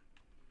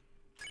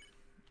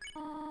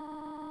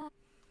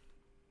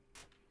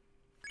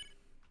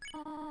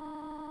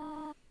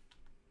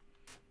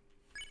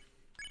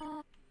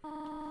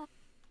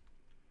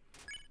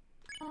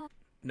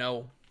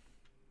 No.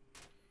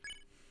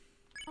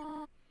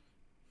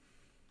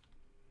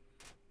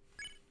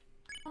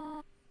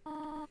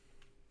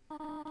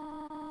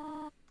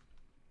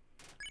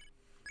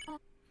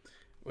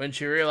 When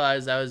she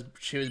realized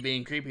she was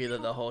being creepy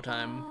the whole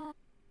time.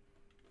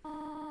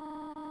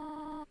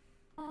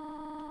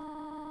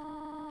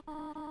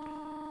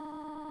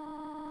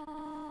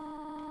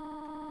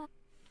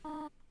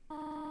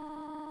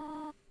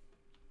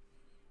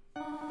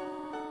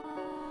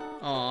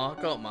 Aw,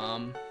 go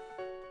Mom.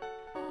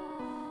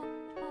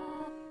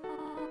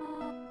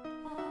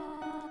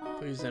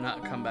 Please do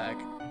not come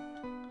back.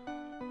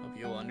 Hope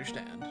you'll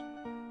understand.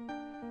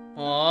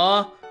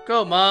 Aw,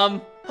 go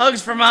Mom.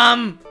 Hugs for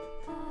Mom.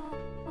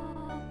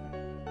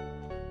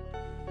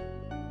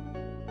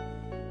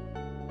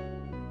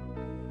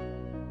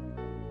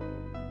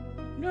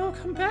 No,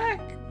 come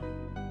back.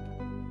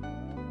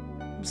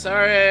 I'm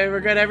sorry, I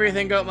regret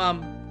everything, Goat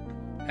Mom.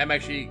 I'm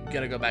actually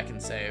gonna go back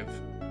and save.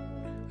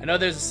 I know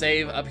there's a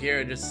save up here,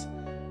 I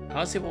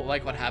want to see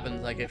what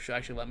happens, like if she'll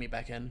actually let me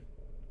back in.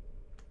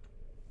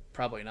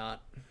 Probably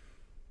not.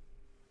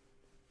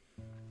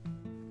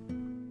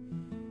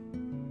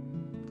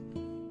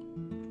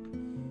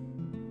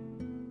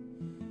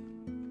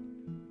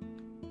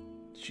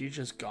 She's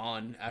just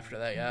gone after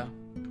that, yeah.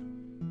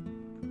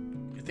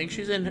 You think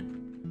she's in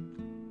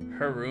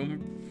her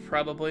room,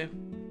 probably?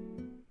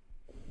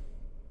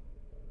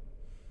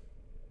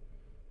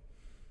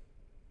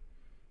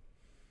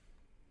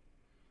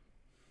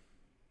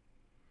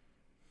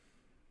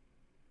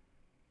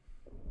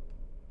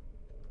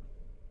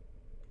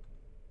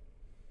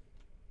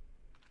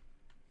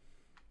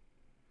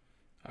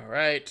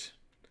 Alright,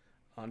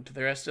 on to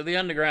the rest of the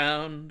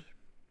underground.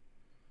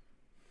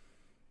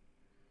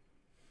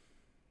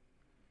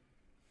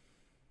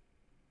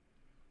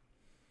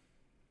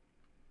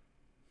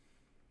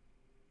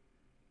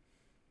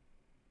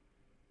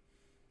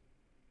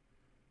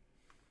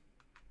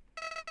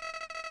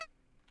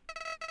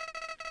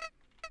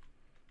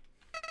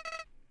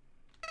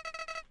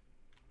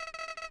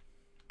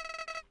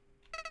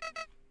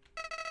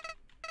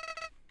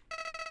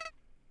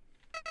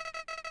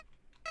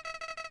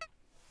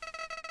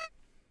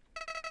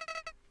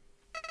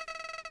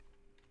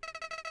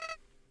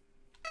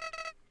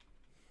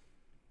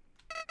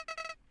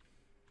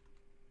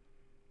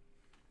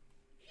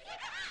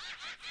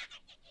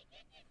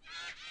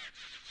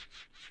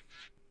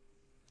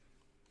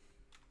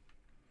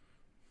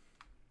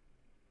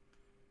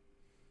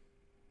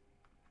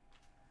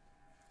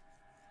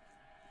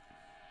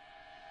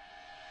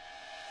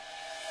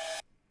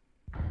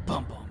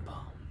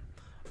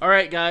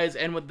 Alright guys,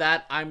 and with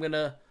that, I'm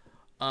gonna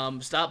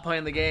stop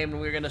playing the game, and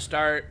we're gonna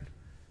start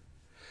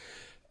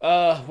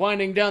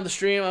winding down the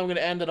stream. I'm gonna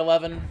end at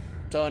 11,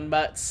 so in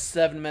about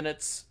 7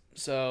 minutes.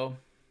 So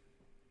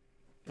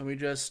let me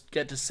just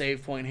get to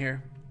save point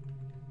here.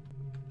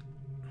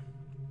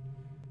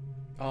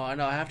 Oh, I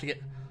know, I have to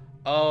get...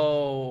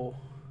 Oh,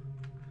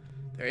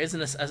 there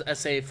isn't a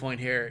save point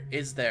here,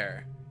 is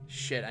there?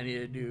 Shit, I need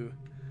to do...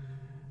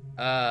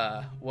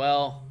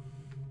 Well...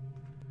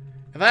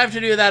 If I have to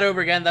do that over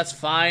again, that's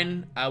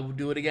fine. I will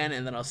do it again,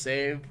 and then I'll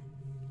save.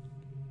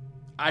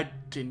 I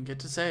didn't get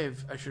to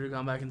save. I should have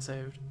gone back and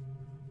saved.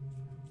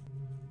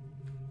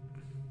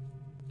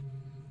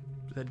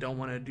 I don't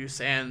want to do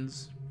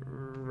Sans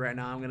right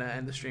now. I'm going to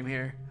end the stream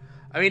here.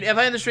 I mean, if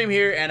I end the stream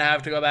here and I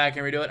have to go back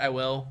and redo it, I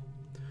will.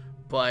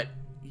 But,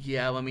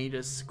 yeah, let me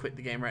just quit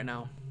the game right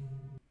now.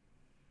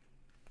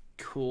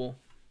 Cool.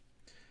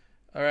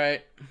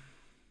 Alright.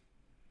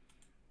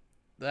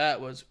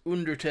 That was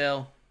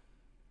Undertale.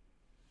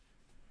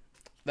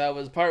 That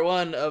was part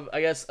 1 of, I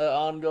guess, an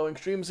ongoing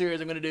stream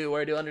series I'm going to do,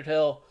 where I do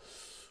Undertale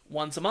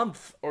once a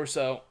month or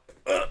so.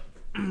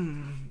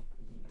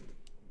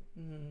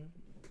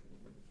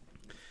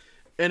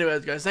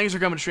 Anyways, guys, thanks for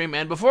coming to stream.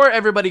 And before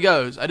everybody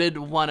goes, I did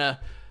want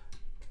to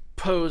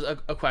pose a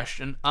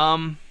question.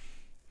 I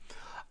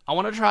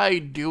want to try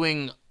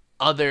doing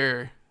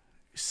other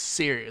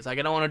series. Like,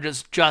 I don't want to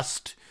just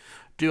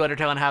do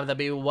Undertale and have that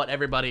be what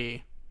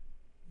everybody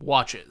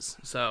watches.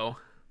 So...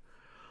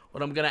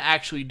 what I'm going to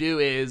actually do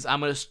is I'm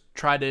going to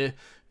try to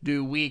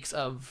do weeks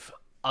of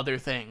other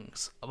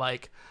things.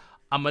 Like,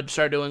 I'm going to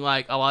start doing,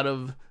 like, a lot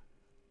of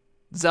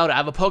Zelda. I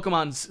have a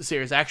Pokemon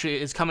series. Actually,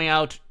 it's coming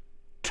out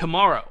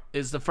tomorrow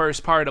is the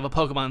first part of a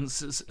Pokemon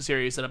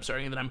series that I'm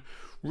starting that I'm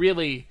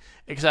really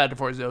excited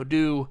for. So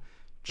do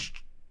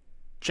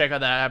check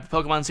out that. I have a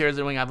Pokemon series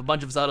I'm doing. I have a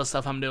bunch of Zelda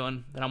stuff I'm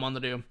doing that I want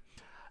to do.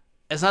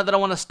 It's not that I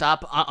want to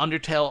stop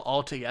Undertale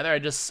altogether.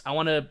 I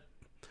want to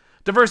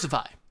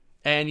diversify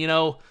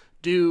and,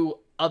 do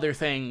other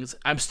things.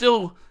 I'm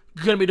still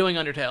going to be doing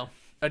Undertale.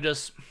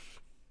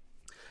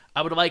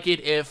 I would like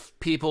it if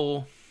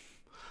people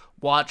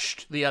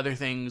watched the other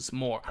things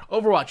more.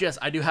 Overwatch, yes,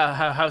 I do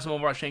have some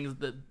Overwatch things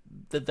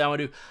that I want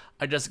to do.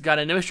 I just got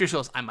into Mystery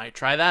Souls. I might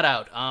try that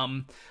out.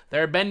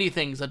 There are bendy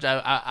things that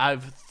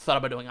I've thought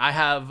about doing. I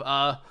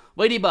have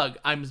Ladybug.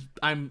 I'm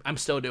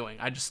still doing.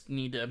 I just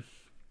need to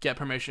get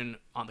permission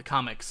on the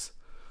comics.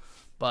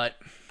 But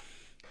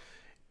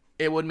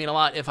it would mean a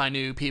lot if I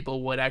knew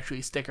people would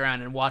actually stick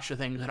around and watch the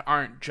things that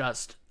aren't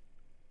just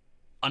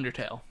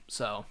Undertale.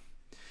 So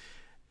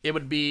it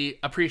would be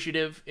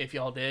appreciative if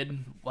y'all did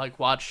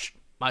watch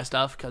my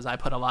stuff, because I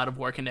put a lot of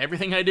work into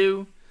everything I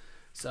do.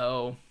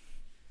 So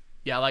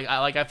yeah,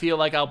 I feel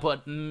like I'll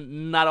put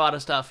not a lot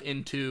of stuff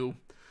into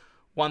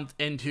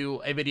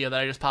a video that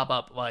I just pop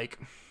up. Like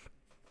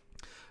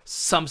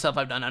some stuff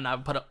I've done and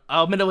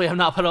admittedly I've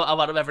not put a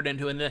lot of effort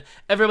into, and then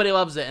everybody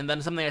loves it, and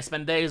then something I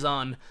spend days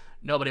on,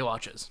 nobody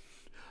watches.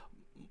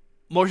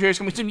 More series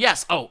coming soon.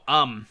 Yes.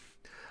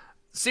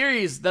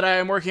 Series that I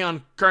am working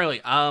on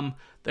currently.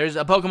 There's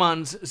a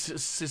Pokemon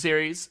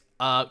series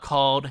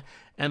called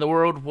 "And the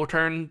World Will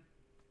Turn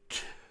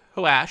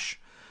to Ash."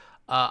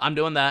 I'm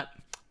doing that.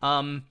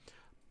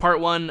 Part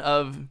 1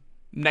 of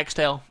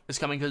Nextale is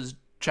coming because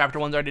Chapter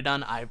 1's already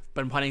done. I've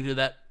been planning to do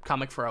that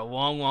comic for a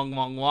long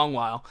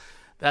while.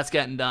 That's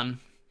getting done.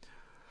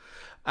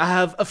 I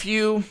have a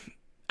few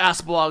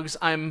Ask blogs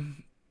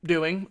I'm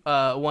doing.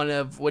 One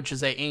of which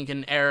is a Ink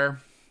and Error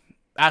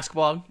Ask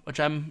blog, which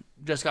I'm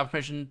just got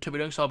permission to be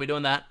doing, so I'll be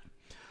doing that.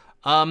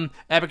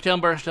 Epic Tale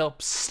and Burst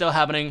still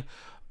happening.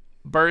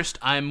 Burst,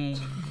 I'm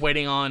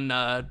waiting on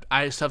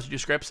I still have to do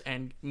scripts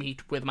and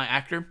meet with my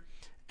actor.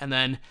 And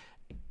then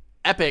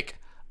Epic,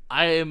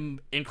 I am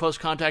in close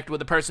contact with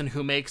the person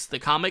who makes the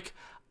comic.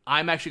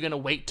 I'm actually going to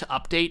wait to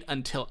update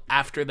until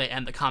after they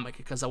end the comic,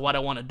 because what I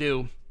want to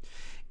do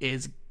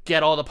is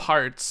get all the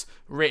parts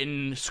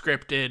written,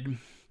 scripted,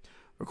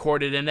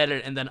 recorded, and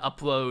edited, and then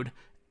upload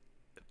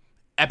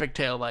Epic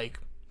Tale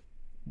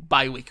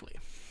bi-weekly.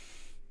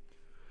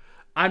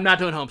 I'm not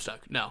doing Homestuck,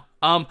 no.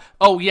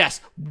 Oh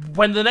yes,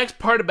 when the next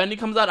part of Bendy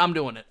comes out, I'm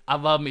doing it. I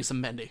love me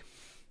some Bendy.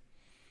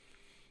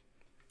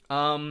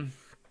 Trying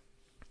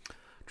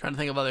to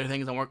think of other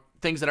things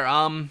things that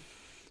are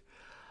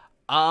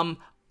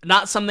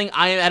not something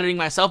I am editing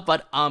myself,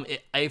 but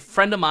a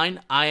friend of mine,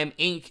 I am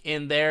ink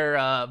in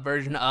their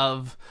version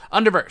of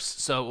Underverse,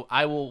 so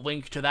I will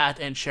link to that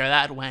and share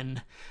that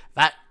when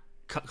that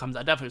comes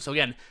out, definitely. So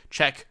again,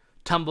 check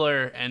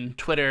Tumblr and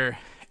Twitter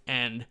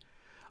and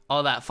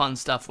all that fun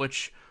stuff,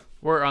 which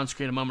were on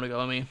screen a moment ago.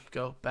 Let me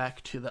go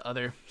back to the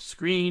other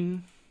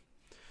screen.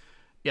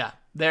 Yeah,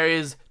 there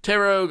is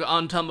tehRogue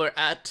on Tumblr,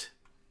 at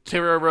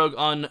tehRogue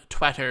on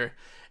Twitter,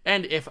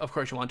 and if, of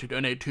course, you want to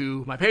donate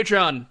to my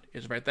Patreon,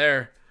 it's right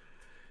there.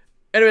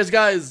 Anyways,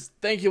 guys,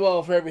 thank you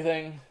all for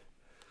everything.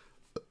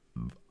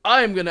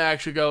 I'm going to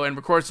actually go and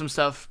record some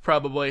stuff,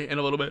 probably, in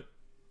a little bit.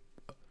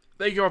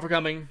 Thank you all for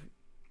coming.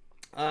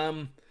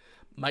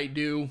 Might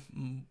do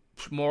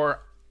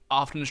more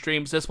often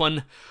streams. This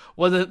one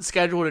wasn't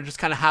scheduled, it just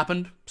kind of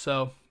happened.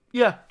 So,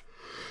 yeah.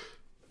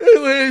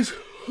 Anyways.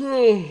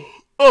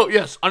 Oh,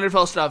 yes,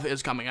 Undertale stuff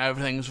is coming. I have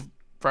things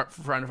for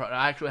Undertale.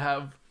 I actually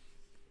have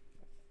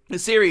a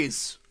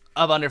series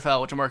of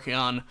Undertale, which I'm working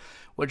on,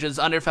 which is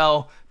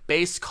Undertale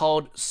base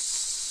called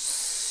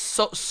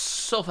Sofel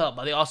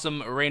by the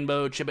awesome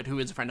Rainbow Chibbit, who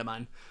is a friend of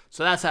mine.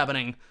 So that's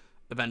happening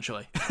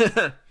eventually.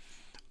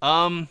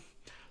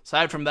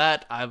 Aside from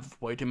that, I have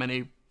way too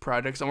many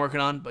projects I'm working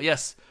on. But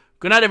yes,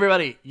 good night,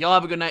 everybody. Y'all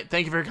have a good night.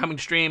 Thank you for coming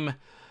to stream.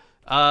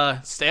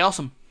 Stay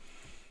awesome.